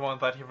out Pokemon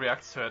that he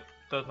reacts to it,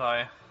 don't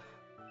I?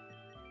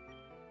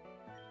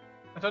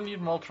 I don't need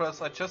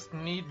Moltres, I just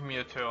need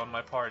Mewtwo on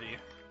my party.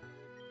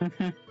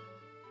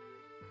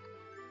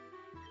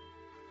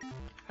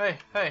 Hey,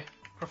 hey,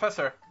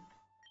 Professor!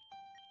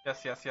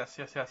 Yes, yes, yes,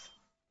 yes, yes.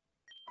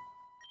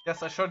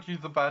 Yes, I showed you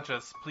the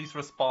badges, please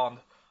respond.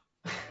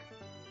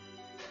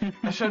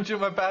 I showed you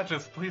my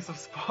badges, please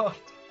respond.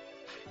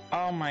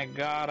 Oh my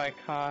god, I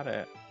caught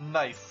it.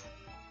 Nice.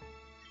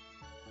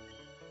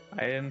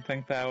 I didn't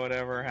think that would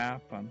ever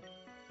happen.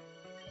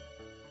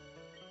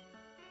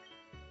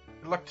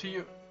 Good luck to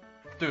you.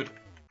 Dude.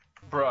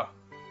 Bruh.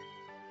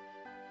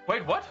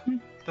 Wait, what?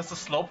 There's a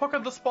Slowpoke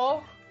in this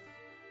ball?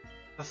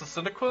 There's a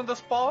Cyndaquil in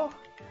this ball?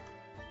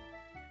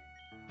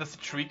 There's a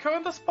Trico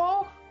in this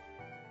ball?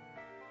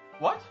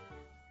 What?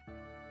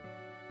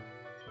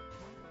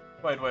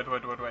 Wait.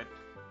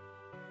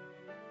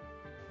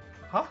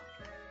 Huh?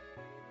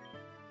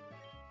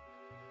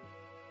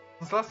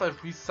 Since last I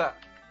reset,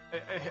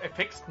 I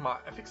fixed my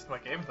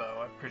game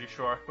though. I'm pretty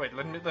sure. Wait,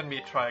 let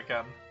me try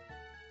again.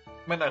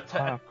 I mean,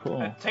 Cool.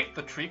 I'd take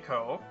the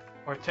Trico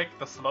or take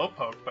the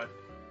Slowpoke, but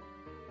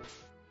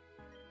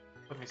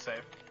let me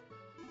save.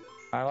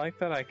 I like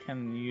that I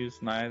can use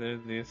neither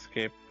the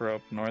escape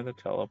rope nor the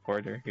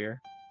teleporter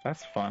here.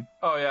 That's fun.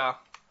 Oh yeah,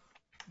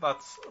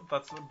 that's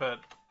a bit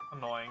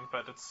annoying,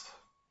 but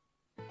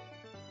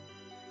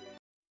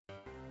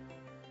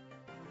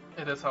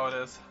it is how it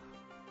is.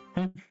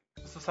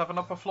 Does this have an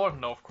upper floor?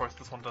 No, of course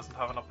this one doesn't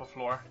have an upper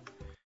floor.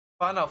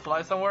 Fine, I'll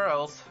fly somewhere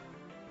else.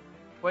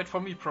 Wait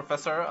for me,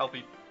 Professor. I'll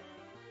be...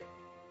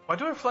 Why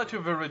do I fly to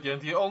Viridian,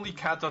 the only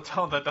Kanto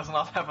town that does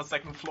not have a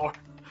second floor?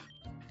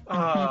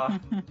 Okay.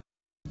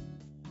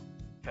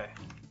 I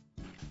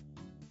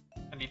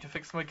need to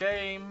fix my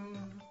game.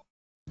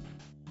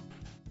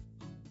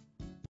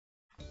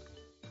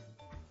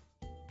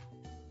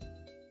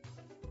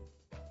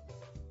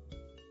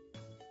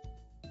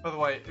 By the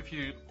way, if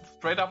you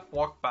straight up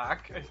walk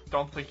back, I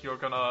don't think you're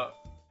gonna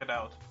get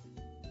out.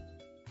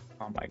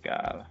 Oh my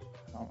god.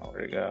 I don't know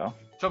where to go.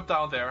 Jump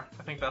down there.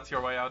 I think that's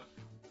your way out.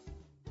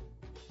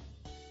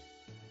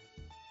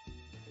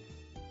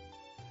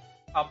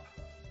 Up.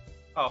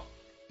 Oh.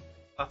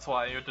 That's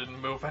why you didn't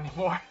move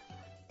anymore.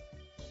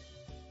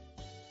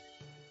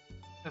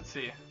 Let's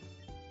see.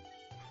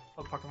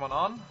 Hold Pokemon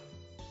on.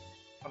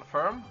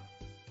 Confirm.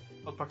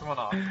 Hold Pokemon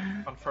off.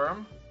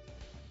 Confirm.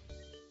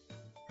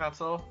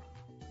 Cancel.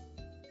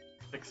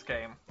 Fix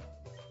game.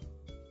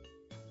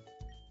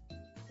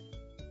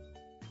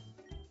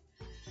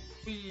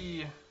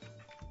 Whee!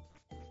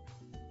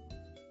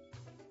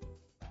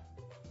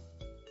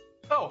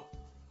 Oh!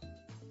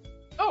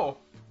 Oh!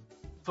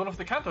 It's one of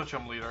the Kanto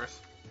Gym leaders.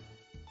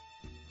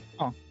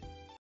 Oh.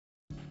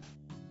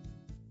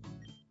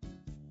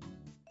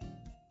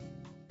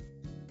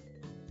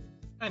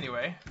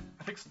 Anyway,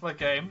 I fixed my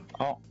game.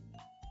 Oh.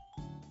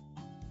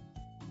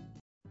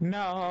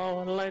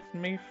 No, let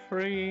me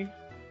free.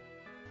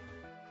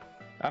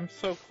 I'm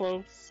so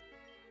close.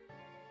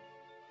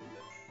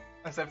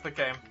 I saved the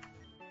game.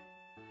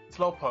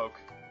 Slowpoke.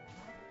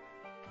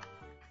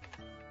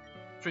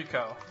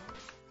 Trico.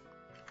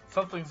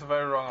 Something's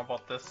very wrong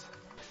about this.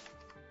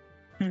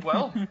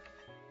 Well,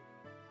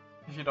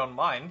 if you don't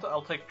mind,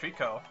 I'll take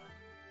Trico.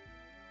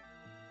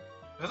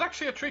 There's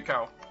actually a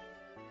Trico.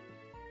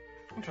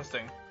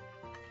 Interesting.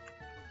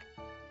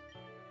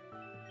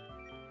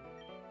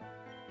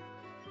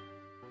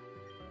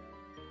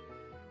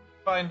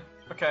 Fine,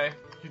 okay.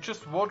 You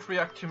just won't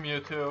react to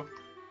Mewtwo.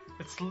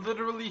 It's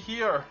literally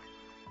here.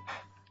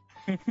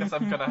 Guess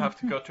I'm gonna have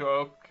to go to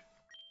Oak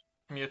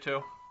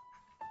Mewtwo.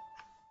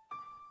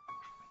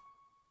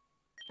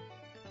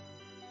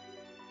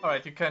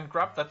 Alright, you can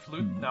grab that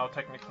flute now,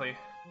 technically.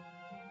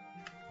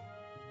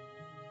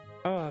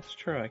 Oh, that's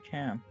true, I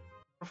can.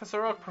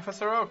 Professor Oak,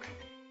 Professor Oak!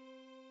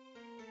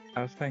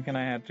 I was thinking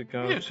I had to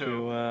go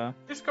Mewtwo.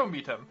 Please go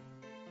meet him.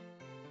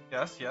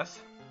 Yes, yes.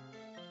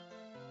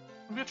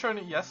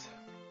 Mewtwo, yes.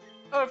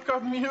 I've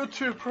got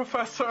Mewtwo,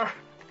 Professor!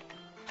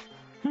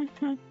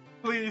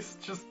 Please,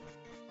 just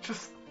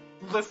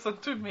listen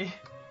to me.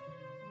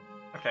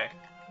 Okay,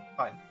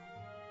 fine.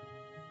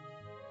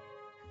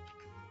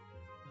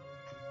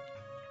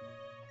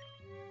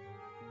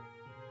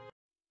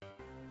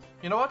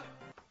 You know what?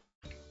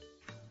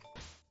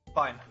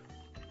 Fine.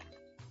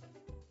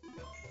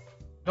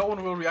 No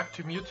one will react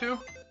to Mewtwo?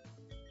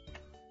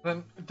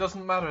 Then it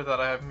doesn't matter that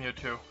I have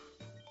Mewtwo.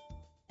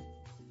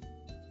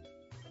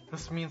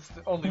 This means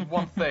only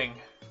one thing.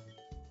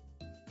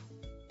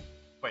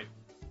 Wait,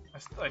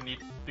 I need,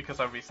 because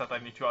I reset, I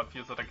need to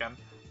unfuse it again.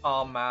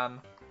 Oh man.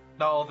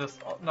 No, the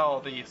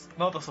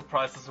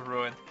surprises are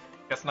ruined.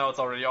 Guess now it's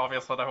already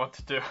obvious what I want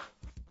to do.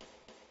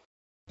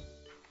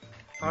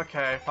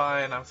 Okay,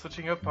 fine, I'm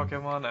switching out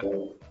Pokemon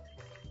and...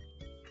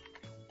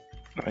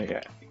 Oh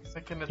yeah.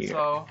 Making it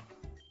so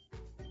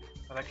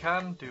that I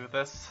can do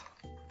this.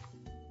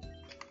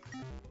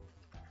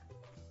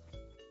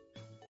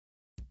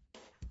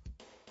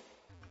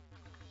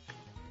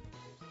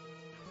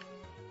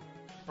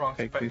 Wrong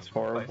Take these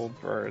horrible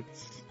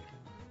birds.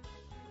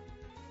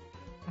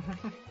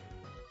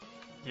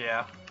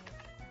 Yeah.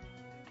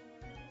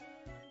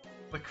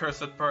 The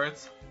cursed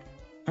birds.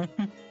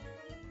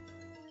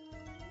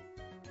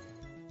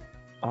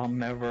 I'll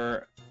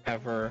never,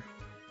 ever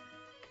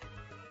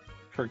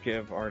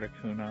forgive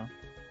Articuno.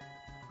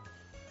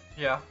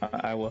 Yeah.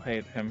 I will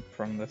hate him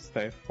from this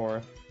day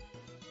forth.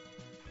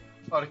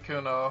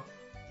 Articuno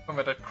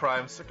committed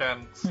crimes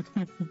against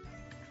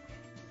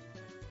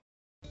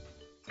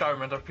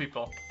government of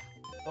people.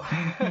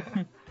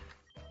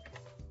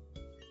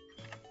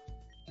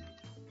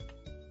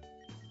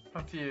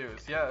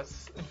 Confuse,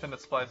 yes.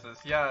 Infinite splices,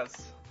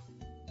 yes.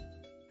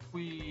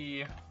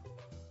 I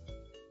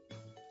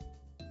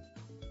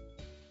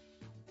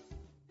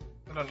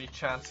don't need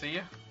Chansey.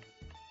 I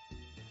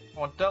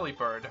want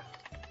Delibird.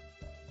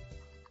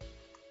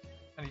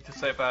 I need to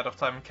save ahead of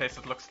time in case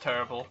it looks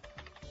terrible.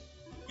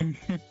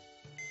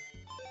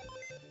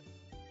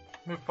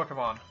 Move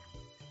Pokemon.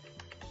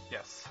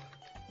 Yes.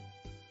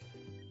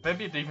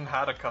 Maybe it even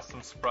had a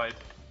custom sprite.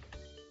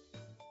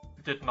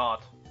 It did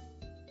not.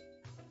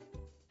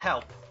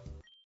 Help!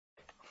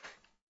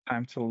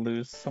 Time to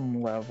lose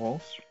some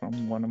levels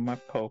from one of my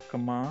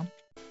Pokemon.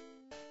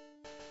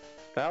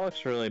 That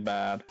looks really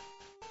bad.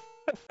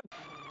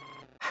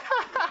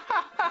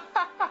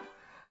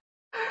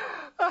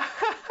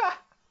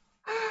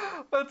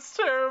 That's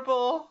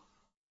terrible.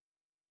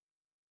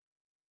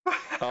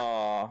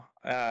 Oh,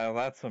 yeah,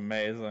 that's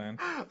amazing.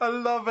 I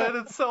love it.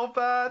 It's so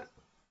bad.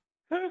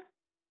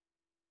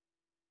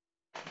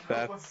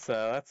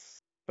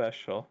 That's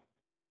special.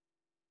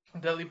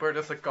 Delibird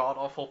is a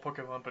god-awful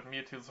Pokemon, but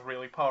Mewtwo's a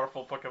really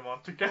powerful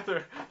Pokemon.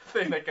 Together,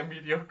 they make a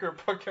mediocre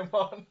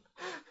Pokemon.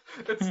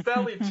 It's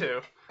Deli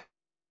too.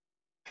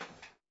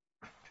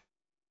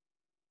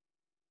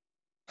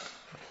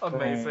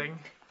 Amazing.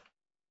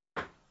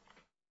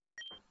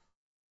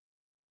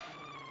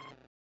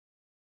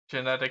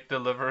 Genetic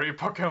delivery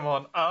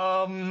Pokemon.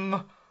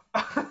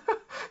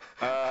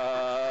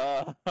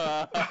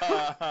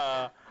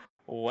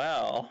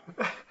 Well.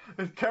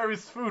 It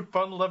carries food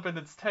bundled up in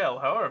its tail.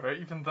 However,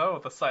 even though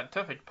the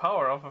scientific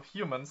power of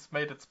humans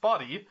made its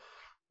body,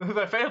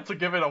 they failed to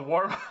give it a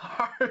warm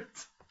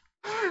heart.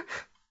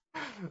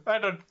 I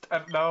don't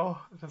know.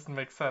 It doesn't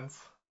make sense.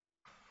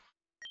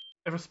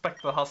 I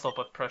respect the hustle,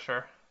 but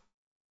pressure.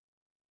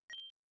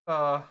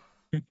 Brave,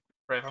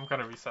 I'm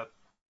gonna reset.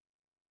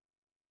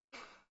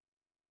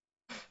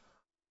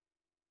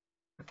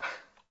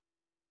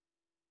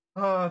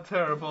 Oh,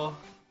 terrible.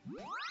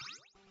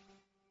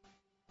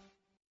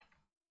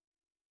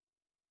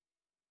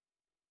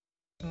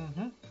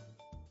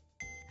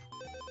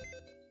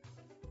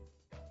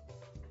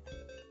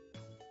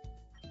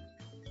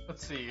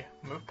 Let's see.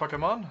 Move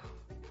Pokemon?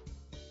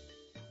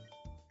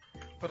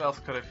 What else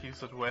could I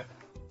fuse it with?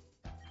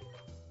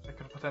 It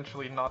could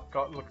potentially not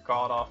look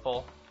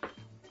god-awful.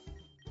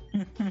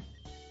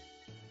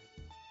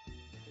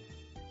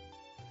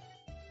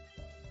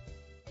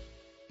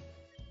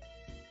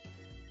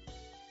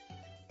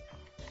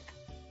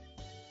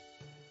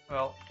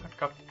 Well, I've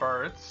got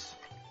birds.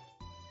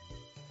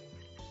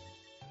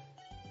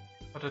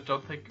 But I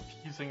don't think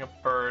using a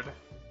bird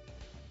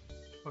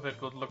with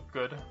it would look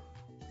good.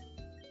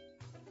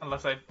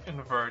 Unless I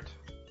invert.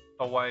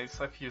 Otherwise,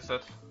 I fuse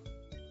it.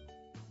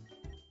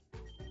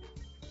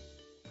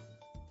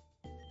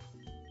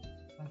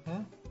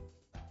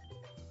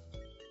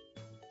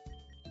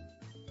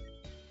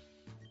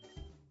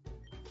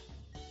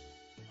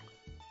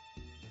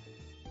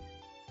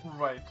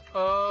 Right,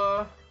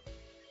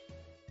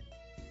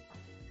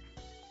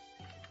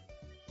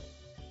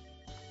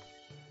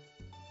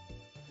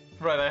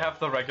 Right, I have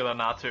the regular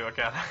Natu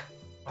again,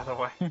 by the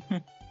way.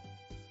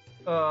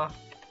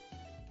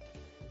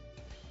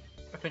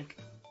 think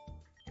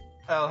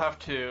I'll have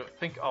to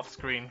think off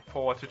screen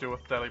for what to do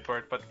with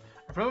Delibird, but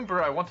I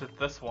remember I wanted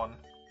this one.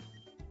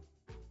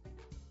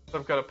 So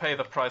I've got to pay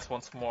the price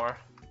once more.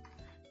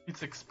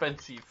 It's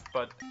expensive,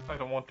 but I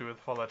don't want to do it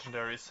for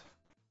legendaries.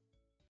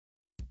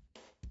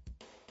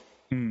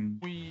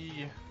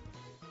 We...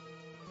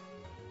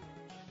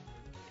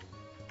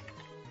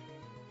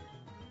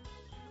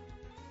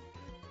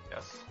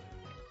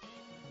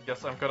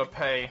 Yes, I'm gonna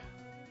pay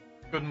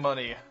good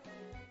money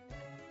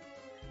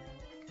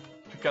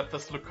to get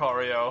this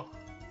Lucario.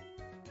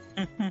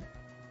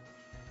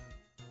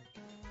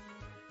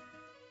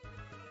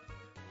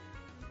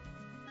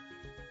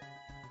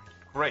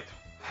 Great.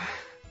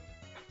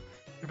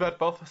 Too bad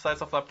both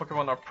sides of that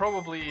Pokemon are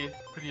probably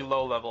pretty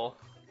low level.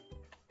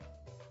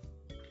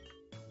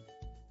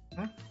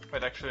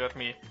 Wait, actually, let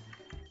me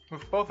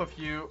move both of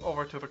you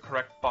over to the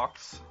correct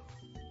box.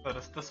 That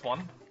is this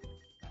one.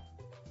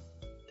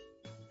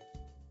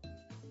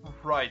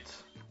 Right.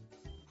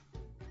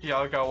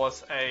 Dialga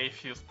was a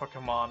fused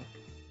Pokemon.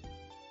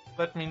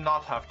 Let me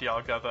not have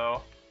Dialga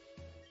though.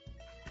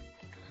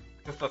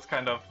 Because that's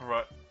kind of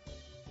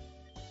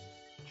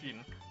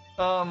cheating.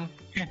 Gotta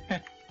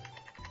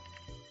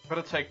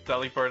take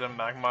Delibird and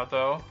Magma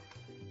though.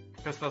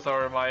 Because those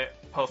are my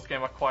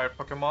post-game acquired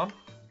Pokemon.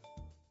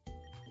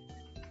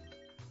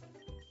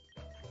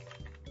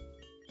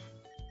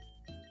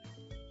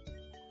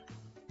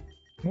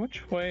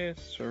 Which way is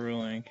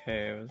Cerulean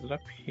Cave? Is it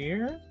up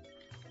here?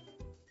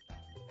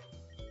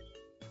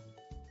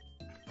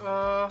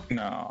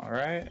 No,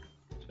 right?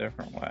 It's a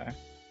different way.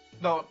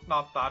 No,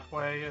 not that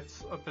way.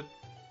 It's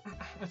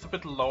a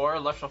bit lower,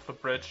 left of the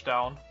bridge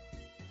down.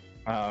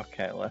 Oh,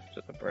 okay, left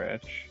of the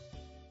bridge.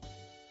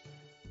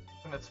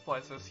 And it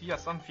splices.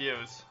 Yes,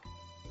 unfuse.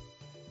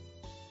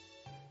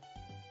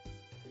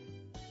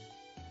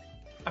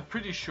 I'm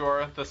pretty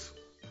sure this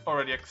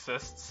already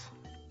exists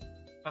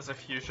as a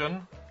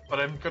fusion, but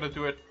I'm gonna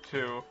do it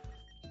to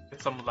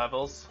get some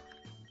levels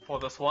for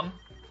this one.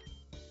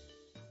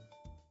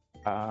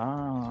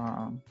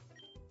 Ah.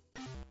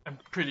 I'm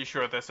pretty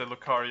sure there's a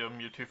Lucario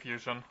Mewtwo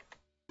fusion.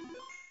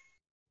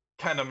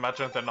 Can't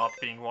imagine there not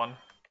being one.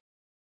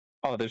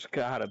 Oh, there's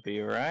gotta be,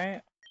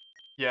 right?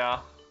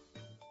 Yeah.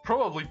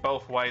 Probably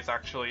both ways,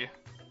 actually.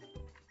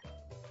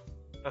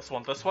 There's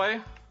one this way.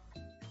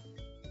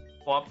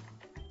 Flop.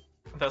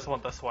 There's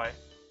one this way.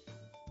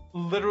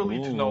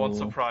 Literally to no one's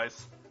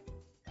surprise.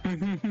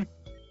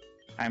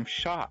 I'm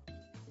shocked.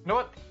 You know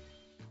what?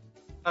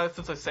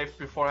 Since I saved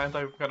beforehand,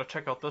 I'm gonna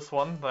check out this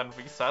one, then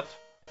reset.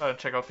 And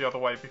check out the other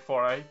way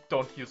before I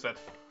don't use it.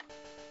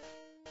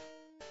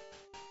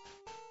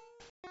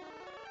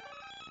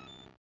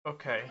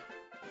 Okay.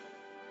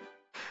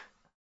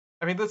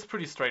 I mean, that's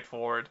pretty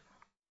straightforward.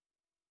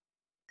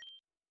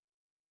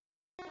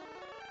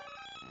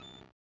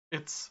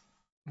 It's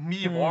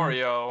me,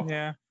 Wario.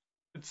 Yeah.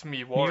 It's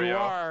me, Wario.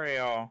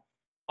 Wario.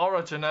 Or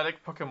a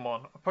genetic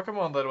Pokemon. A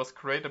Pokemon that was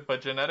created by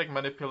genetic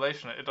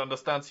manipulation. It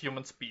understands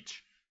human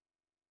speech.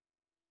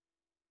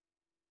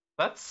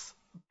 That's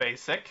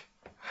basic.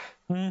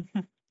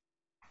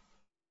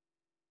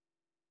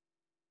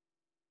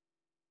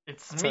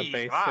 It's me,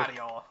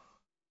 Wario.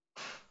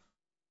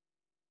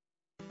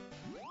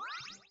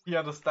 He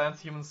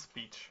understands human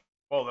speech.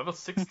 Whoa, level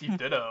 60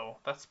 Ditto.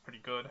 That's pretty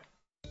good.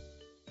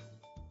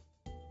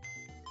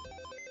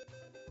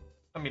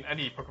 I mean,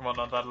 any Pokemon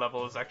on that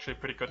level is actually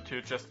pretty good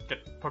to just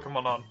get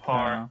Pokemon on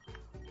par.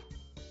 Yeah.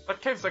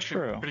 That cave's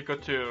actually pretty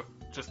good to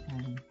just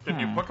get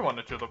new Pokemon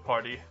into the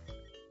party.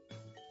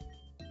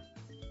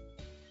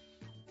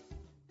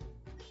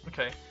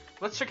 Okay,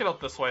 let's check it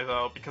out this way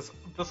though, because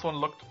this one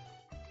looked...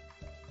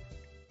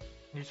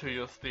 Need to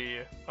use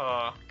the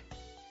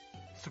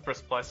Super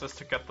Splices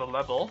to get the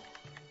level.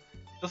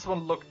 This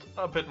one looked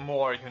a bit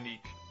more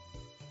unique,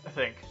 I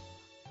think.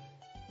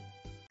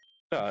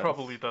 It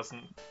probably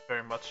doesn't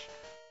very much,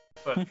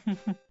 but...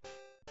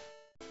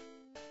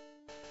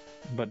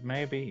 But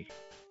maybe.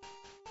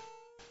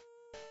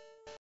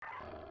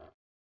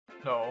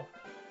 No.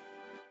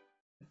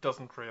 It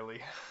doesn't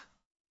really.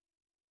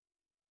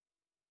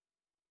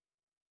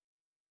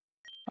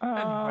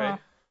 Anyway.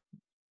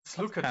 It's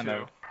Luca kind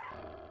of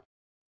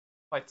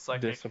quite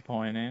psychic.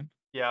 Disappointing.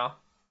 Yeah.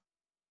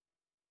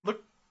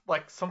 Looked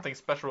like something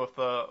special with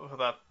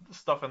that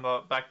stuff in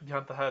the back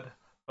behind the head,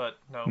 but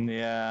no.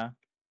 Yeah.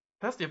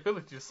 It has the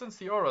ability to sense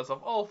the auras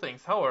of all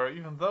things. However,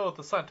 even though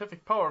the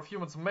scientific power of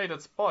humans made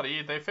its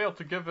body, they failed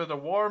to give it a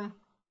warm...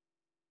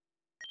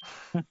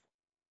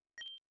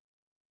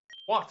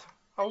 What?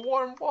 A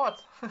warm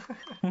what?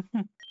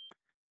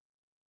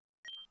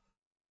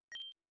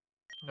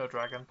 No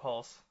Dragon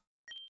Pulse.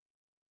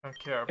 Don't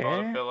care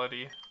about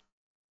ability.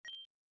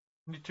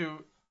 You need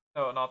to...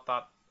 No, not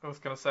that. I was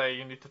gonna say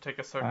you need to take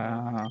a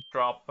certain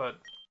drop, but...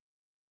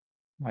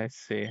 I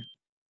see.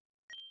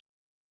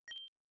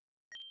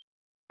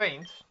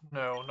 Faint?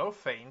 No, no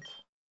faint.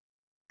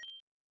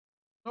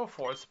 No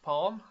Force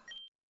Palm.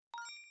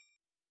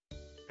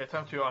 Okay,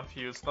 time to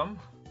unfuse them.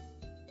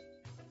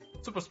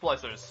 Super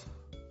Splicers.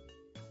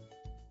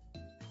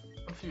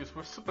 Unfuse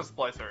with Super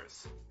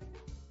Splicers.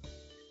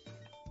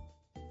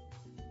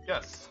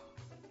 Yes.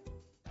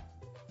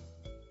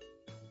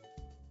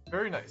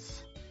 Very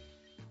nice.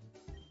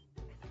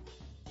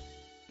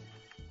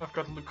 I've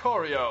got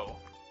Lucario.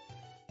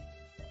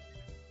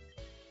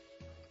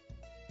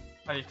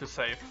 I need to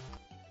save.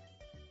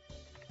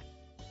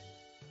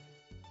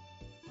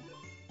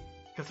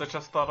 Because I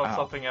just thought of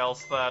something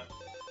else that...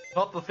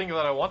 Not the thing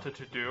that I wanted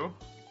to do.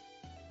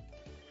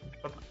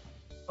 But,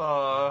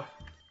 I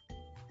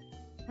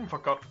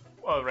forgot.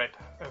 Oh, right.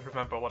 I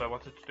remember what I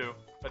wanted to do.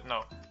 But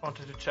no. I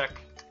wanted to check.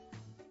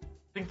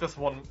 I think this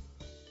one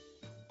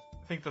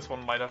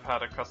might have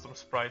had a custom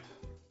sprite.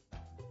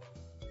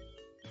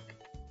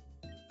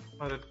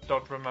 But I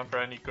don't remember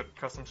any good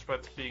custom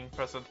sprites being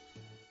present.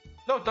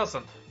 No, it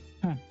doesn't.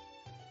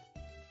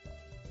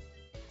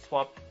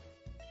 Swap.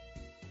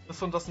 This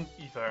one doesn't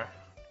either.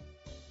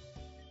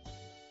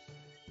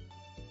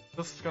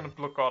 This is gonna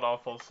look god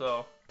awful,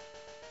 so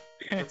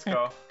let's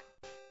go.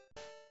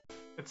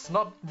 It's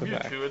not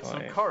Mewtwo, it's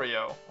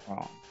Lucario.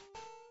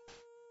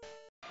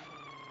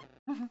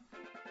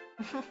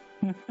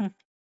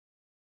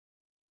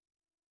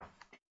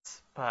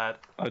 It's bad.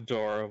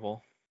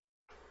 Adorable.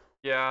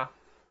 Yeah.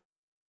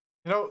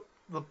 You know,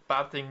 the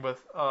bad thing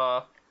with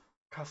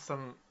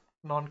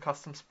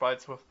non-custom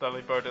sprites with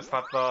Delibird is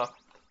that the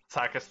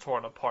sack is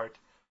torn apart.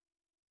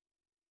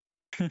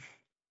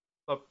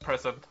 The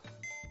present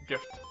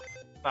gift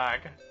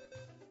bag.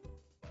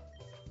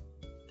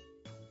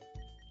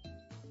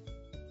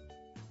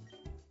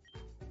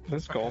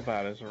 This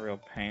Golbat is a real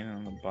pain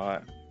in the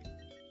butt.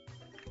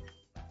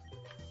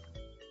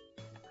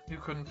 You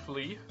couldn't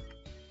flee?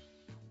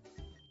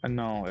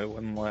 No, it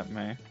wouldn't let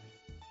me.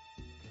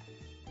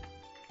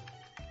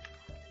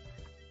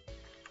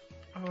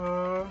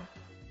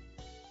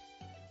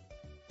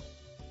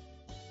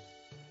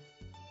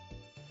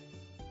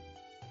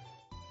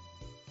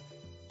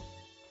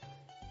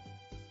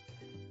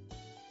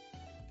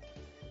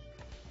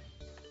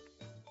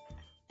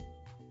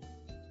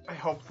 I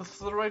hope this is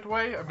the right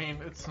way. I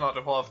mean, it's not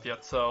evolved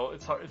yet, so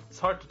it's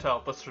hard to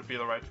tell. This should be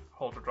the right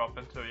hole to drop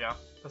into, yeah.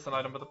 There's an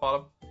item at the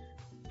bottom.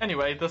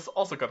 Anyway, this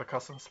also got a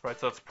custom sprite,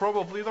 so it's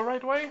probably the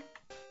right way.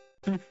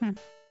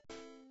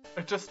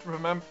 I just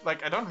remember,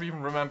 like, I don't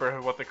even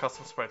remember what the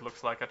custom sprite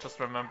looks like. I just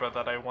remember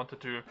that I wanted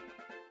to...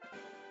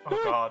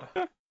 Oh god.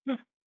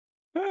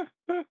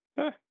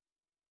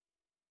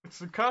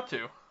 It's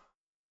Lukatu.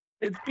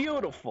 It's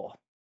beautiful.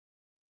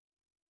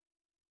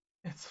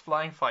 It's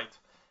Flying Fight.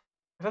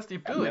 It has the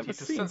ability to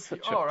sense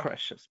the aura. A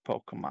precious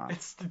Pokemon.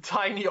 It's the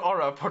tiny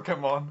aura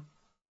Pokemon.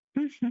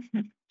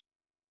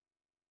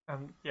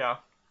 And yeah.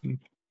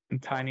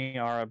 And tiny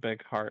aura,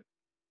 big heart.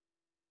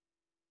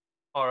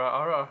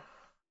 Aura.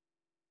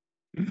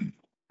 It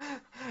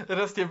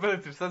has the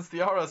ability to sense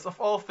the auras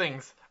of all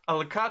things. A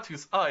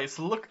Lukatu's eyes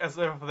look as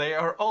if they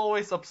are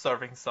always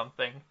observing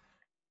something.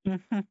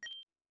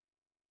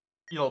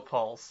 Eel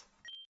Pulse.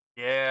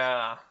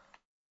 Yeah.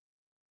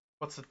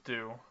 What's it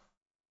do?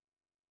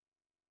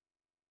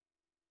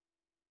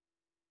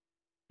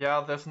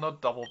 Yeah, there's no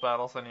double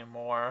battles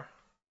anymore.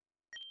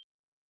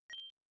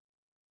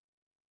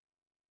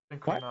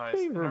 Why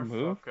did they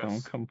remove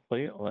them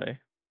completely?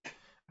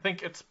 I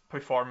think it's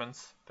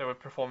performance. There were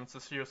performance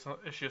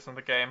issues in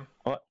the game.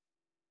 What?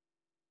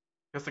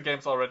 Because the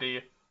game's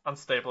already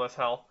unstable as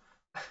hell.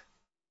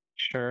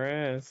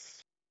 Sure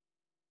is.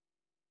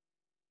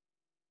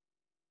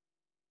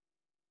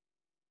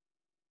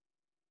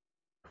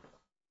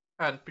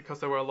 And because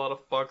there were a lot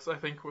of bugs, I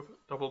think, with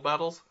double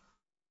battles.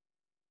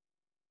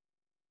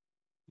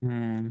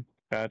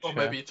 Gotcha. Or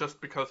maybe just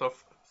because of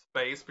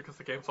space, because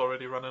the game's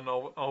already running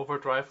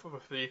overdrive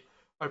with the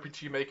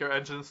RPG Maker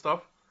engine and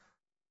stuff.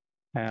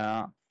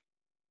 Yeah.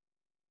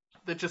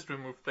 They just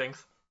remove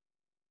things.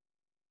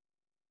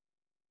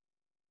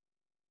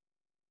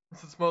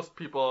 Since most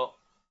people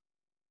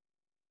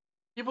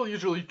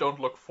usually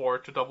don't look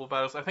forward to double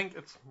battles, I think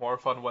it's more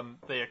fun when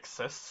they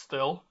exist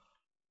still.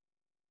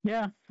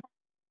 Yeah.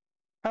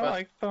 I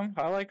like them.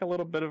 I like a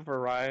little bit of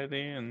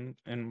variety in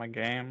my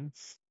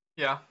games.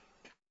 Yeah.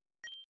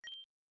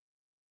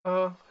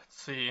 Let's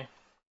see.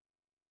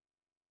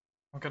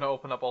 I'm gonna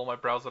open up all my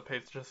browser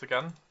pages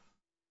again.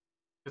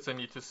 Because I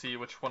need to see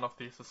which one of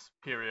these is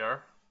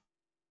superior.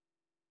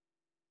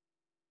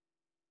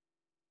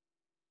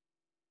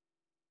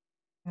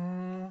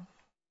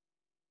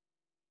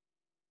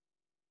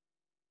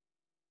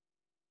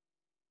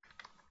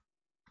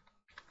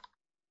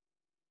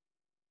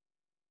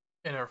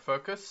 Inner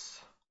focus.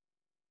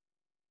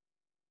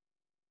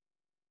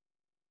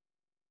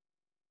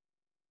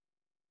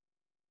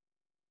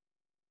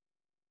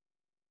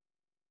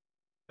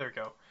 There we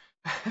go.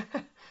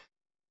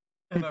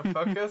 Inner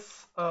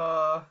focus.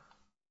 I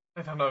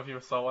don't know if you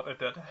saw what I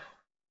did.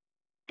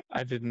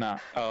 I did not.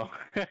 Oh.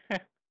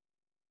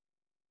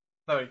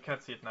 No, you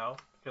can't see it now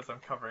because I'm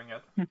covering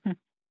it.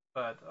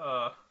 But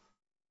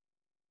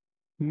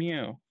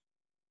Mew.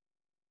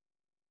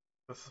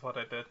 This is what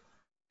I did.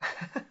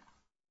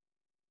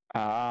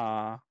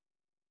 Ah.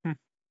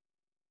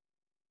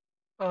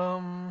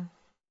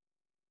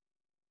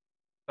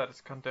 That is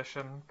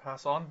condition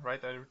pass on,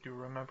 right? I do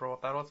remember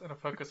what that was. And the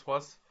focus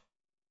was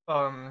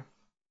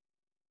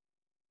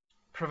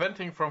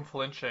preventing from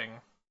flinching.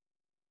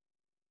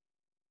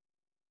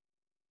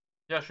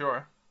 Yeah,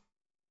 sure.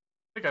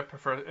 I think I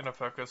prefer inner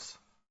focus.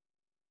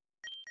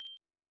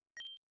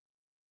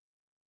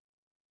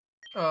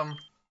 I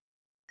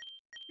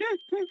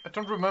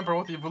don't remember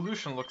what the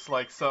evolution looks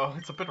like, so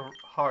it's a bit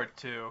hard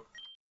to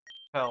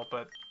tell,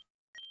 but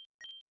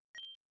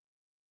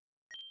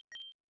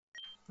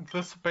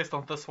this, based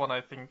on this one,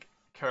 I think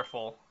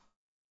careful.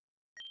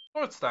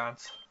 Sword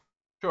stance.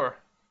 Sure.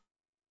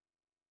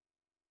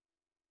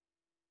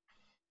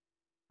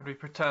 Could we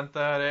pretend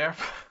that air?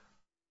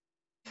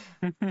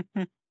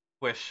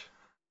 Wish.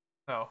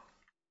 No.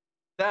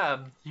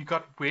 Damn, you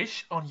got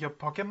Wish on your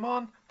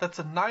Pokemon? That's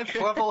a 9th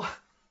level.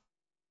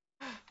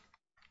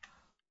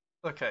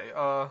 Okay,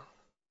 I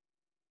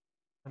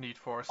need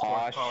for Storm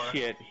Power. Aw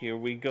shit, here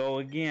we go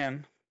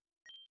again.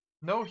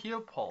 No heal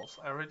pulse.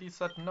 I already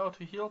said no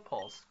to heal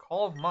pulse.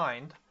 Calm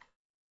Mind.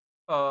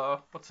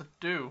 What's it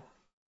do?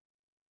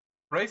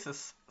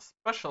 Raises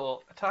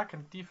special attack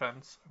and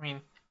defense. I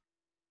mean,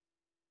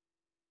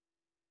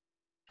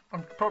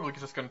 I'm probably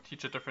just gonna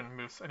teach it different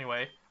moves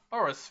anyway.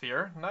 Aura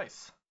Sphere,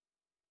 nice.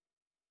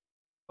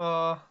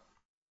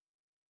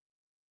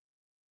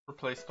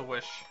 Replace the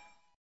Wish.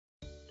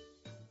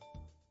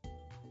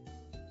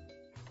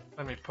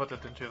 Let me put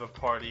it into the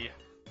party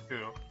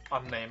to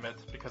unname it,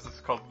 because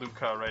it's called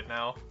Luca right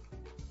now.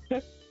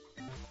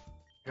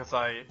 Because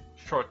I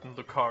shortened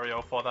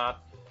Lucario for that.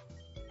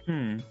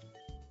 Now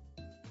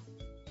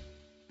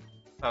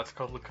it's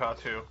called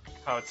Lucatu,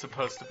 how it's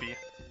supposed to be.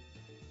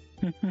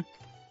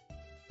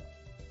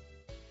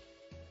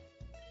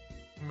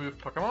 Move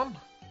Pokemon?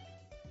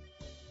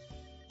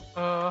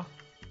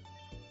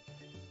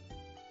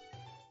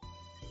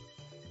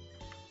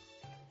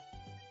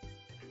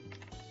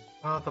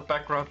 The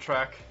background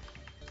track.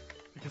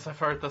 Because I've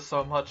heard this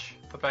so much,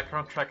 the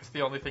background track is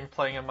the only thing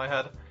playing in my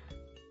head.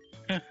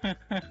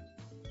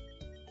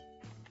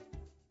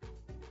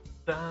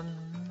 Dun,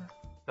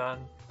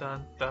 dun,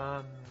 dun,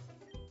 dun.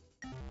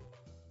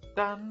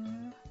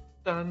 Dun,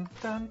 dun,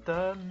 dun,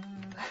 dun.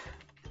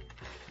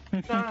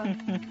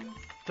 Dun,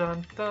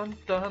 dun, dun,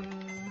 dun.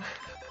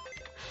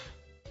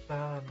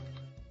 Dun,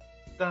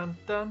 dun,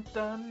 dun,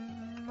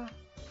 dun.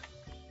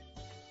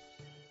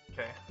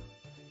 Okay,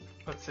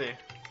 let's see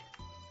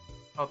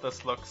how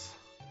this looks.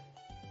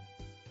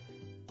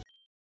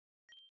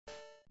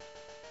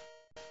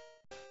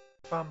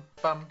 Bum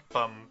bum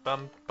bum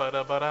bum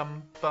ba ba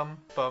dum bum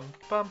bum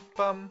bum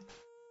bum.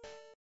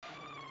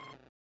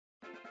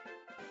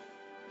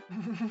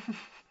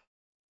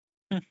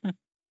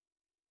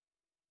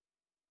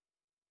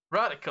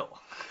 Radical.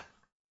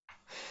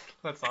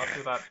 Let's not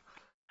do that.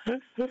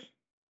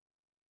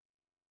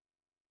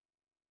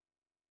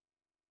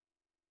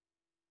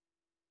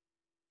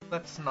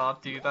 Let's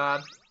not do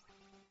that.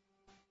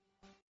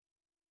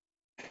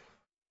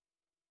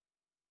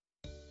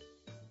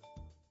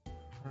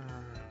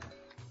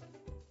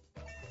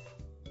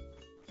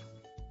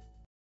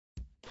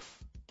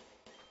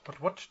 But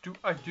what do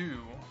I do?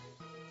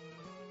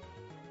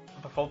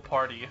 The full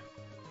party.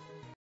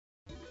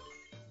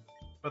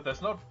 But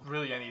there's not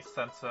really any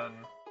sense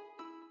in...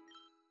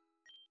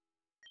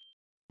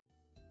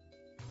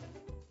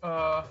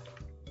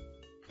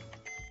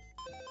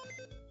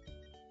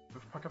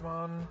 Move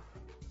Pokemon.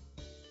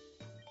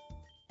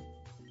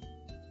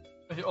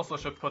 He also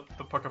should put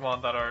the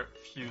Pokemon that are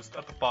fused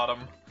at the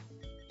bottom,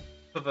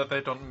 so that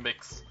they don't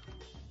mix.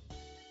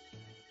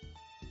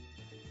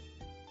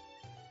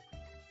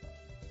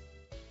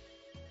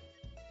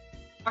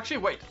 Actually,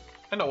 wait.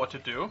 I know what to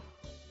do.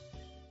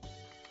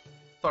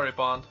 Sorry,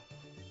 Bond.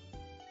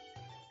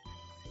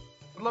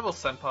 What level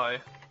Senpai?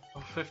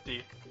 Level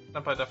 50.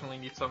 Senpai definitely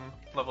needs some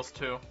levels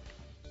too.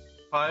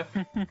 5,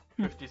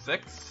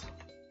 56,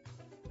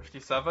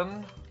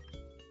 57,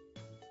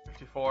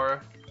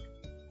 54,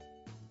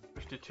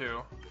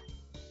 52.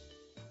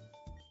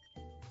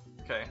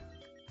 Okay.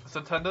 As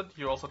intended,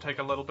 you also take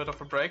a little bit of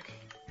a break.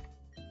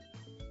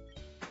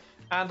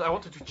 And I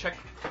wanted to check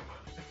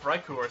if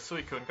Raikou or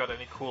Suicune got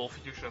any cool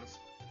fusions.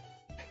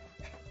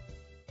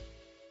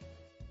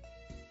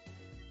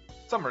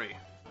 Summary.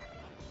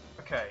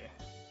 Okay.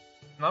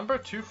 Number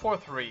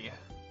 243.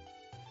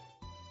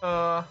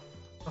 I'm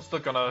still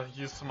gonna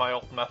use my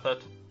old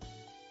method.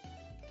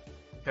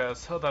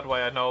 Because that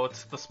way I know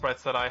it's the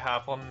sprites that I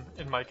have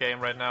in my game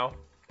right now.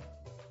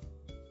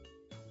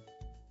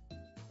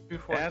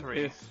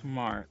 243. That is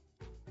smart.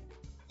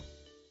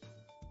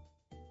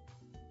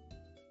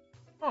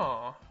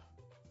 Oh,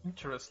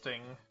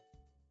 interesting.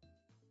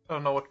 I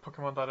don't know what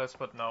Pokemon that is,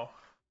 but no.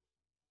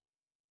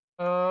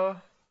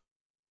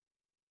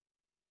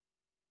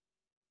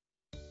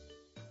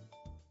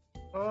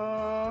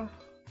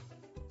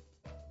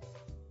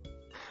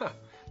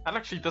 That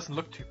actually doesn't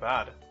look too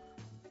bad.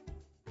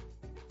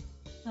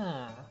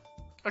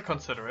 I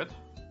consider it.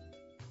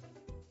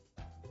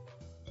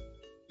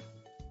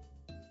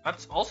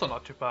 That's also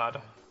not too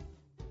bad.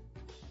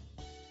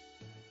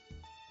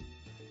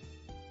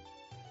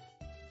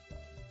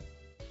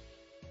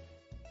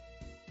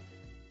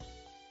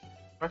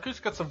 Raccoon's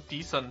got some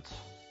decent...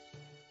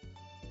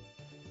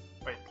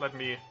 Wait, let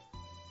me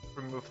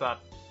remove that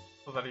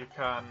so that you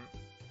can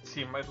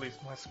see at least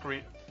my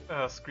screen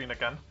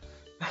again.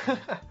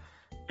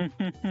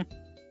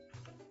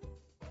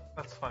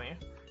 That's funny.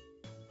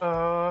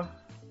 Got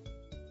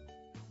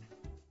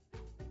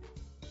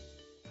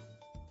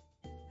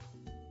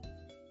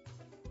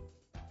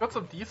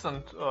some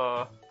decent,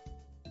 yeah,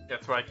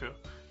 it's Raikou.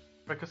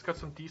 Raikou's got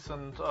some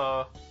decent,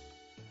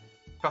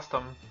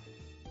 custom.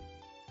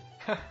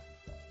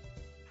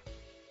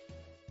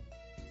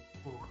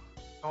 Ooh,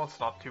 that one's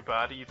not too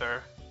bad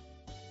either.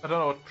 I don't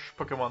know which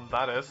Pokemon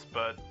that is,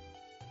 but...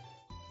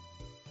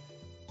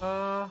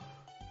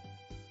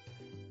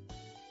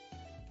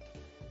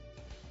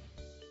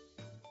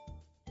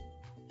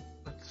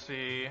 Let's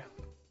see...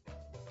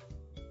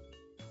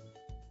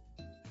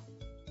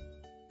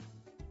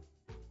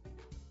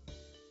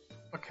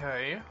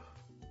 Okay.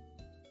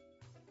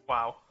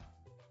 Wow.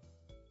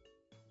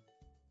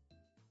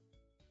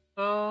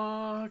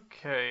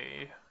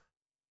 Okay.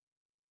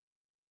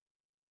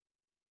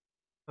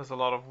 There's a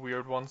lot of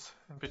weird ones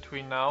in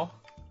between now.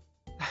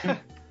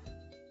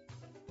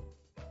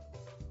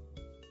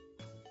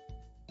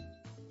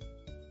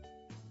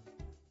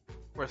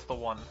 Where's the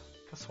one?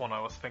 This one I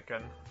was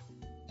thinking.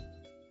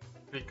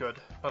 Pretty good.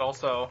 But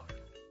also,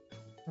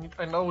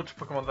 I know which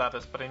Pokemon that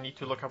is, but I need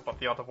to look up what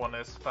the other one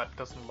is. That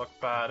doesn't look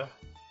bad.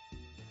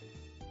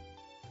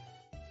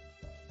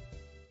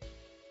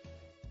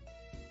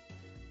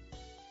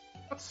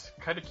 That's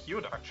kind of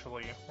cute,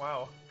 actually.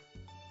 Wow.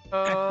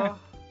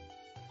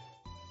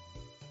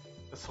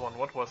 This one,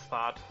 what was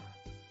that?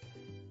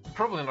 I'm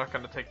probably not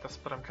gonna take this,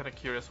 but I'm kind of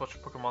curious which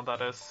Pokemon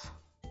that is.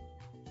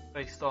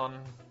 Based on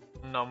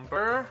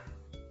number?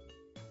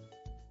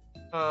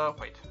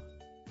 Wait.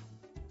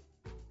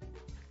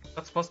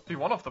 That must be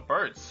one of the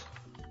birds.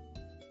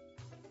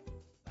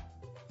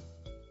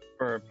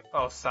 Burp.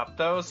 Oh,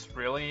 Zapdos?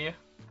 Really?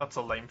 That's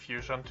a lame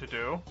fusion to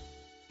do.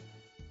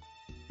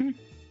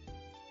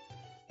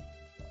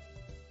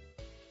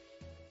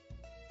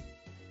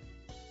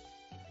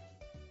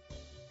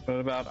 What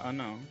about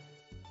Unknown?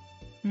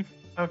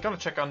 I'm gonna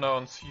check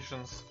Unknown's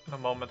fusions in a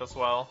moment as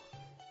well.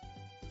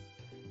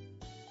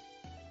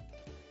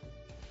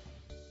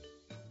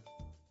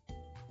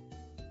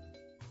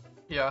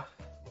 Yeah.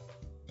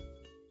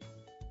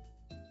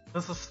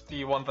 This is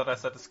the one that I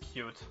said is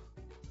cute.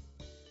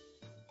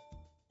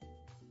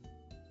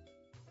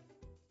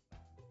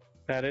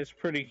 That is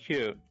pretty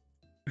cute.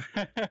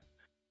 It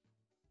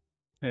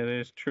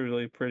is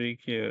truly pretty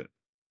cute.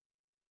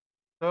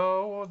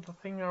 So, the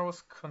thing I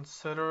was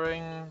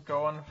considering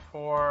going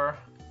for...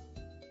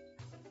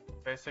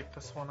 Basic,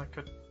 this one I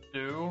could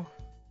do.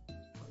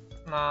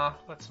 Nah,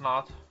 let's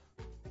not.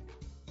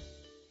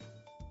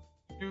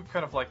 Do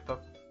kind of like that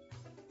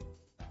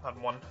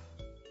one.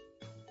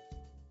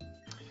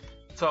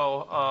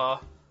 So,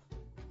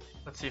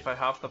 let's see if I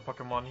have the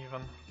Pokemon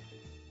even.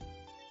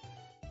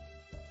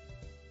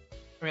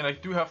 I mean, I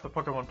do have the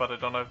Pokemon, but I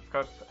don't know if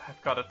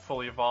I've got it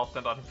fully evolved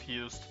and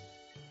unfused.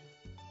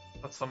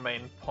 That's the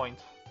main point.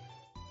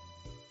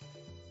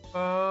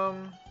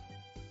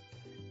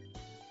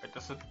 Wait,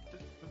 does it...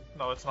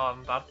 No, it's not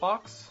in that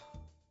box.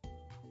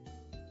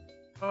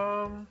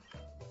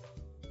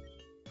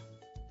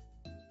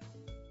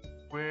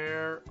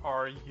 Where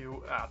are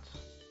you at?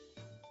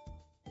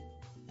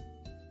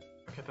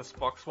 Okay, this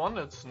box 1,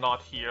 it's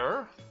not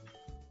here.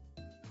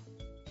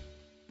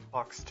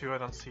 Box 2, I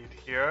don't see it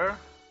here.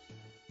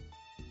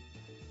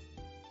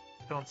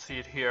 Don't see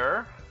it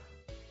here.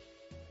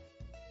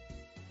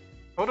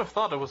 I would have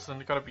thought it was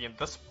gonna be in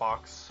this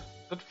box.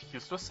 Is it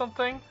fused with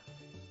something?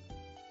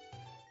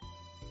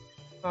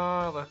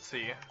 Let's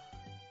see.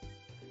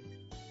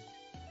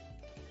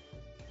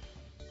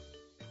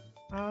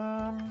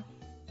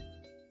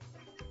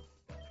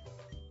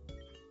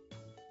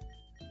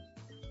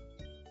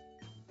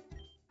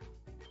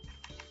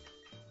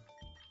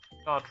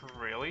 Not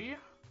really.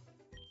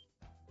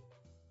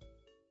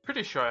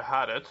 Pretty sure I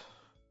had it.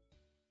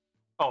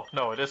 Oh,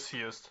 no, it is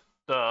fused.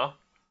 Duh.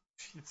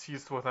 It's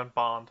fused within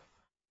Bond.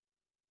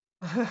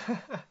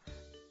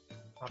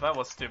 Oh, that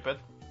was stupid.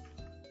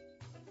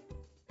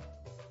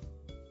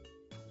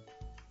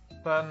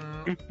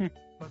 Then,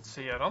 let's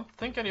see, I don't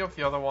think any of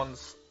the other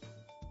ones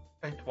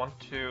I'd want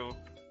to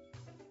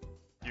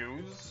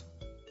use,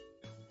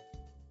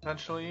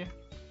 eventually.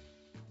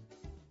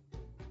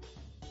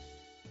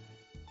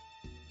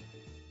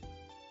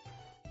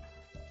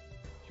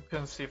 You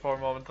can see for a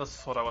moment, this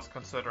is what I was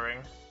considering.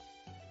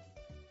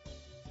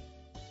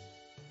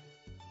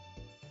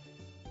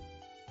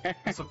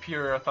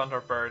 Superior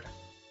Thunderbird.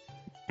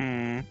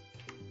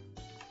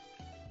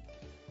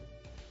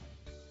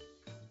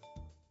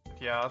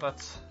 Yeah,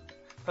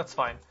 that's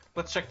fine.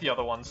 Let's check the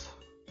other ones.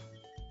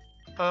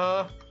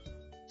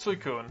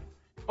 Suicune.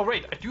 Oh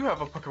wait, I do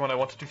have a Pokemon I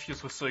wanted to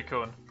fuse with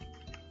Suicune.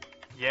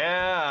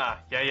 Yeah!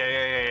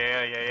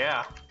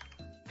 Yeah.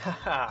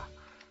 Haha.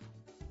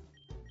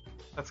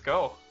 Let's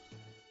go.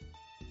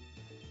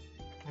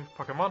 New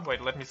Pokemon?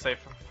 Wait, let me save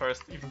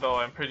first, even though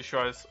I'm pretty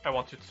sure I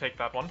want you to take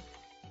that one.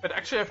 But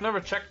actually, I've never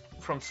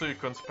checked from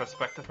Suikun's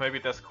perspective. Maybe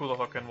there's cooler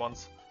looking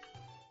ones.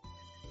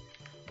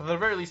 At the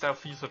very least, I'll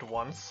use it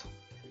once.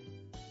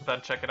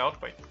 Then check it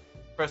out. Wait.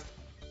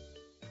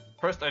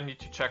 First I need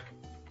to check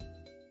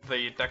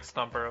the dex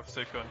number of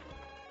Suikun.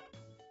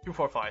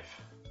 245.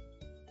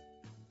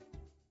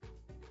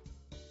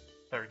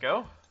 There we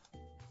go.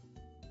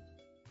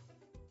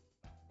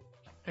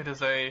 It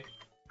is a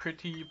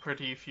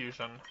pretty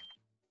fusion.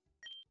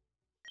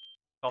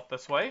 Not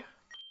this way.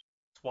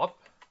 Swap.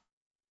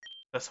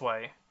 This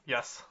way.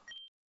 Yes.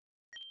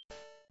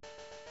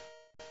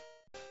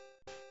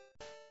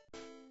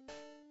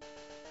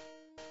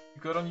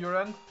 Good on your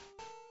end?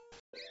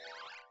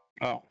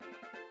 Oh.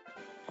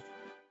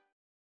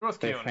 They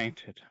Roskion.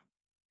 fainted.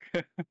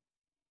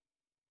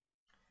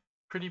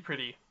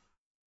 Pretty.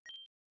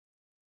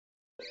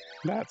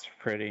 That's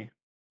pretty.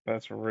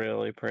 That's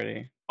really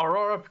pretty.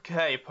 Aurora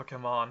Bouquet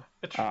Pokemon.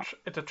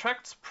 It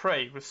attracts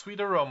prey with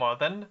sweet aroma,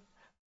 then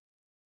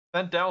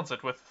downs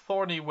it with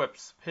thorny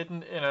whips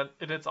hidden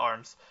in its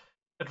arms.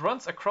 It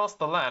runs across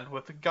the land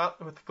with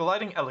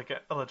gliding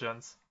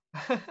elegance.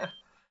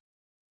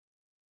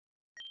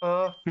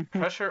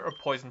 Pressure or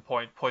Poison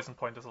Point? Poison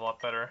Point is a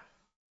lot better.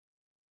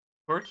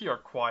 Quirky or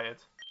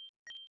Quiet?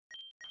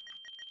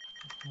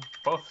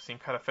 Both seem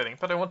kind of fitting,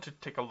 but I want to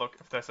take a look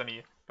if there's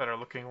any better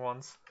looking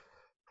ones.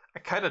 I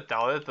kind of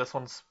doubt it. This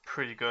one's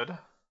pretty good.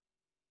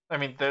 I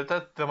mean, there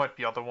might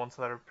be other ones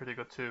that are pretty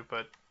good too,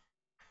 but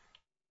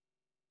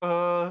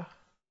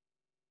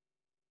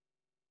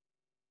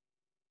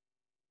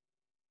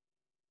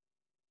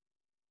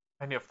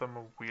any of them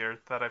are weird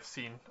that I've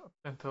seen up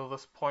until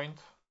this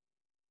point.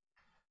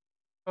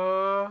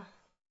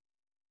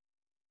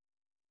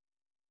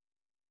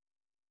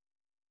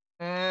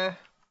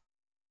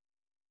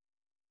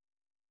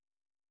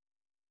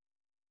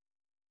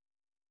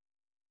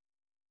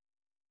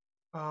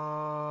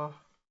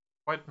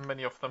 Quite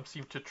many of them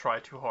seem to try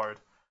too hard.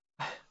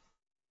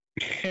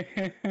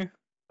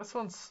 This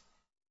one's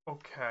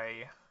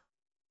okay.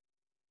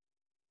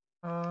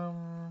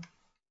 I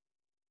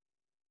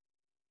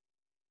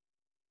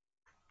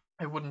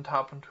wouldn't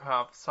happen to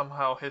have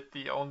somehow hit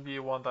the only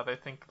one that I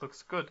think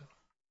looks good.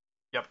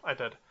 Yep, I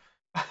did.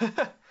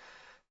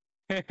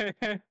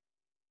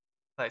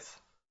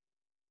 Nice.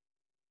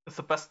 It's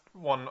the best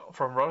one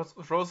from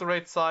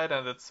Roserade's side,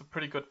 and it's a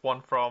pretty good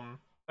one from.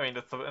 I mean,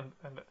 it's a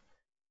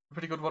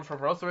pretty good one from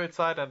Roserade's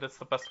side, and it's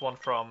the best one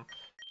from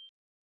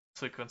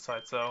Suikun's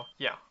side. So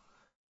yeah.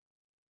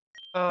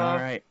 All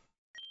right,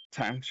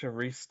 time to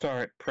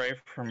restart. Pray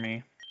for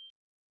me.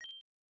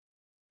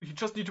 You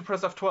just need to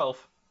press F12.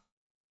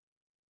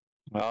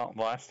 Well,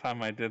 last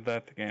time I did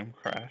that, the game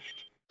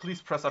crashed.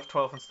 Please press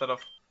F12 instead of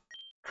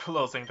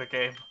closing the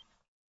game.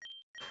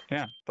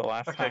 Yeah, the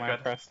last time I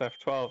pressed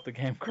F12, the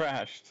game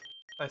crashed.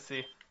 I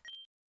see.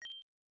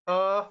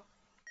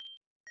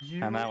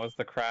 And that was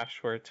the crash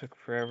where it took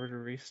forever to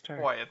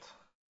restart. Quiet.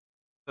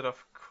 Instead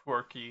of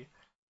Quirky.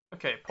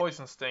 Okay,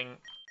 Poison Sting.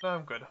 No,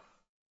 I'm good.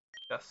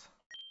 Yes.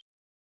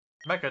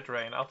 Mega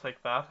Drain, I'll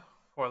take that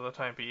for the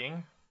time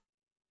being.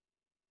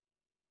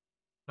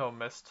 No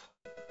Mist.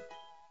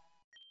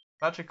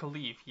 Magical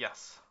Leaf,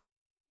 yes.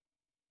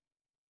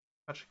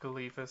 Magical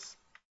Leaf is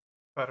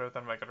better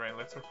than Mega Drain.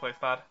 Let's replace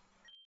that.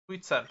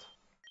 Sweet Scent.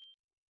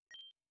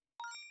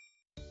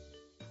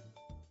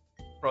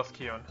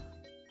 Roskion.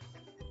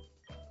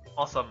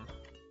 Awesome.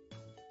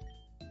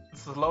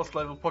 This is the lowest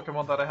level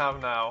Pokemon that I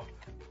have now.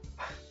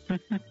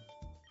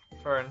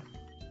 Fern.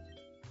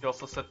 You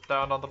also sit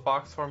down on the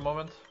box for a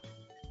moment.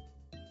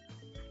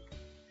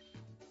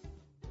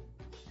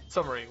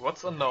 Summary.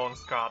 What's unknown,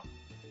 Scott?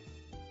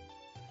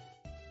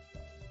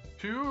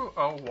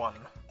 201.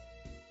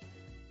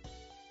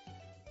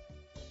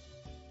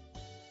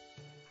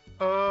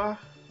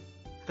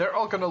 They're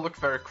all gonna look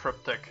very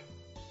cryptic.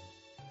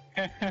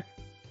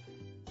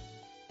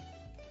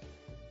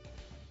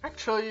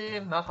 Actually,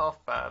 not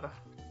half bad.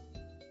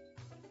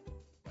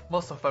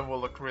 Most of them will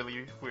look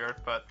really weird,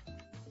 but...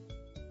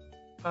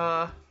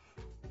 Oh.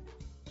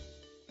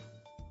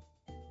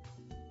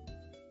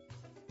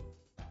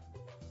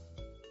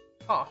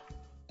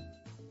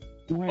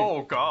 Wait,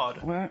 oh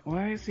god.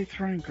 Why is he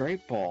throwing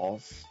great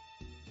balls?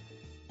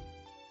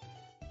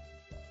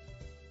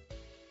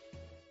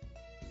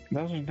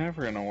 Those are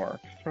never gonna work.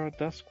 Throw a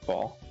dusk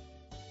ball.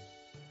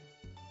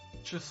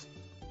 Just...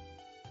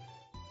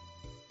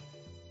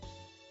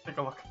 take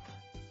a look.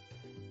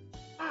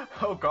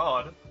 Oh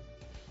god.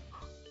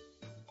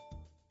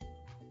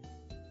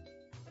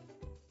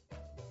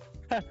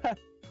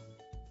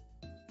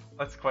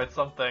 That's quite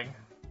something.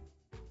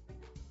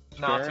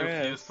 Not too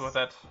confused with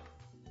it.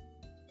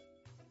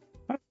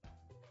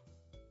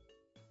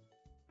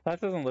 That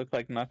doesn't look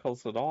like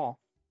Knuckles at all.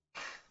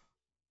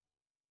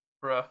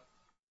 Bruh.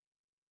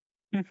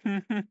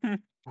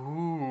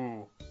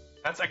 Ooh.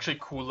 That's actually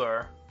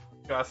cooler.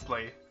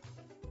 Ghastly.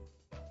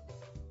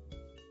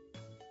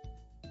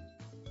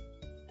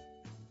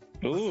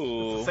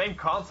 Ooh. It's the same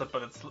concept,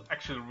 but it's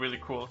actually really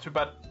cool. Too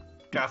bad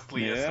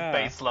Ghastly is a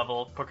base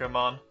level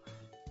Pokemon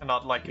and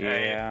not like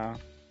a...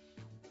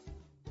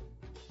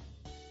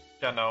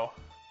 Yeah, no.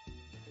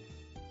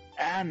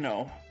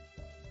 No.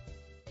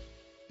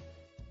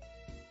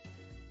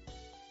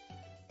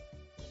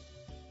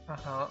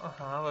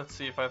 Let's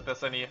see if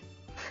there's any.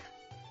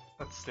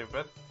 That's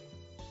stupid.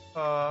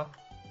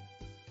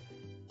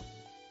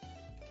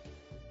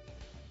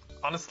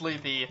 Honestly,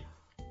 the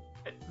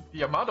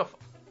amount of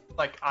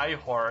like eye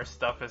horror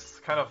stuff is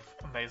kind of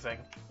amazing.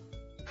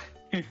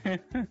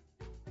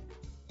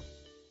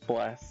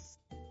 Bless.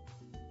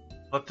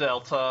 The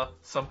delta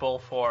symbol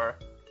for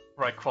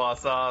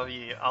Rayquaza,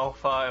 the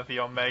alpha and the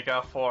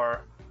omega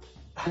for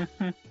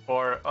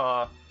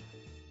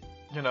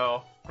you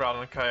know, Ground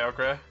and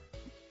Kyogre,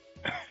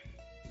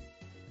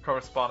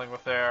 corresponding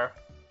with their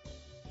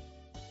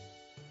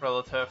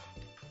relative.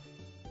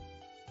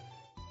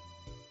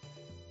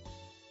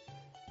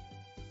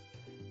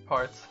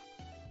 Parts.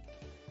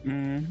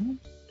 Mm-hmm.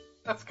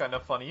 That's kind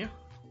of funny.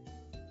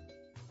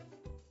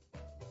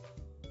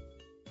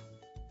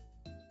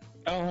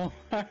 Oh.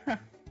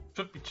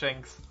 Should be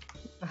Jinx.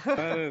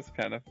 That is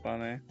kind of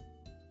funny.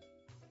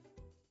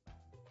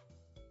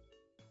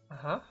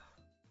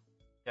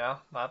 Yeah,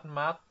 Mad and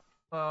Matt.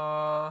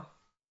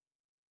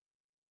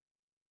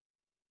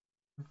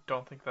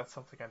 Don't think that's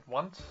something I'd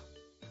want.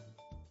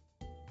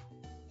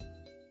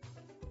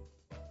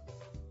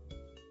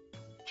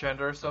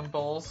 Gender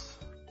symbols.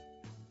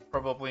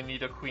 Probably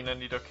need a queen and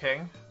need a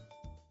king.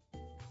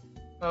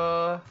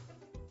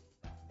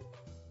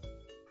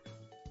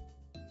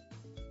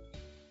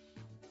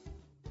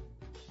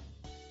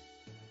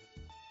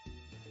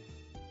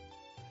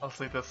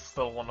 Honestly, this is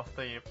still one of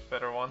the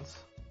better ones.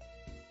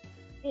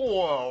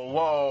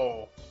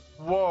 Whoa!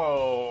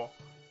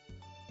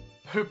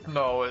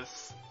 Hypno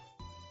is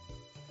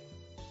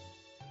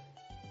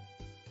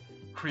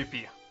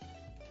creepy.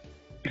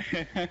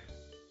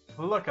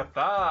 Look at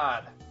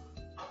that!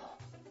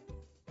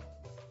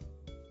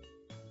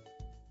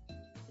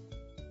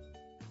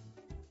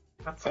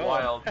 That's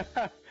wild.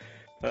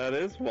 That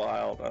is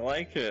wild. I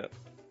like it.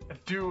 I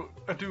do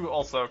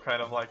also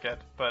kind of like it,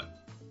 but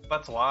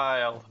that's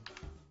wild.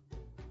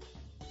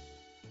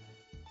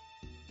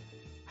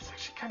 It's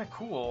actually kind of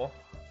cool.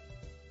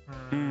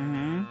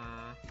 Mm-hmm.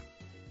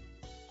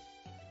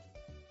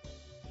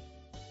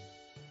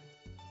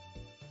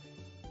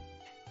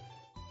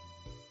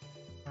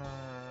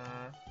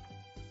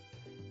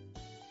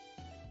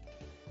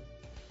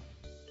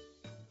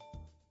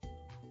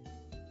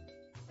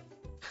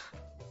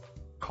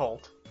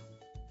 Cold.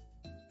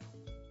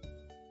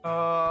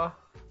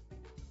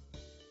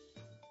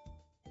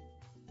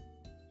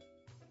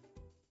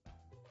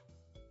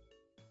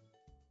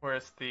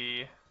 Where's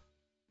the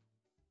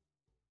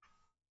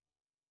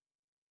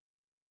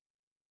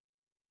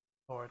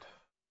Lord?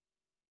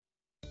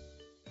 I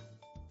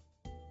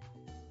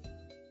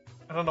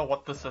don't know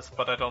what this is,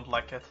 but I don't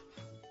like it.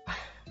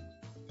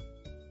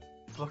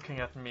 It's looking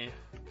at me.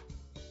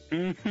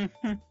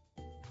 Mm-hmm.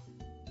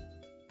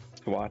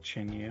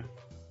 Watching you.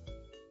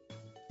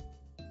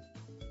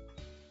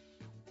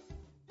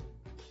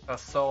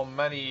 There's so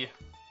many.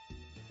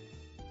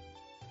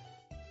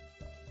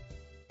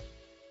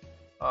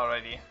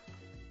 Alrighty.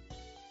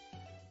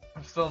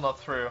 I'm still not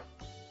through.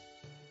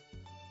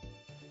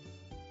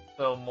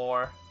 Still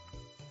more.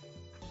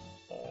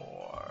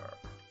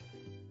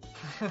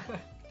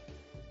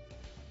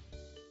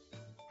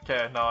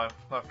 Okay, now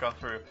I've gone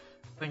through.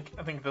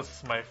 I think this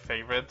is my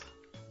favorite.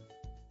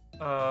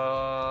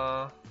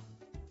 Not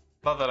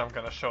that I'm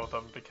gonna show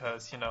them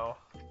because, you know,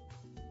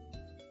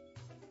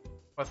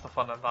 what's the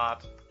fun in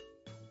that?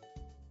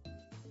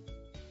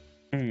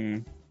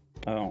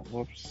 Oh,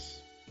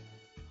 whoops.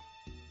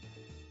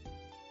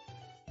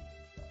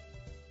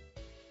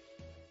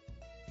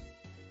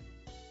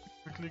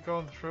 Quickly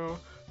going through,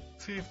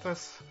 see if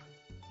there's.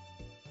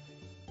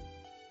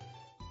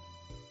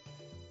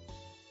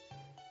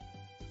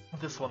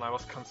 This one I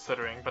was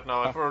considering, but no,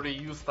 I've already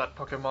used that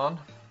Pokemon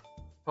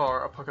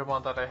for a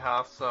Pokemon that I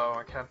have, so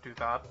I can't do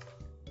that.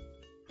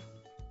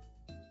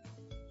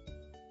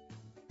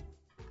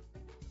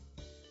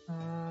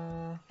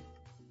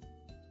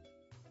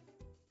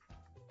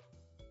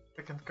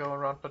 I can go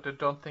around, but I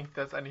don't think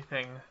there's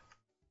anything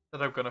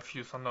that I'm gonna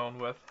fuse Unknown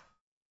with.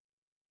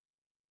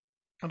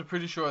 And I'm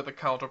pretty sure the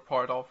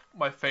counterpart of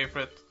my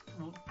favorite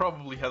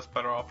probably has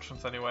better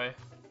options anyway.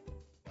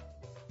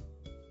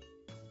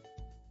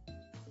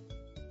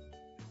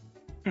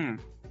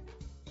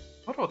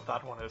 What about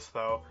that one is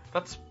though?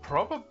 That's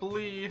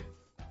probably...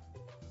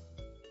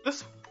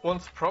 This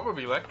one's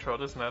probably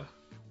Electrode, isn't it?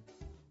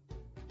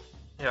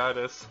 Yeah, it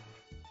is.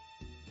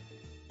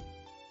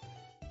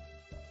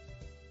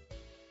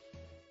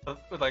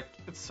 But like,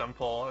 it's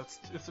simple.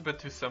 It's a bit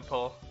too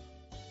simple.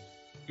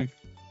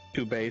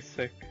 Too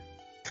basic.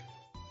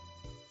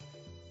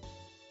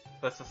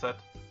 This is it.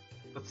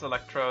 It's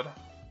Electrode.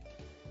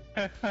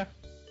 A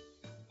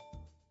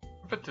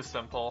bit too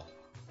simple.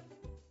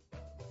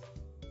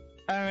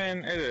 I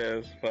mean, it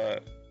is,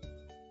 but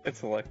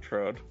it's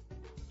Electrode.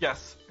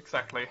 Yes,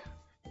 exactly.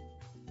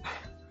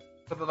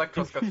 But the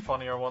Electrodes get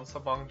funnier ones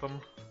among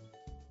them.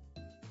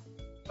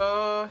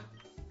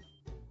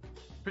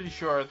 pretty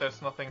sure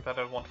there's nothing that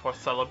I want for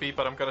Celebi,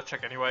 but I'm gonna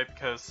check anyway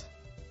because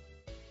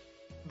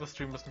the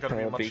stream isn't gonna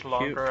be much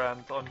longer,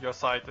 and on your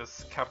side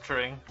is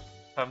capturing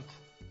attempt.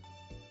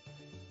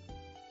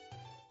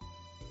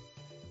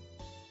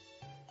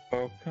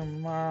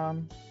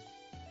 Pokemon.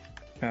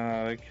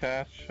 Gotta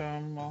catch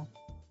them all.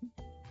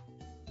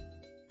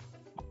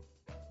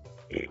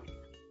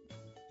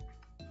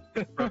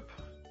 Rip.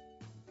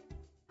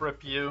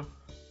 Rip you.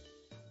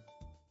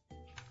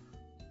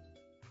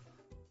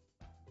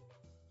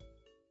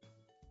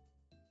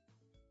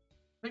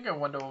 I think I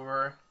went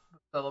over the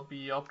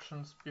Celebi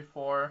options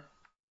before.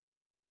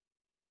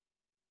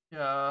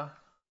 Yeah.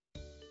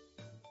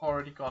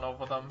 Already gone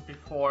over them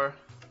before.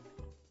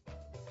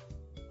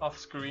 Off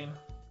screen.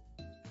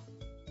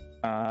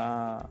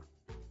 Ah.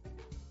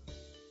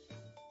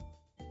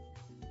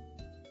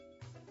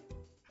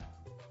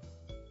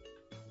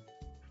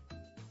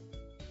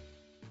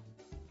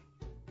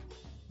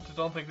 I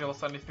don't think there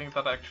was anything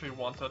that I actually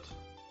wanted.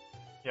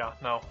 Yeah,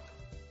 no.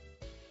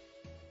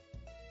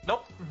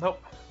 Nope,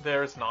 nope,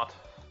 there is not.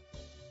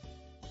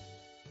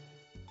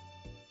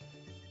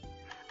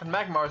 And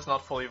Magmar is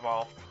not fully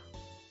evolved.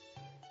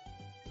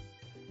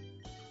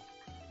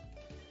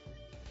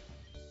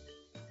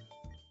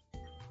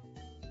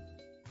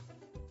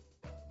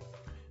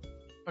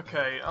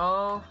 Okay,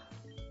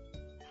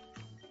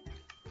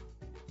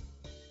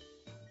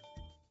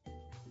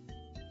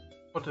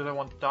 what did I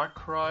want?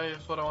 Darkrai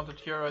is what I wanted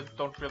here. I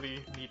don't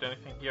really need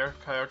anything here.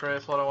 Kyogre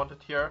is what I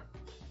wanted here.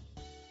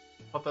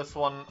 But this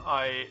one,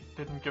 I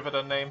didn't give it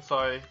a name, so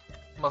I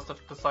must have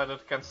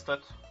decided against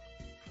it.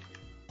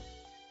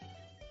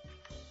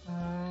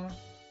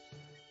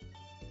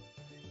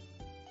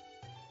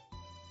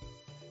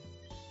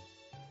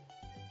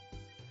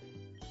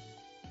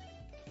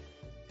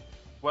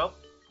 Well,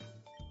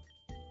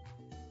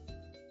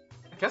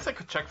 I guess I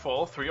could check for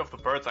all three of the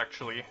birds,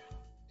 actually.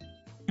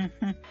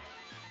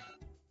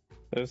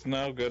 There's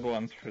no good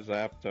ones for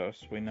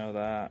Zapdos, we know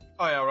that.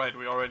 Oh yeah, right,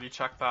 we already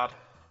checked that.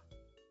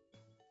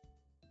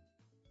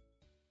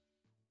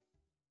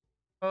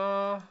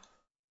 Oh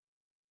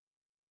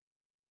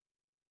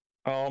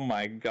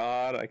my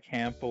god, I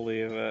can't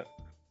believe it.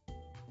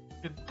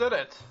 You did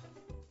it!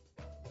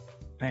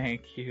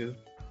 Thank you.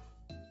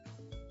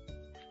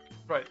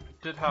 Right, we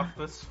did have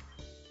this.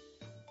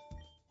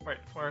 Wait,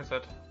 where is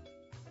it?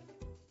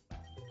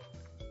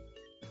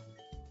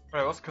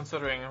 Right, I was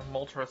considering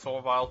Moltres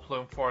or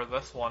Vileplume for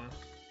this one.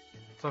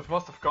 So it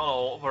must have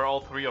gone over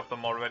all three of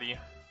them already.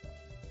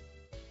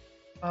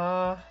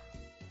 But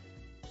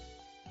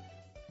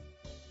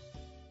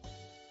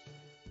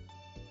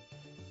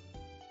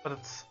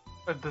it's...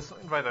 I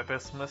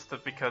dismissed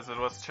it because it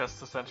was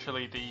just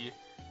essentially the...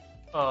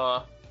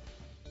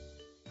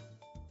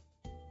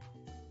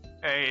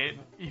 a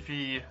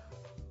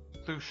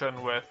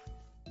evolution with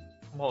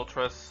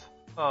Moltres,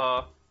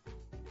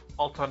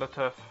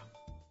 alternative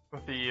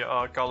with the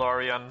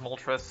Galarian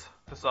Moltres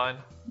design.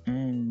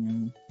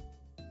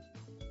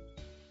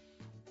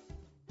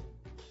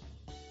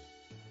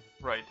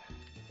 Right.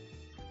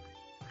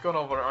 I've gone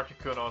over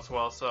Articuno as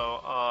well,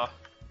 so,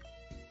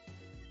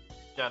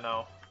 yeah,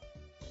 no.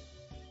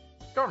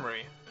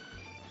 Skarmory.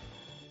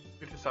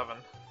 57.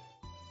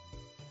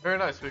 Very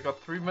nice, we got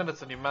 3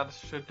 minutes and you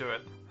managed to do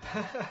it.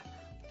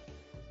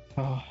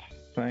 Oh,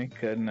 thank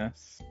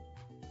goodness.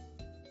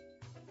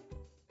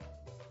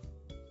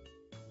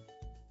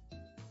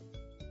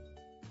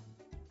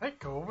 Did I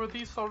go over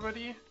these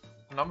already?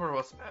 The number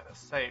was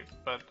saved,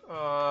 but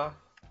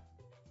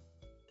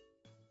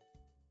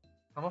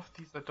some of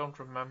these I don't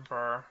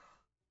remember.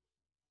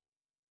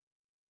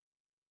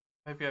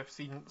 Maybe I've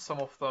seen some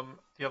of them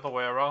the other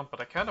way around, but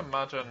I can't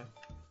imagine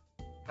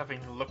having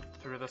looked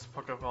through this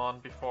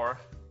Pokemon before.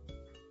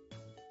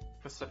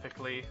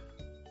 Specifically.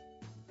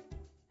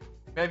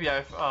 Maybe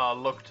I've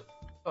looked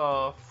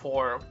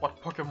for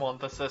what Pokemon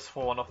this is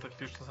for one of the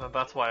fusions, and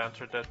that's why I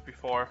entered it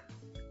before.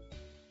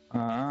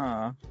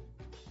 Ah.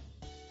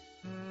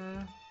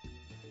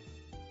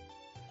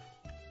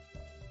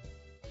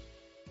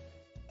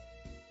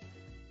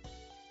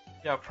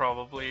 Yeah,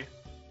 probably.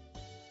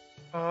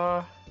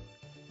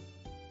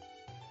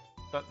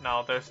 But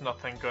no, there's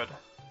nothing good.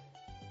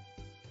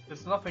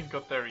 There's nothing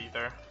good there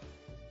either.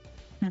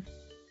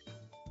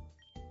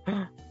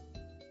 I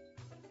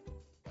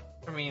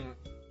mean,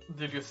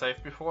 did you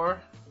save before?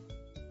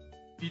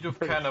 Bidoof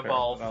can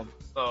evolve,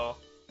 so...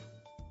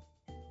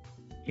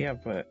 Yeah,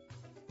 but...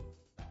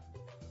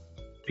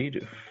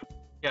 Bidoof.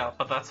 Yeah,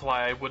 but that's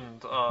why I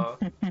wouldn't,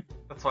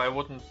 that's why I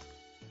wouldn't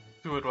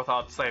do it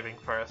without saving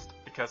first.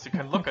 Because you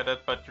can look at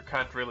it, but you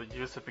can't really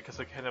use it because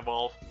it can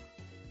evolve.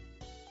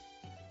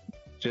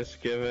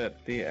 Just give it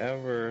the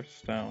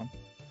Everstone.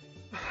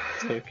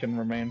 So it can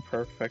remain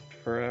perfect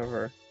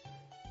forever.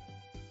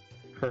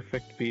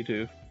 Perfect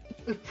Bidoof.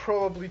 It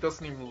probably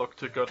doesn't even look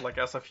too good like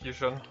as a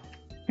fusion.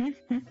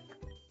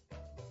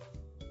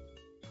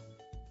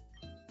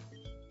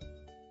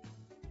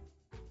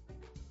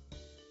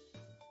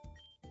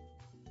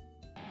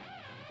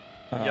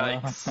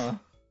 Yikes.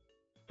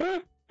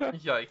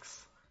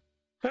 Yikes.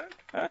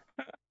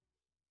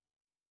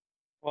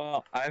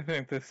 I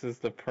think this is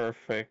the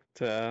perfect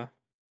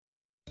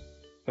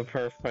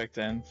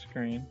end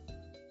screen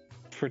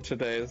for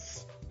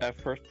today's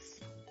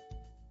efforts.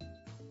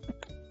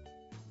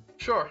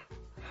 Sure.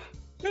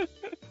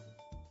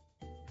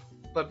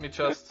 Let me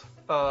just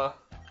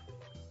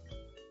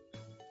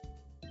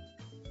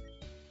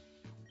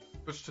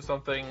switch to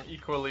something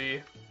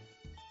equally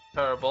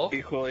terrible.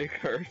 Equally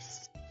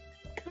cursed.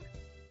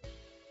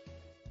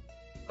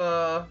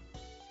 I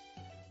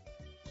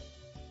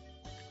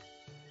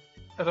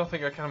don't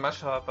think I can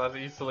match that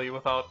easily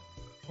without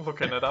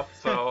looking it up,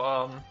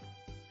 so,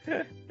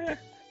 oh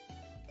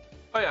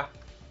yeah.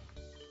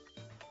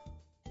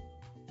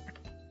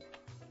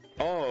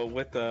 Oh,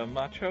 with the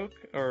Machoke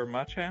or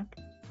Machamp?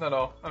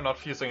 No, I'm not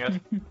fusing it.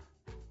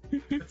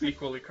 It's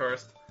equally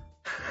cursed.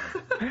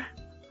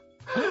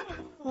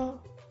 How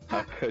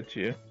could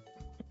you?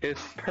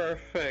 It's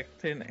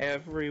perfect in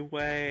every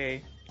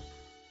way.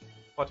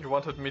 What, you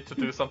wanted me to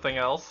do something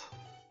else?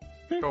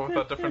 Go with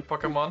a different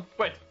Pokemon?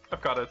 Wait,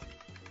 I've got it.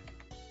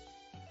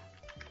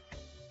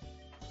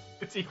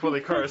 It's equally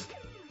cursed.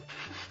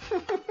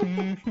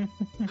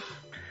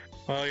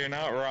 Well, you're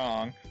not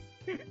wrong.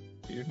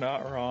 You're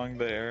not wrong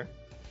there.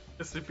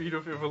 It's the beat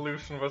of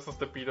evolution versus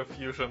the beat of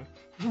fusion.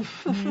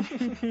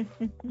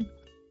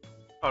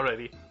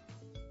 Alrighty.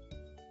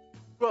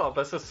 Well,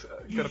 this is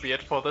gonna be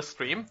it for this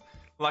stream.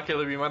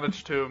 Luckily, we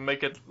managed to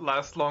make it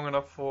last long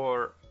enough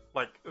for,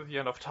 like, the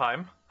end of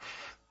time.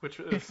 Which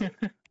is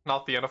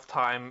not the end of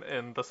time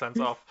in the sense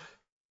of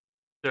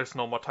there's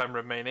no more time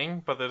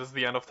remaining, but it is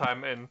the end of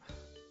time in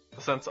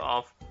the sense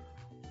of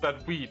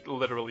that we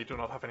literally do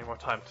not have any more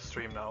time to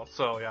stream now.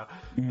 So yeah,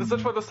 this is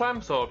it for this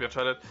time. So hope you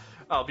enjoyed it.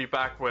 I'll be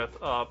back with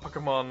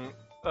Pokemon.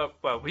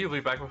 Well, we'll be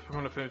back with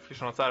Pokemon Infinite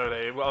Fusion on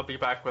Saturday. I'll be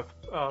back with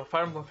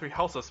Fire Emblem Three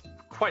Houses,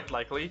 quite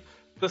likely.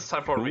 This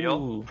time for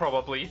real,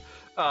 probably.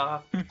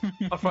 On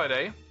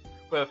Friday,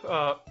 with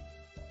the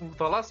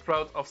last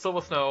route of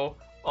Silver Snow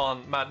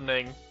on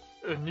maddening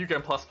New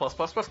Game Plus.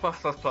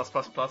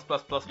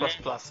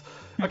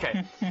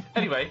 Okay.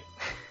 Anyway,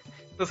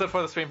 this is it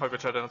for the stream. Hope you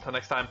enjoyed it. Until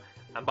next time,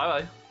 and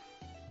bye bye.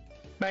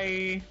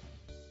 Bye.